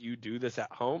recommend you do this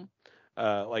at home.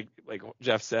 Like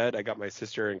Jeff said, I got my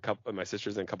sisters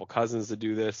and a couple cousins to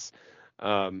do this.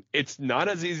 It's not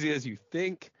as easy as you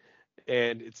think,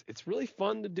 and it's really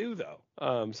fun to do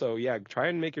though. So yeah, try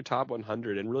and make your top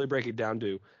 100 and really break it down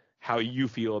to how you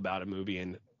feel about a movie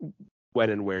and when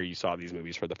and where you saw these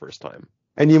movies for the first time.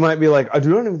 And you might be like, I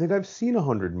don't even think I've seen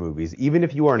 100 movies. Even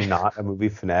if you are not a movie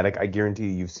fanatic, I guarantee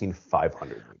you've seen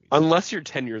 500 movies. Unless you're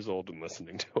 10 years old and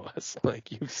listening to us, like,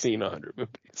 you've seen 100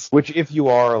 movies. Which, if you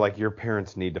are, like, your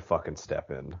parents need to fucking step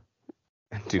in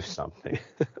and do something.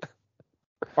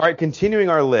 All right, continuing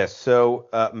our list. So,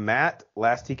 Matt,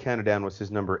 last he counted down was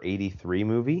his number 83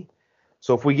 movie.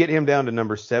 So if we get him down to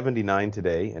number 79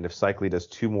 today, and if Cycly does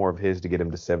 2 more of his to get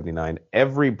him to 79,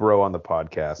 every bro on the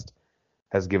podcast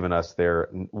has given us their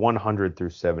 100 through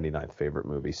 79th favorite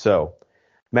movie. So,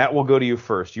 Matt, we'll go to you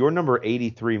first. Your number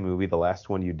 83 movie, the last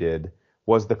one you did,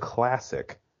 was the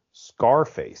classic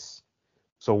Scarface.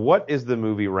 So what is the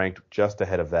movie ranked just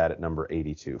ahead of that at number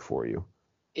 82 for you?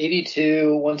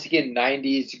 82, once again,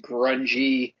 90s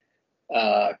grungy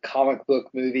comic book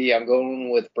movie. I'm going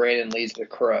with Brandon Lee's The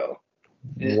Crow.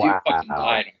 This dude fucking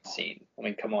died on the scene. I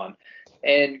mean, come on.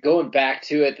 And going back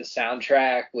to it, the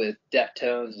soundtrack with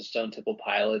Deftones and Stone Temple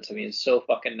Pilots, I mean, it's so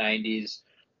fucking 90s.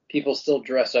 People still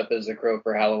dress up as the Crow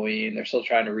for Halloween. They're still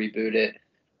trying to reboot it.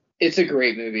 It's a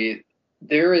great movie.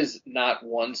 There is not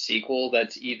one sequel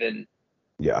that's even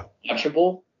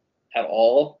watchable at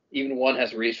all. Even one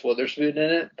has Reese Witherspoon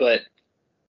in it, but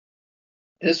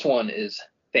this one is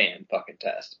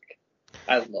fan-fucking-tastic.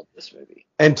 I love this movie.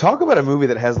 And talk about a movie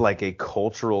that has like a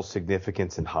cultural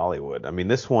significance in Hollywood. I mean,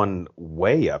 this one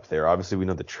way up there. Obviously, we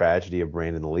know the tragedy of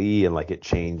Brandon Lee, and like it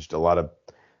changed a lot of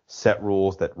set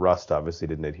rules that Rust obviously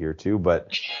didn't adhere to.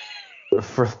 But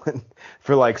for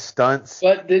like stunts,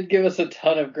 but did give us a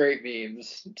ton of great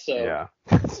memes. So yeah,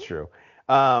 that's true.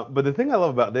 But the thing I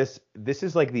love about this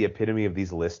is like the epitome of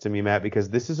these lists to me, Matt, because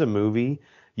this is a movie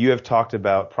you have talked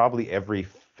about probably every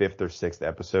fifth or sixth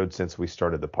episode since we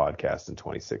started the podcast in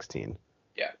 2016.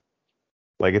 Yeah.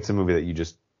 Like it's a movie that you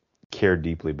just care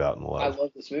deeply about and love. I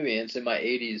love this movie, and it's in my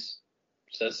 80s.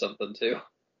 Says something too.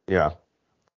 Yeah.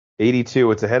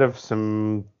 82, it's ahead of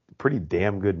some pretty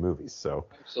damn good movies, so.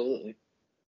 Absolutely.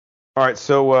 All right,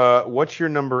 so what's your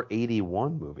number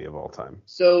 81 movie of all time?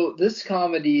 So this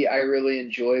comedy I really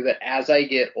enjoy, but as I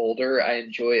get older, I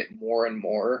enjoy it more and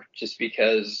more just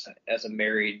because as a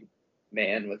married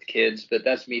man with kids, but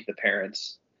that's Meet the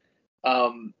Parents.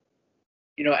 You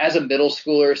know, as a middle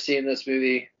schooler seeing this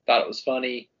movie, thought it was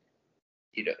funny.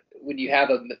 You know, when you have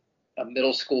a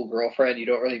middle school girlfriend, you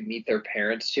don't really meet their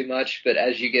parents too much, but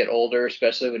as you get older,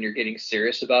 especially when you're getting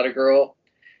serious about a girl,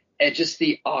 and just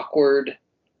the awkward,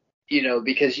 you know,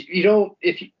 because you don't,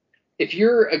 if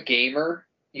you're a gamer,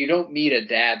 you don't meet a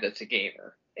dad that's a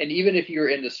gamer. And even if you're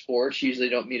into sports, you usually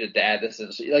don't meet a dad that's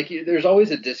there's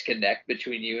always a disconnect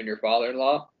between you and your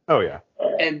father-in-law. Oh yeah.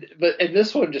 And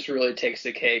this one just really takes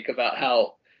the cake about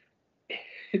how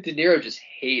De Niro just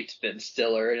hates Ben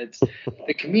Stiller, and it's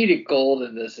the comedic gold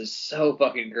in this is so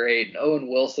fucking great. And Owen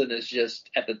Wilson is just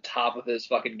at the top of his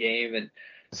fucking game, and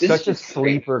such a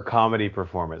sleeper comedy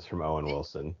performance from Owen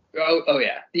Wilson. Oh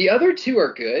yeah, the other two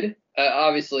are good.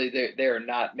 Obviously, they're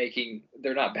not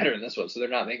better than this one, so they're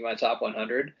not making my top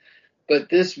 100. But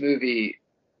this movie,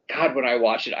 God, when I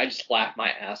watch it, I just laugh my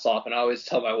ass off, and I always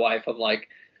tell my wife, I'm like,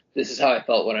 this is how I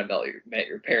felt when I met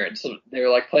your parents. So they were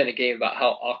like playing a game about how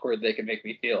awkward they could make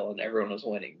me feel, and everyone was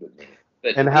winning with me.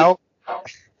 But and how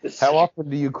often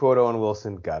do you quote Owen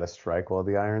Wilson? Gotta strike while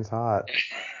the iron's hot.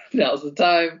 Now's the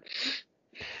time.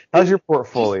 How's your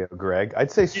portfolio, Greg?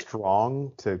 I'd say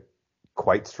strong to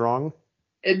quite strong.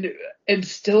 And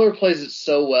Stiller plays it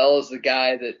so well as the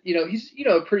guy that, you know, he's, you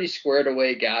know, a pretty squared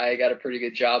away guy, got a pretty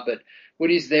good job, but when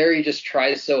he's there, he just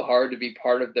tries so hard to be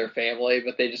part of their family,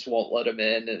 but they just won't let him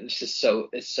in, and it's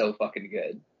so fucking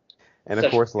good. And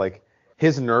of course, like,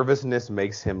 his nervousness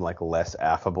makes him like less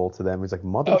affable to them. He's like,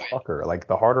 motherfucker, like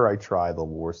the harder I try, the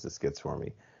worse this gets for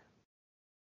me.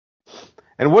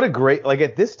 And what a great, like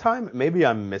at this time, maybe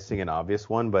I'm missing an obvious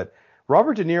one, but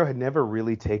Robert De Niro had never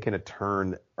really taken a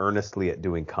turn earnestly at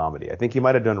doing comedy. I think he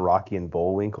might have done Rocky and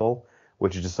Bullwinkle,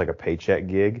 which is just like a paycheck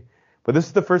gig. But this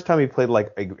is the first time he played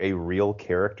like a real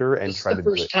character and tried to do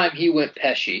it. This is the first time he went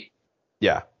Pesci.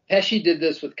 Yeah. Pesci did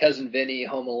this with Cousin Vinny,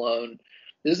 Home Alone.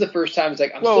 This is the first time it's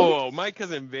like, Whoa, My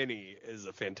Cousin Vinny is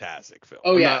a fantastic film.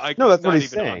 Oh, yeah. No, that's what he's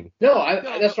saying.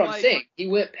 That's what I'm saying. He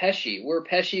went Pesci, where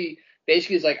Pesci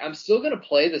basically is like, I'm still going to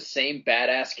play the same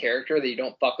badass character that you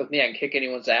don't fuck with me, I can kick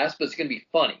anyone's ass, but it's going to be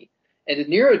funny. And De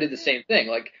Niro did the same thing.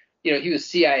 Like, you know, he was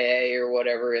CIA or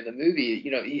whatever in the movie.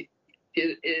 You know,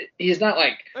 he's not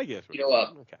like, you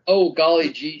know, oh,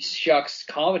 golly gee shucks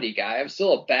comedy guy. I'm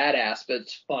still a badass, but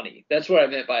it's funny. That's what I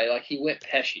meant by, like, he went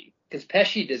Pesci. Because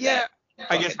Pesci did that. Yeah,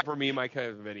 I guess for me, My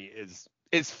Cousin Vinny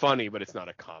is funny, but it's not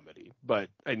a comedy. But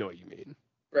I know what you mean.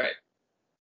 Right.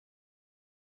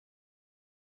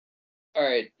 All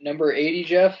right, number 80,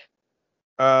 Jeff?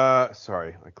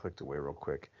 Sorry, I clicked away real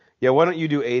quick. Yeah, why don't you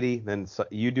do 80, then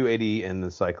you do 80, and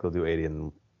then Cycle will do 80,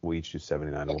 and we each do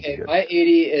 79. Okay, my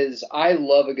 80 is, I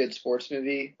love a good sports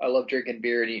movie. I love drinking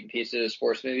beer and eating pizza in a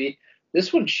sports movie.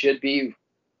 This one should be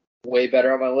way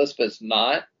better on my list, but it's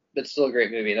not. But it's still a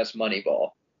great movie, and that's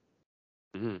Moneyball.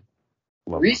 Mm-hmm.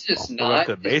 The reason it's not...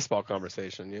 the baseball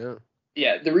conversation, yeah.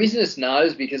 Yeah, the reason it's not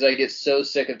is because I get so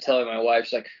sick of telling my wife,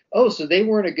 she's like, oh, so they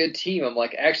weren't a good team. I'm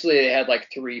like, actually, they had like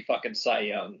 3 fucking Cy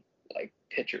Young like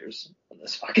pitchers on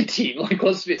this fucking team. Like,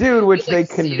 let's be, dude, which they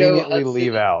conveniently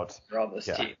leave out. On this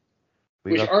team,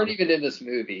 which aren't even in this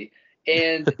movie.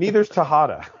 And neither's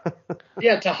Tejada.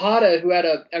 Yeah, Tejada, who had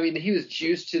he was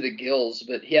juiced to the gills,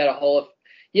 but he had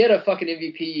a fucking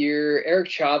MVP year. Eric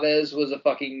Chavez was a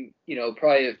fucking, you know,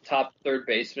 probably a top third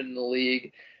baseman in the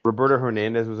league. Roberto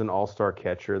Hernandez was an all-star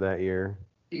catcher that year.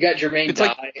 You got Jermaine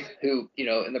Dye, who, you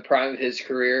know, in the prime of his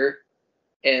career,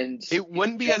 And It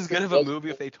wouldn't be as good of a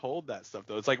movie if they told that stuff,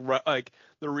 though. It's like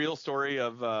the real story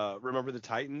of Remember the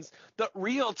Titans. The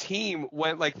real team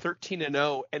went like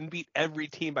 13-0 and beat every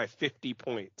team by 50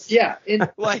 points. Yeah, and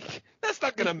like that's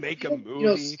not gonna make a movie. You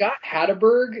know, Scott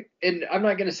Hatterberg, and I'm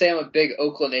not gonna say I'm a big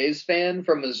Oakland A's fan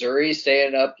from Missouri,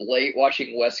 staying up late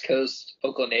watching West Coast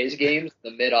Oakland A's games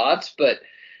in the mid-aughts, but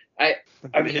I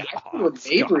mean, I remember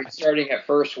Mabry starting at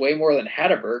first way more than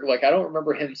Hatterberg. Like, I don't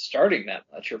remember him starting that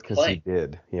much or playing. Because he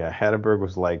did. Yeah, Hatterberg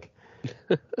was like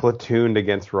platooned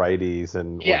against righties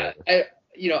and yeah. I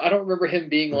don't remember him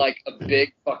being like a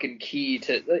big fucking key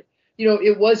to.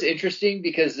 It was interesting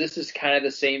because this is kind of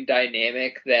the same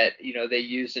dynamic that they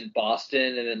used in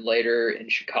Boston and then later in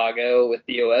Chicago with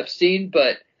Theo Epstein,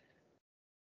 but.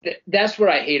 That's what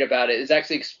I hate about it, is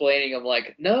actually explaining. I'm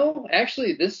like, no,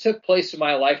 actually, this took place in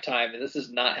my lifetime, and this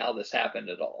is not how this happened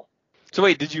at all. So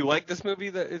wait, did you like this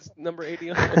movie that is number 80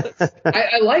 on the list?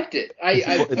 I liked it.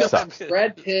 I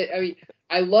Brad Pitt. I mean,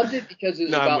 I loved it because it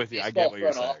was about baseball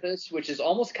front office, which is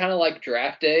almost kind of like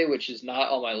Draft Day, which is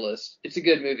not on my list. It's a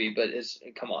good movie, but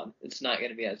come on, it's not going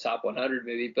to be a top 100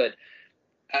 movie. But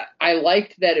I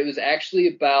liked that it was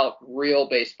actually about real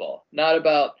baseball, not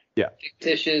about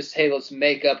fictitious, hey, let's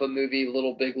make up a movie,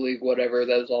 Little Big League, whatever.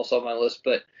 That was also on my list.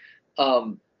 But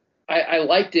I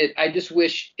liked it. I just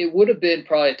wish it would have been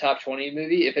probably a top 20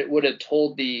 movie if it would have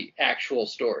told the actual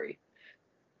story.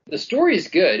 The story is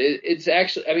good. It's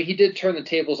actually, I mean, he did turn the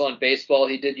tables on baseball.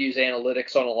 He did use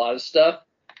analytics on a lot of stuff.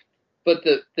 But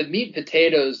the meat and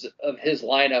potatoes of his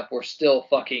lineup were still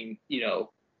fucking,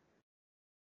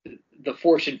 the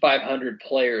Fortune 500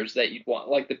 players that you'd want,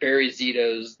 like the Barry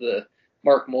Zitos, the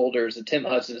Mark Mulders, the Tim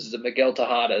Hudsons, the Miguel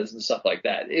Tejadas, and stuff like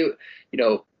that.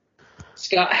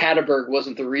 Scott Hatterberg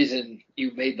wasn't the reason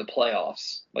you made the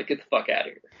playoffs. Like, get the fuck out of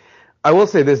here. I will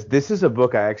say this. This is a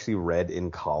book I actually read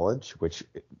in college, which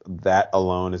that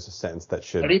alone is a sentence that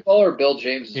should... Moneyball or Bill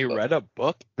James's book? You read a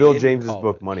book? Bill James's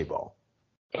book, Moneyball.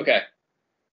 Okay.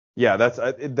 Yeah, that's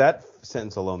that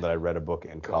sentence alone, that I read a book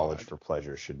in college for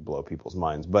pleasure, should blow people's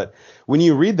minds. But when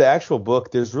you read the actual book,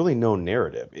 there's really no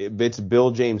narrative. It's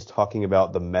Bill James talking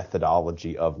about the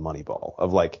methodology of Moneyball,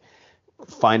 of like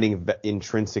finding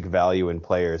intrinsic value in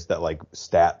players, that like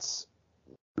stats,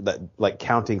 that like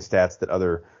counting stats that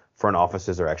other front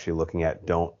offices are actually looking at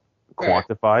don't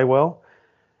quantify well.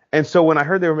 And so when I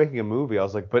heard they were making a movie, I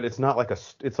was like, but it's not like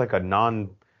it's like a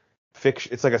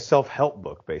non-fiction, it's like a self-help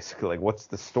book, basically. Like, what's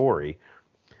the story?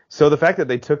 So the fact that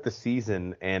they took the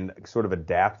season and sort of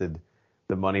adapted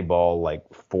the Moneyball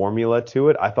like formula to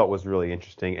it, I thought was really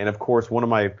interesting. And of course, one of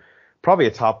my, probably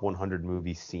a top 100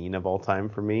 movie scene of all time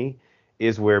for me,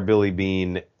 is where Billy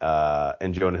Bean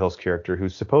and Jonah Hill's character,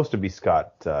 who's supposed to be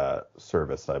Scott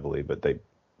Service, I believe, but they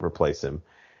replace him,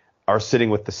 are sitting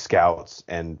with the scouts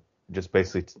and just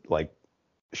basically like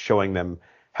showing them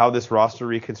how this roster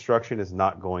reconstruction is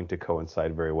not going to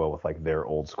coincide very well with like their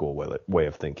old school way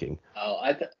of thinking. Oh,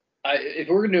 if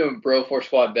we're going to do a Bro Force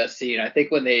Squad best scene, I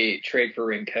think when they trade for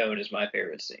Rincon is my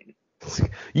favorite scene.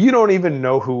 You don't even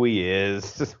know who he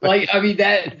is. Like, I mean,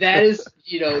 that is,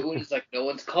 when it's like, no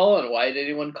one's calling. Why did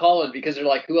anyone call him? Because they're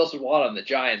like, who else would want him? The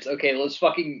Giants. Okay, let's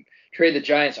fucking trade the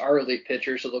Giants our relief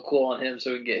pitcher so they'll cool on him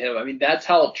so we can get him. I mean, that's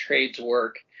how trades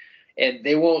work. And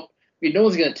they won't, no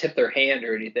one's going to tip their hand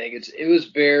or anything. It was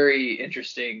very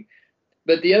interesting.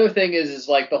 But the other thing is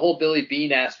like the whole Billy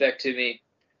Bean aspect to me.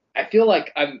 I feel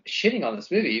like I'm shitting on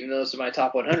this movie, even though this is my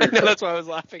top 100. No, that's why I was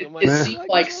laughing. It seemed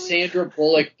like Sandra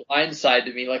Bullock Blindside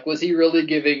to me. Like, was he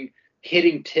really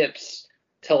hitting tips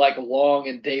to like Long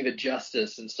and David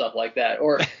Justice and stuff like that?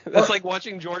 Or that's like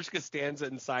watching George Costanza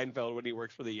in Seinfeld when he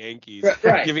works for the Yankees,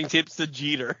 giving tips to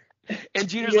Jeter. And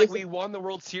Jeter's like, we won the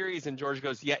World Series, and George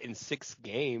goes, yeah, in 6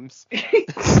 games.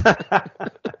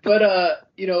 But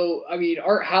I mean,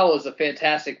 Art Howe is a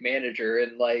fantastic manager,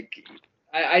 and like,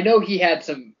 I know he had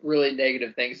some really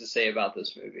negative things to say about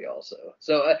this movie also.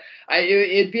 So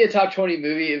it'd be a top 20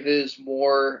 movie if it was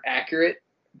more accurate.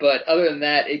 But other than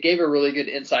that, it gave a really good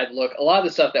inside look. A lot of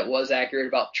the stuff that was accurate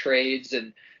about trades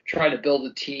and trying to build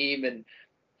a team and,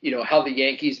 how the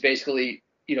Yankees basically,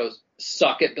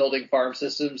 suck at building farm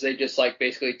systems. They just like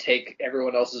basically take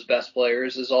everyone else's best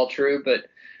players is all true. But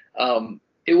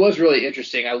it was really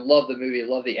interesting. I love the movie. I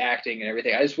love the acting and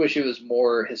everything. I just wish it was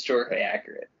more historically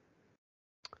accurate.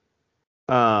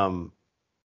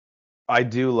 I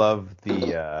do love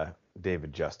the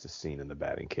David Justice scene in the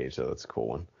batting cage, so that's a cool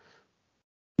one.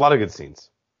 A lot of good scenes.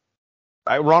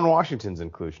 Ron Washington's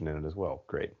inclusion in it as well.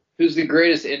 Great. Who's the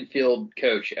greatest infield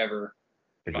coach ever?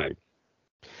 Agreed.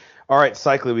 All right,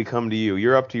 Cycly, we come to you.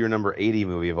 You're up to your number 80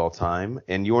 movie of all time,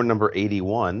 and your number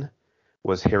 81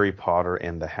 was Harry Potter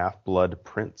and the Half-Blood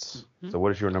Prince. Mm-hmm. So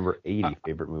what is your number 80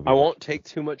 favorite movie? I won't take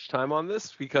too much time on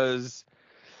this because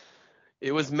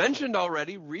it was mentioned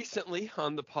already recently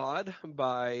on the pod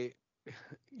by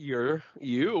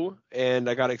you, and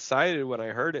I got excited when I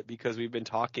heard it because we've been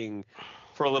talking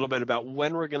for a little bit about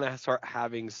when we're going to start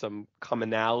having some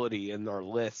commonality in our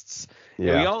lists.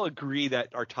 Yeah. And we all agree that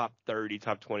our top 30,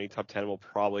 top 20, top 10 will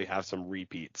probably have some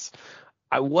repeats.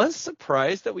 I was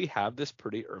surprised that we have this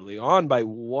pretty early on by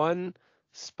one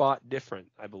spot different,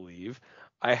 I believe.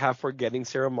 I have Forgetting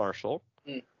Sarah Marshall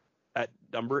at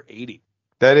number 80.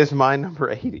 That is my number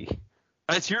 80.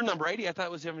 That's your number 80? I thought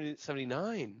it was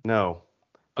 79. No.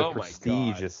 The Oh, Prestige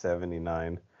my God. is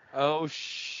 79. Oh,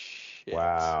 shit.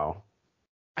 Wow.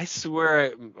 I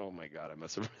swear, oh my God, I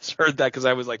must have misheard that because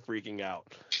I was like freaking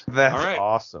out. That's All right. Well,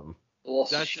 awesome.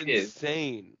 That's shit.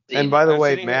 insane. And by the I'm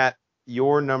way, sitting here- Matt,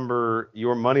 your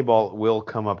Moneyball will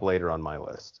come up later on my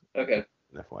list. Okay.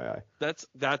 FYI.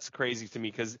 That's crazy to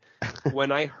me because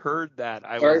when I heard that,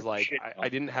 I Sorry was for like, shit. I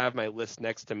didn't have my list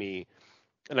next to me.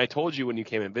 And I told you when you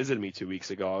came and visited me 2 weeks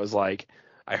ago, I was like,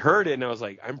 I heard it and I was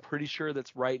like, I'm pretty sure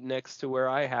that's right next to where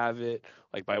I have it,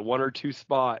 like by 1 or 2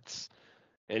 spots.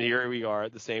 And here we are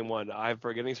at the same one. I'm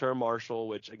Forgetting Sarah Marshall,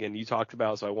 which again you talked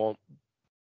about, so I won't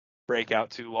break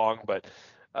out too long. But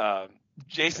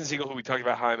Jason Segel, who we talked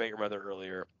about How I Met Your Mother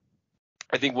earlier,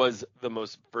 I think was the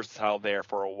most versatile there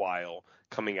for a while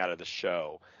coming out of the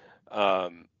show.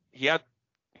 He had,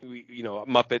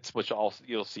 Muppets, which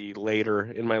you'll see later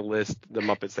in my list, the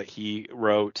Muppets that he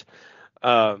wrote.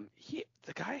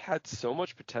 The guy had so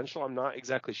much potential. I'm not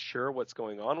exactly sure what's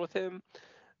going on with him.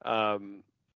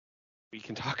 We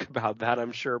can talk about that,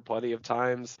 I'm sure, plenty of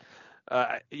times.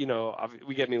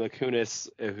 We get Mila Kunis,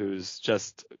 who's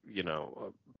just, a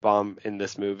bomb in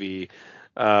this movie.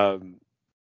 Russell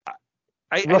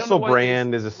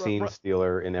Brand is a scene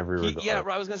stealer in every regard. Yeah,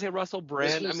 I was gonna say Russell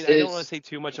Brand. I don't want to say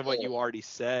too much of what you already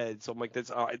said, so I'm like,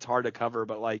 it's hard to cover.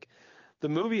 But like, the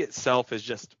movie itself is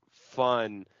just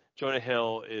fun. Jonah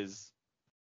Hill is,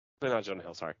 not Jonah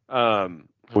Hill, sorry. Jonah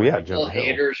Bill Hill.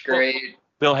 Hader's great.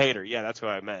 Bill Hader, yeah, that's what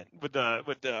I meant. With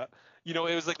the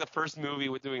it was like the first movie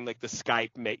with doing like the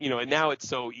Skype, and now it's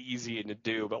so easy to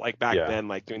do, but like back then,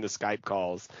 like doing the Skype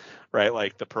calls, right,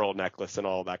 like the pearl necklace and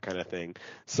all that kind of thing.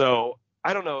 So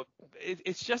I don't know,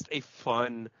 it's just a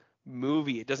fun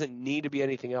movie. It doesn't need to be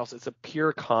anything else. It's a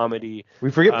pure comedy. We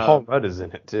forget Paul Rudd is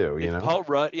in it too, Paul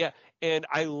Rudd, yeah. And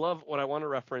I love, what I want to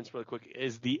reference really quick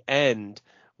is the end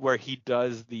where he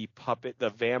does the puppet, the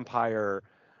vampire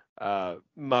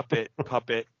Muppet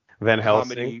puppet Van Helsing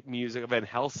comedy music of Van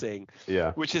Helsing,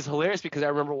 which is hilarious because I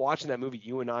remember watching that movie.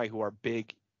 You and I, who are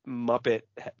big Muppet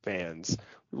fans,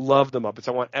 love the Muppets.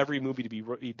 I want every movie to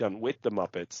be done with the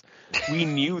Muppets. We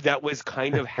knew that was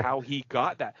kind of how he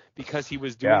got that because he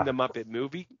was doing the Muppet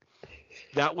movie.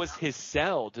 That was his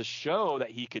sell to show that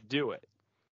he could do it.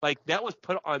 Like, that was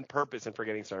put on purpose in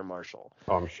Forgetting Sarah Marshall.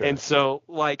 Oh, I'm sure. And so,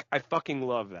 like, I fucking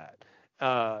love that.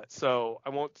 So I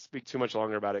won't speak too much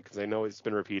longer about it because I know it's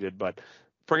been repeated, but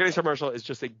Forgetting Sarah Marshall is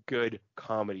just a good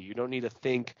comedy. You don't need to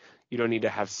think. You don't need to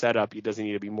have setup. It doesn't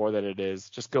need to be more than it is.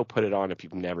 Just go put it on if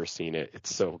you've never seen it.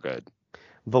 It's so good.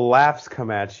 The laughs come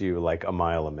at you like a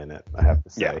mile a minute, I have to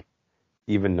say,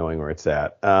 even knowing where it's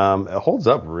at. It holds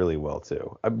up really well,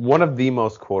 too. One of the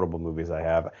most quotable movies I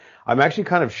have. I'm actually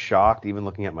kind of shocked, even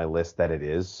looking at my list, that it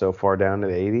is so far down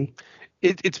at 80.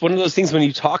 It's one of those things when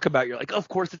you talk about, you're like, oh, of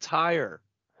course it's higher.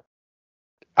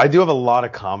 I do have a lot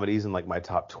of comedies in like my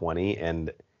top 20,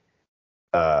 and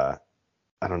I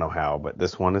don't know how, but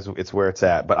this one it's where it's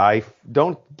at. But I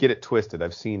don't get it twisted.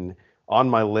 I've seen on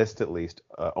my list at least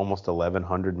almost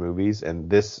 1,100 movies,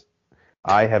 and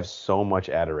I have so much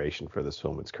adoration for this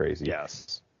film. It's crazy.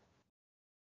 Yes.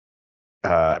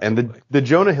 And the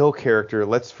Jonah Hill character,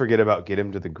 let's forget about Get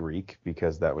Him to the Greek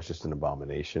because that was just an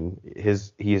abomination.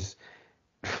 He's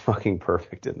fucking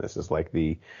perfect in this. It's like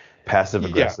the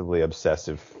passive-aggressively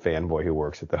obsessive fanboy who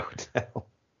works at the hotel.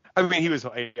 I mean,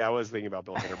 I was thinking about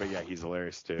Bill Hader, but yeah, he's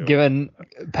hilarious too. Given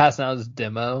passing out his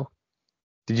demo.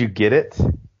 Did you get it?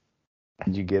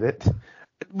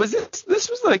 Was this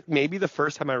was like maybe the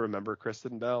first time I remember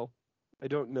Kristen Bell? I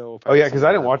don't know if because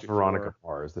I didn't watch Veronica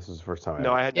Mars. This was the first time.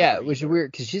 I had. Yeah, which is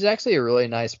weird because she's actually a really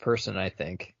nice person, I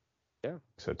think. Yeah.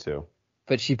 So too.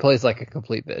 But she plays like a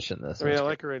complete bitch in this. I mean, I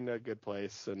like her in A Good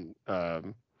Place, and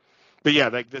but yeah,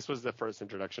 like this was the first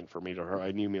introduction for me to her.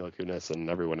 I knew Mila Kunis and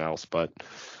everyone else, but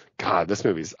God, this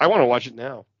movie's. I want to watch it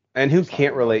now. And who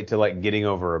can't relate to like getting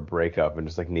over a breakup and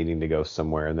just like needing to go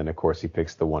somewhere, and then of course he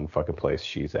picks the one fucking place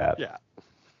she's at. Yeah.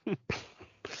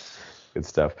 Good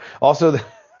stuff. Also,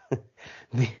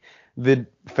 the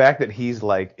fact that he's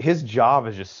like, his job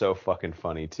is just so fucking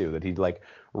funny too, that he like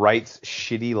writes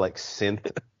shitty like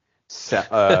synth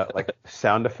like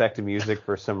sound effect music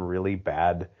for some really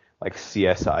bad like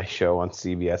CSI show on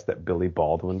CBS that Billy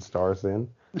Baldwin stars in.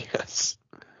 Yes.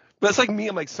 But it's like me.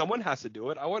 I'm like, someone has to do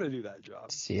it. I want to do that job.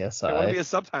 CSI. I want to be a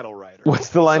subtitle writer. What's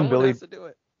the line Someone has to do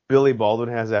it. Billy Baldwin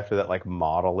has after that like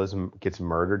model gets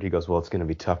murdered? He goes, well, it's going to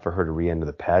be tough for her to re-enter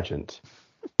the pageant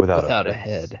without a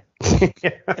head.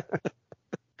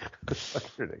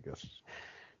 That's ridiculous.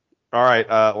 All right,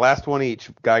 last one each.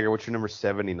 Geiger, what's your number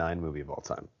 79 movie of all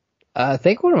time? I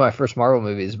think one of my first Marvel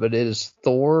movies, but it is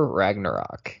Thor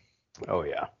Ragnarok. Oh,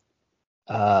 yeah.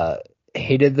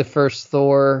 Hated the first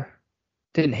Thor.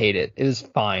 Didn't hate it. It was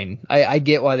fine. I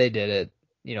get why they did it.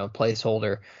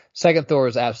 Placeholder. Second Thor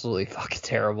was absolutely fucking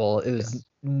terrible. It was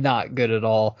not good at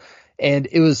all. And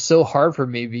it was so hard for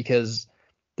me because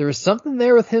there was something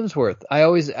there with Hemsworth.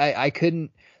 I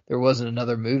couldn't, there wasn't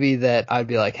another movie that I'd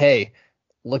be like, hey,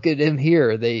 look at him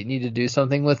here. They need to do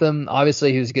something with him.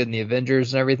 Obviously, he was good in the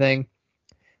Avengers and everything.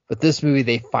 But this movie,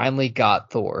 they finally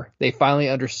got Thor. They finally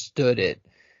understood it,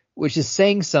 which is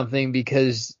saying something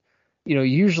because,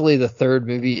 usually the third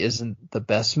movie isn't the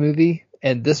best movie.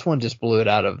 And this one just blew it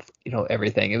out of,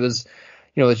 everything. It was,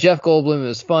 with Jeff Goldblum, it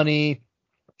was funny,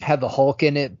 had the Hulk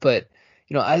in it. But,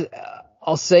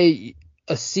 I'll say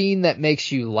a scene that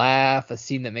makes you laugh, a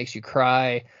scene that makes you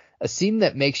cry, a scene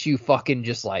that makes you fucking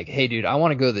just like, hey, dude, I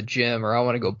want to go to the gym or I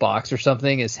want to go box or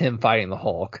something is him fighting the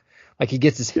Hulk. Like he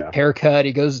gets his haircut.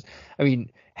 He goes,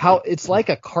 how it's like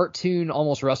a cartoon,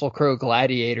 almost Russell Crowe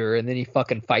Gladiator. And then he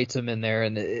fucking fights him in there.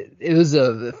 And it was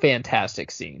a fantastic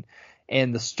scene.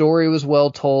 And the story was well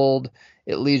told.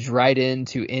 It leads right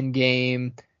into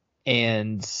Endgame.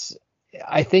 And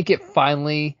I think it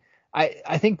finally,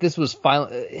 I think this was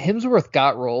finally, Hemsworth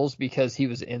got roles because he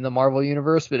was in the Marvel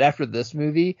universe, but after this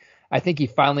movie, I think he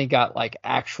finally got like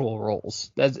actual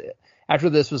roles. After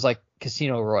this was like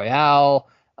Casino Royale.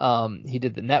 He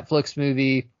did the Netflix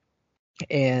movie,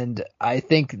 and I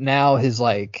think now his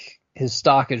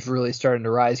stock is really starting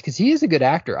to rise because he is a good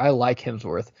actor. I like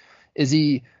Hemsworth. Is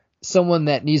he someone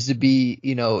that needs to be,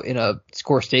 in a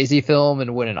Scorsese film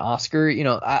and win an Oscar?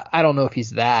 I don't know if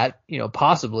he's that,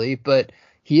 possibly, but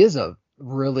he is a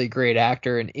really great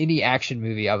actor, and any action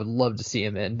movie I would love to see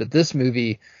him in. But this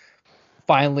movie,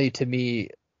 finally, to me,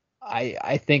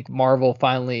 I think Marvel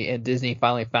finally and Disney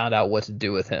finally found out what to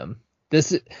do with him.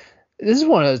 This is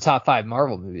one of the top 5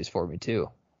 Marvel movies for me too.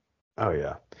 Oh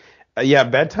yeah, yeah.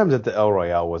 Bad Times at the El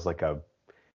Royale was like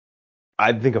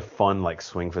I think a fun like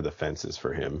swing for the fences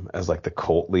for him as like the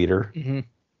cult leader,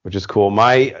 which is cool.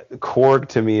 My Korg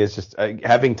to me is just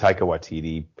having Taika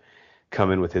Waititi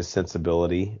come in with his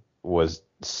sensibility was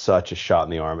such a shot in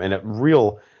the arm and a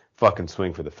real fucking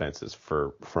swing for the fences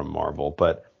from Marvel.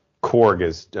 But Korg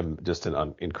is just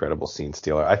an incredible scene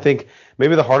stealer. I think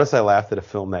maybe the hardest I laughed at a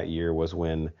film that year was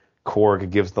when Korg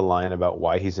gives the line about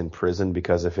why he's in prison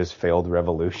because of his failed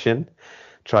revolution.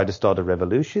 Tried to start a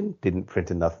revolution, didn't print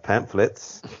enough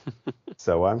pamphlets,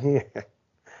 so I'm here.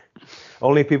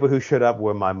 Only people who showed up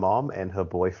were my mom and her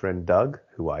boyfriend Doug,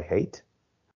 who I hate.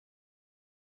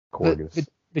 Korg is...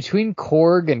 Between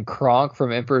Korg and Kronk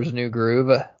from Emperor's New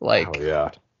Groove, like... Oh, yeah.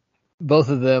 Both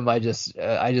of them, I just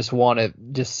want to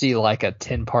just see like a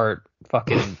 10-part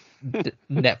fucking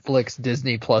Netflix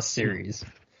Disney Plus series.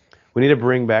 We need to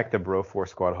bring back the Bro Force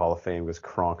Squad Hall of Fame because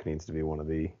Kronk needs to be one of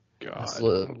the. God,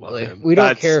 absolutely. We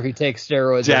don't care if he takes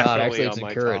steroids or not. Actually, it's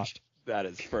encouraged. Top. That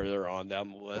is further on down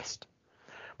the list.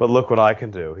 But look what I can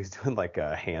do. He's doing like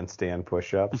a handstand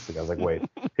push-ups. I was like, wait,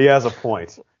 he has a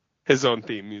point. His own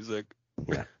theme music.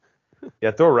 Yeah.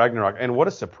 Yeah, Thor Ragnarok, and what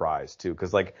a surprise too,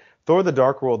 because like Thor: The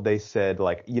Dark World, they said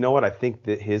like, you know what? I think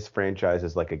that his franchise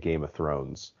is like a Game of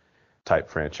Thrones type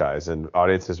franchise, and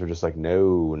audiences were just like,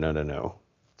 no,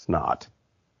 it's not.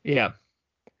 Yeah.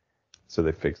 So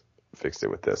they fixed it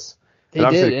with this. They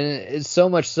did, and it's so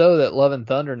much so that Love and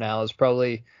Thunder now is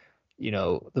probably,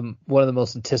 one of the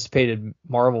most anticipated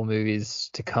Marvel movies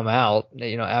to come out.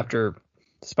 After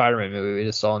the Spider-Man movie we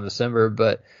just saw in December,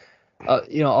 but.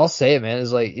 I'll say it, man.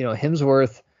 It's like,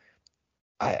 Hemsworth.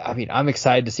 I'm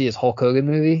excited to see his Hulk Hogan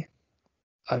movie.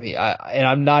 And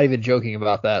I'm not even joking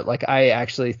about that. Like, I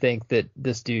actually think that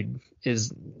this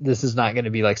is not going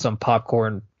to be like some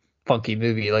popcorn funky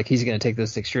movie. Like, he's going to take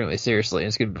this extremely seriously, and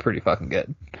it's going to be pretty fucking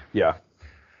good. Yeah,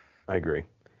 I agree.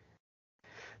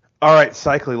 All right,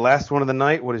 Cycling, last one of the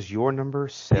night. What is your number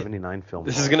 79 film?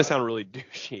 This is going to sound really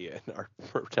douchey and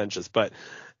pretentious, but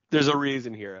there's a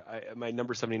reason here. My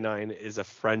number 79 is a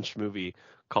French movie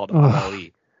called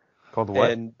Amélie. Called what?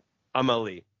 And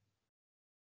Amélie.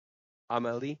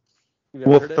 Amélie? You ever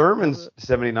Well, heard Thurman's it?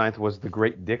 79th was The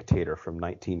Great Dictator from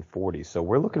 1940, so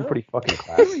we're looking Oh, pretty fucking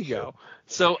There classy. we go.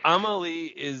 So Amelie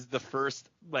is the first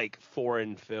like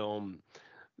foreign film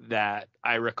that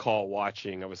I recall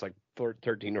watching. I was like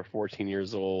 13 or 14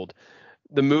 years old.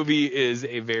 The movie is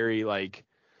a very like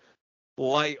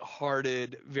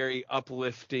light-hearted, very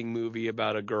uplifting movie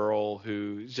about a girl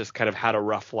who just kind of had a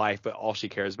rough life, but all she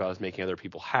cares about is making other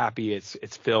people happy.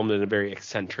 It's filmed in a very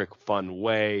eccentric, fun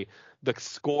way. The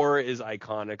score is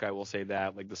iconic, I will say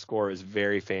that. Like the score is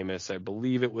very famous. I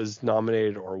believe it was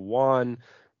nominated or won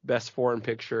Best Foreign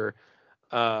Picture.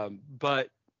 But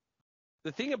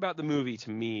the thing about the movie to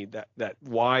me that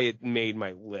why it made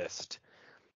my list,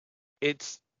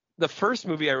 it's the first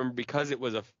movie I remember because it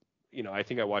was I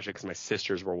think I watched it because my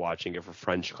sisters were watching it for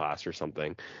French class or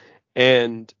something.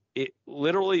 And it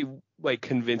literally like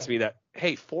convinced me that,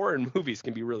 hey, foreign movies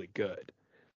can be really good.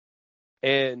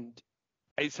 And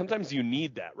sometimes you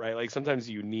need that, right? Like sometimes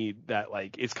you need that,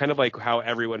 like, it's kind of like how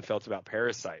everyone felt about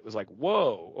Parasite. It was like,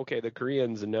 whoa, okay, the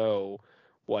Koreans know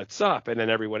what's up. And then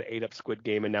everyone ate up Squid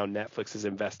Game, and now Netflix is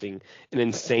investing an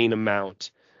insane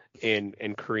amount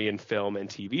in Korean film and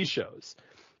TV shows.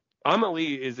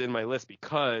 Amelie is in my list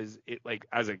because it, like,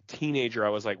 as a teenager, I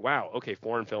was like, wow, okay,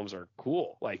 foreign films are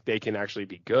cool. Like they can actually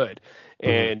be good.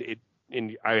 Mm-hmm.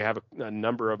 And I have a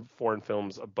number of foreign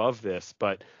films above this,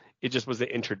 but it just was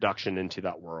the introduction into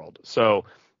that world. So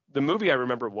the movie I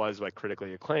remember was like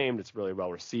critically acclaimed. It's really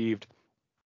well received.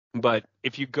 But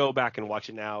if you go back and watch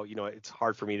it now, it's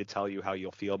hard for me to tell you how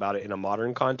you'll feel about it in a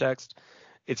modern context.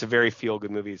 It's a very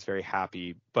feel-good movie. It's very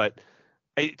happy, but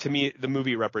to me, the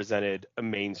movie represented a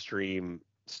mainstream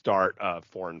start of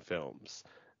foreign films,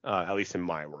 at least in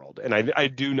my world. And I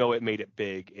do know it made it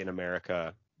big in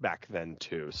America back then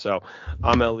too. So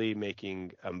Amelie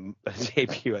making a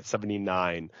debut at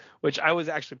 79, which I was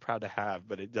actually proud to have,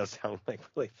 but it does sound like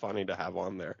really funny to have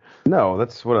on there. No,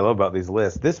 that's what I love about these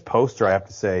lists. This poster, I have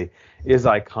to say, is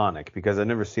iconic because I've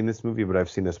never seen this movie, but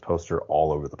I've seen this poster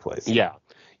all over the place. Yeah.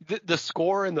 The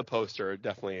score and the poster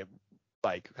definitely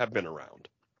like have been around.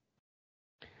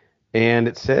 And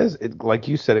it says, like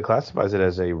you said, it classifies it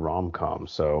as a rom-com.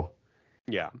 So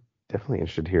Yeah. definitely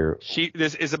interested here.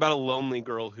 This is about a lonely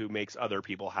girl who makes other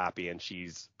people happy, and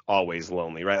she's always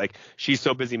lonely, right? Like she's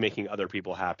so busy making other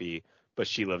people happy, but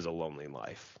she lives a lonely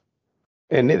life.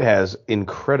 And it has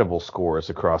incredible scores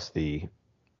across the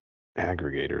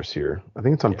aggregators here. I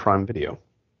think it's on Prime Video.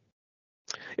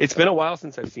 It's been a while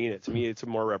since I've seen it. To me, it's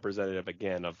more representative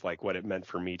again of like what it meant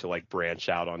for me to like branch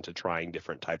out onto trying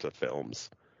different types of films.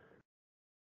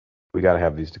 We got to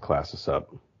have these to class us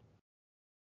up.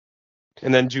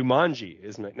 And then Jumanji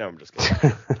is no, I'm just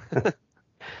kidding.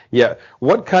 Yeah.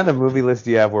 What kind of movie list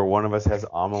do you have where one of us has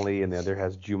Amelie and the other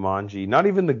has Jumanji? Not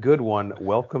even the good one,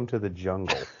 Welcome to the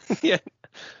Jungle. Yeah.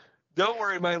 Don't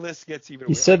worry, my list gets even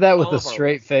He weird. said that with a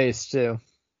straight face, too.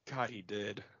 God, he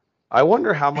did. I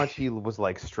wonder how much he was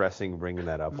like stressing bringing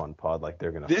that up on pod, like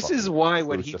they're gonna. This is why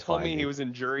when he told me me he was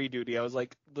in jury duty, I was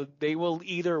like, they will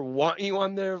either want you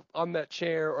on that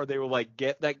chair, or they will like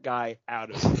get that guy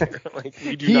out of here. Like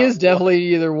we do. He is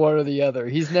definitely either one or the other.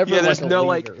 He's never. Yeah, like there's a no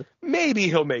leader. like maybe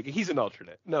he'll make it. He's an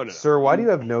alternate. No. Sir, why do you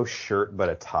have no shirt but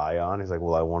a tie on? He's like,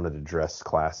 well, I wanted to dress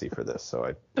classy for this, so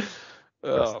I.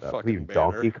 Oh, fucking you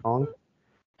Donkey Kong.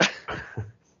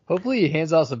 Hopefully, he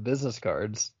hands out some business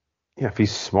cards. Yeah, if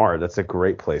he's smart, that's a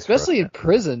great place. Especially in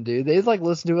prison, dude. They like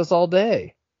listen to us all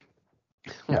day.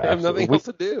 Yeah, I have nothing else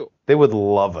to do. They would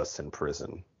love us in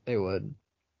prison. They would.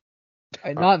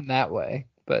 Not in that way,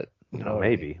 but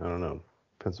maybe. I don't know.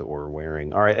 Depends what we're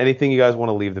wearing. All right. Anything you guys want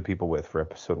to leave the people with for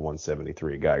episode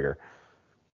 173, Geiger?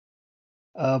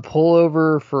 Pull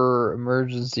over for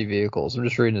emergency vehicles. I'm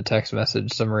just reading a text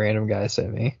message some random guy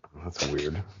sent me. That's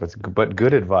weird, but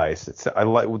good advice. I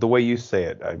like the way you say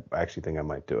it. I actually think I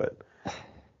might do it.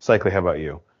 Cycly, how about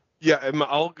you? Yeah,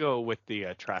 I'll go with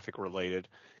the traffic related.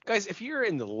 Guys, if you're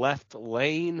in the left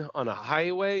lane on a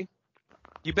highway,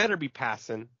 you better be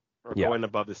passing or going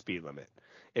above the speed limit.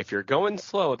 If you're going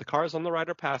slow, the cars on the right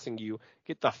are passing you,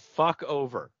 get the fuck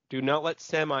over. Do not let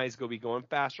semis be going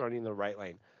faster on you in the right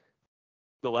lane.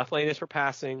 The left lane is for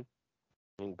passing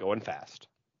and going fast.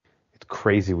 It's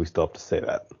crazy we still have to say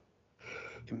that.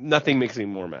 Nothing makes me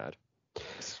more mad. I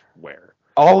swear.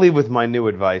 I'll leave with my new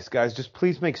advice, guys. Just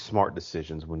please make smart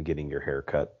decisions when getting your hair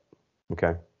cut.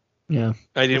 Okay? Yeah.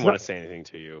 I didn't want to say anything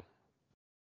to you.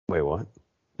 Wait, what?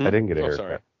 I didn't get a haircut.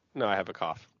 Sorry. No, I have a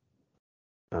cough.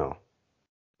 Oh.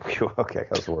 Okay,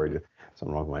 I was worried.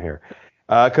 Something wrong with my hair.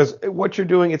 Because what you're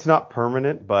doing, it's not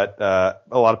permanent, but a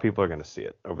lot of people are going to see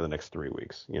it over the next 3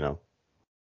 weeks,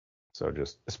 So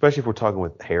just, especially if we're talking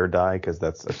with hair dye, because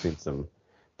I've seen some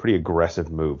pretty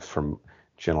aggressive moves from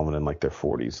gentlemen in like their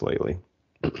 40s lately.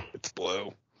 It's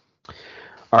blue.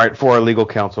 All right, for our legal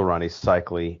counsel, Ronnie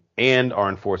Cycli, and our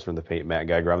enforcement of the paint, Matt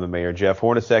Geiger, I'm the mayor, Jeff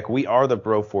Hornacek. We are the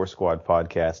Bro Force Squad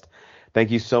podcast. Thank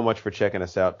you so much for checking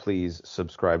us out. Please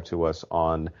subscribe to us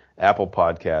on Apple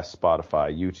Podcasts,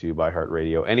 Spotify, YouTube,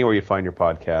 iHeartRadio, anywhere you find your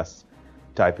podcasts.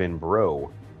 Type in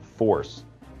Bro Force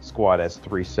Squad as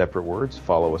 3 separate words.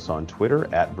 Follow us on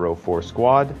Twitter at Bro Force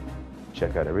Squad.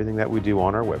 Check out everything that we do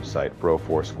on our website,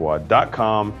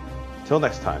 broforcesquad.com. Till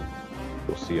next time,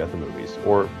 we'll see you at the movies.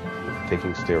 Or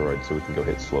taking steroids so we can go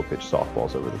hit slow-pitch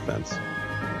softballs over the fence.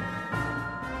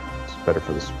 It's better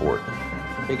for the sport.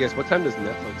 Hey guys, what time does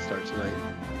Netflix start tonight?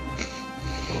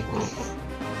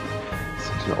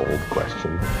 Such an old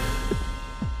question.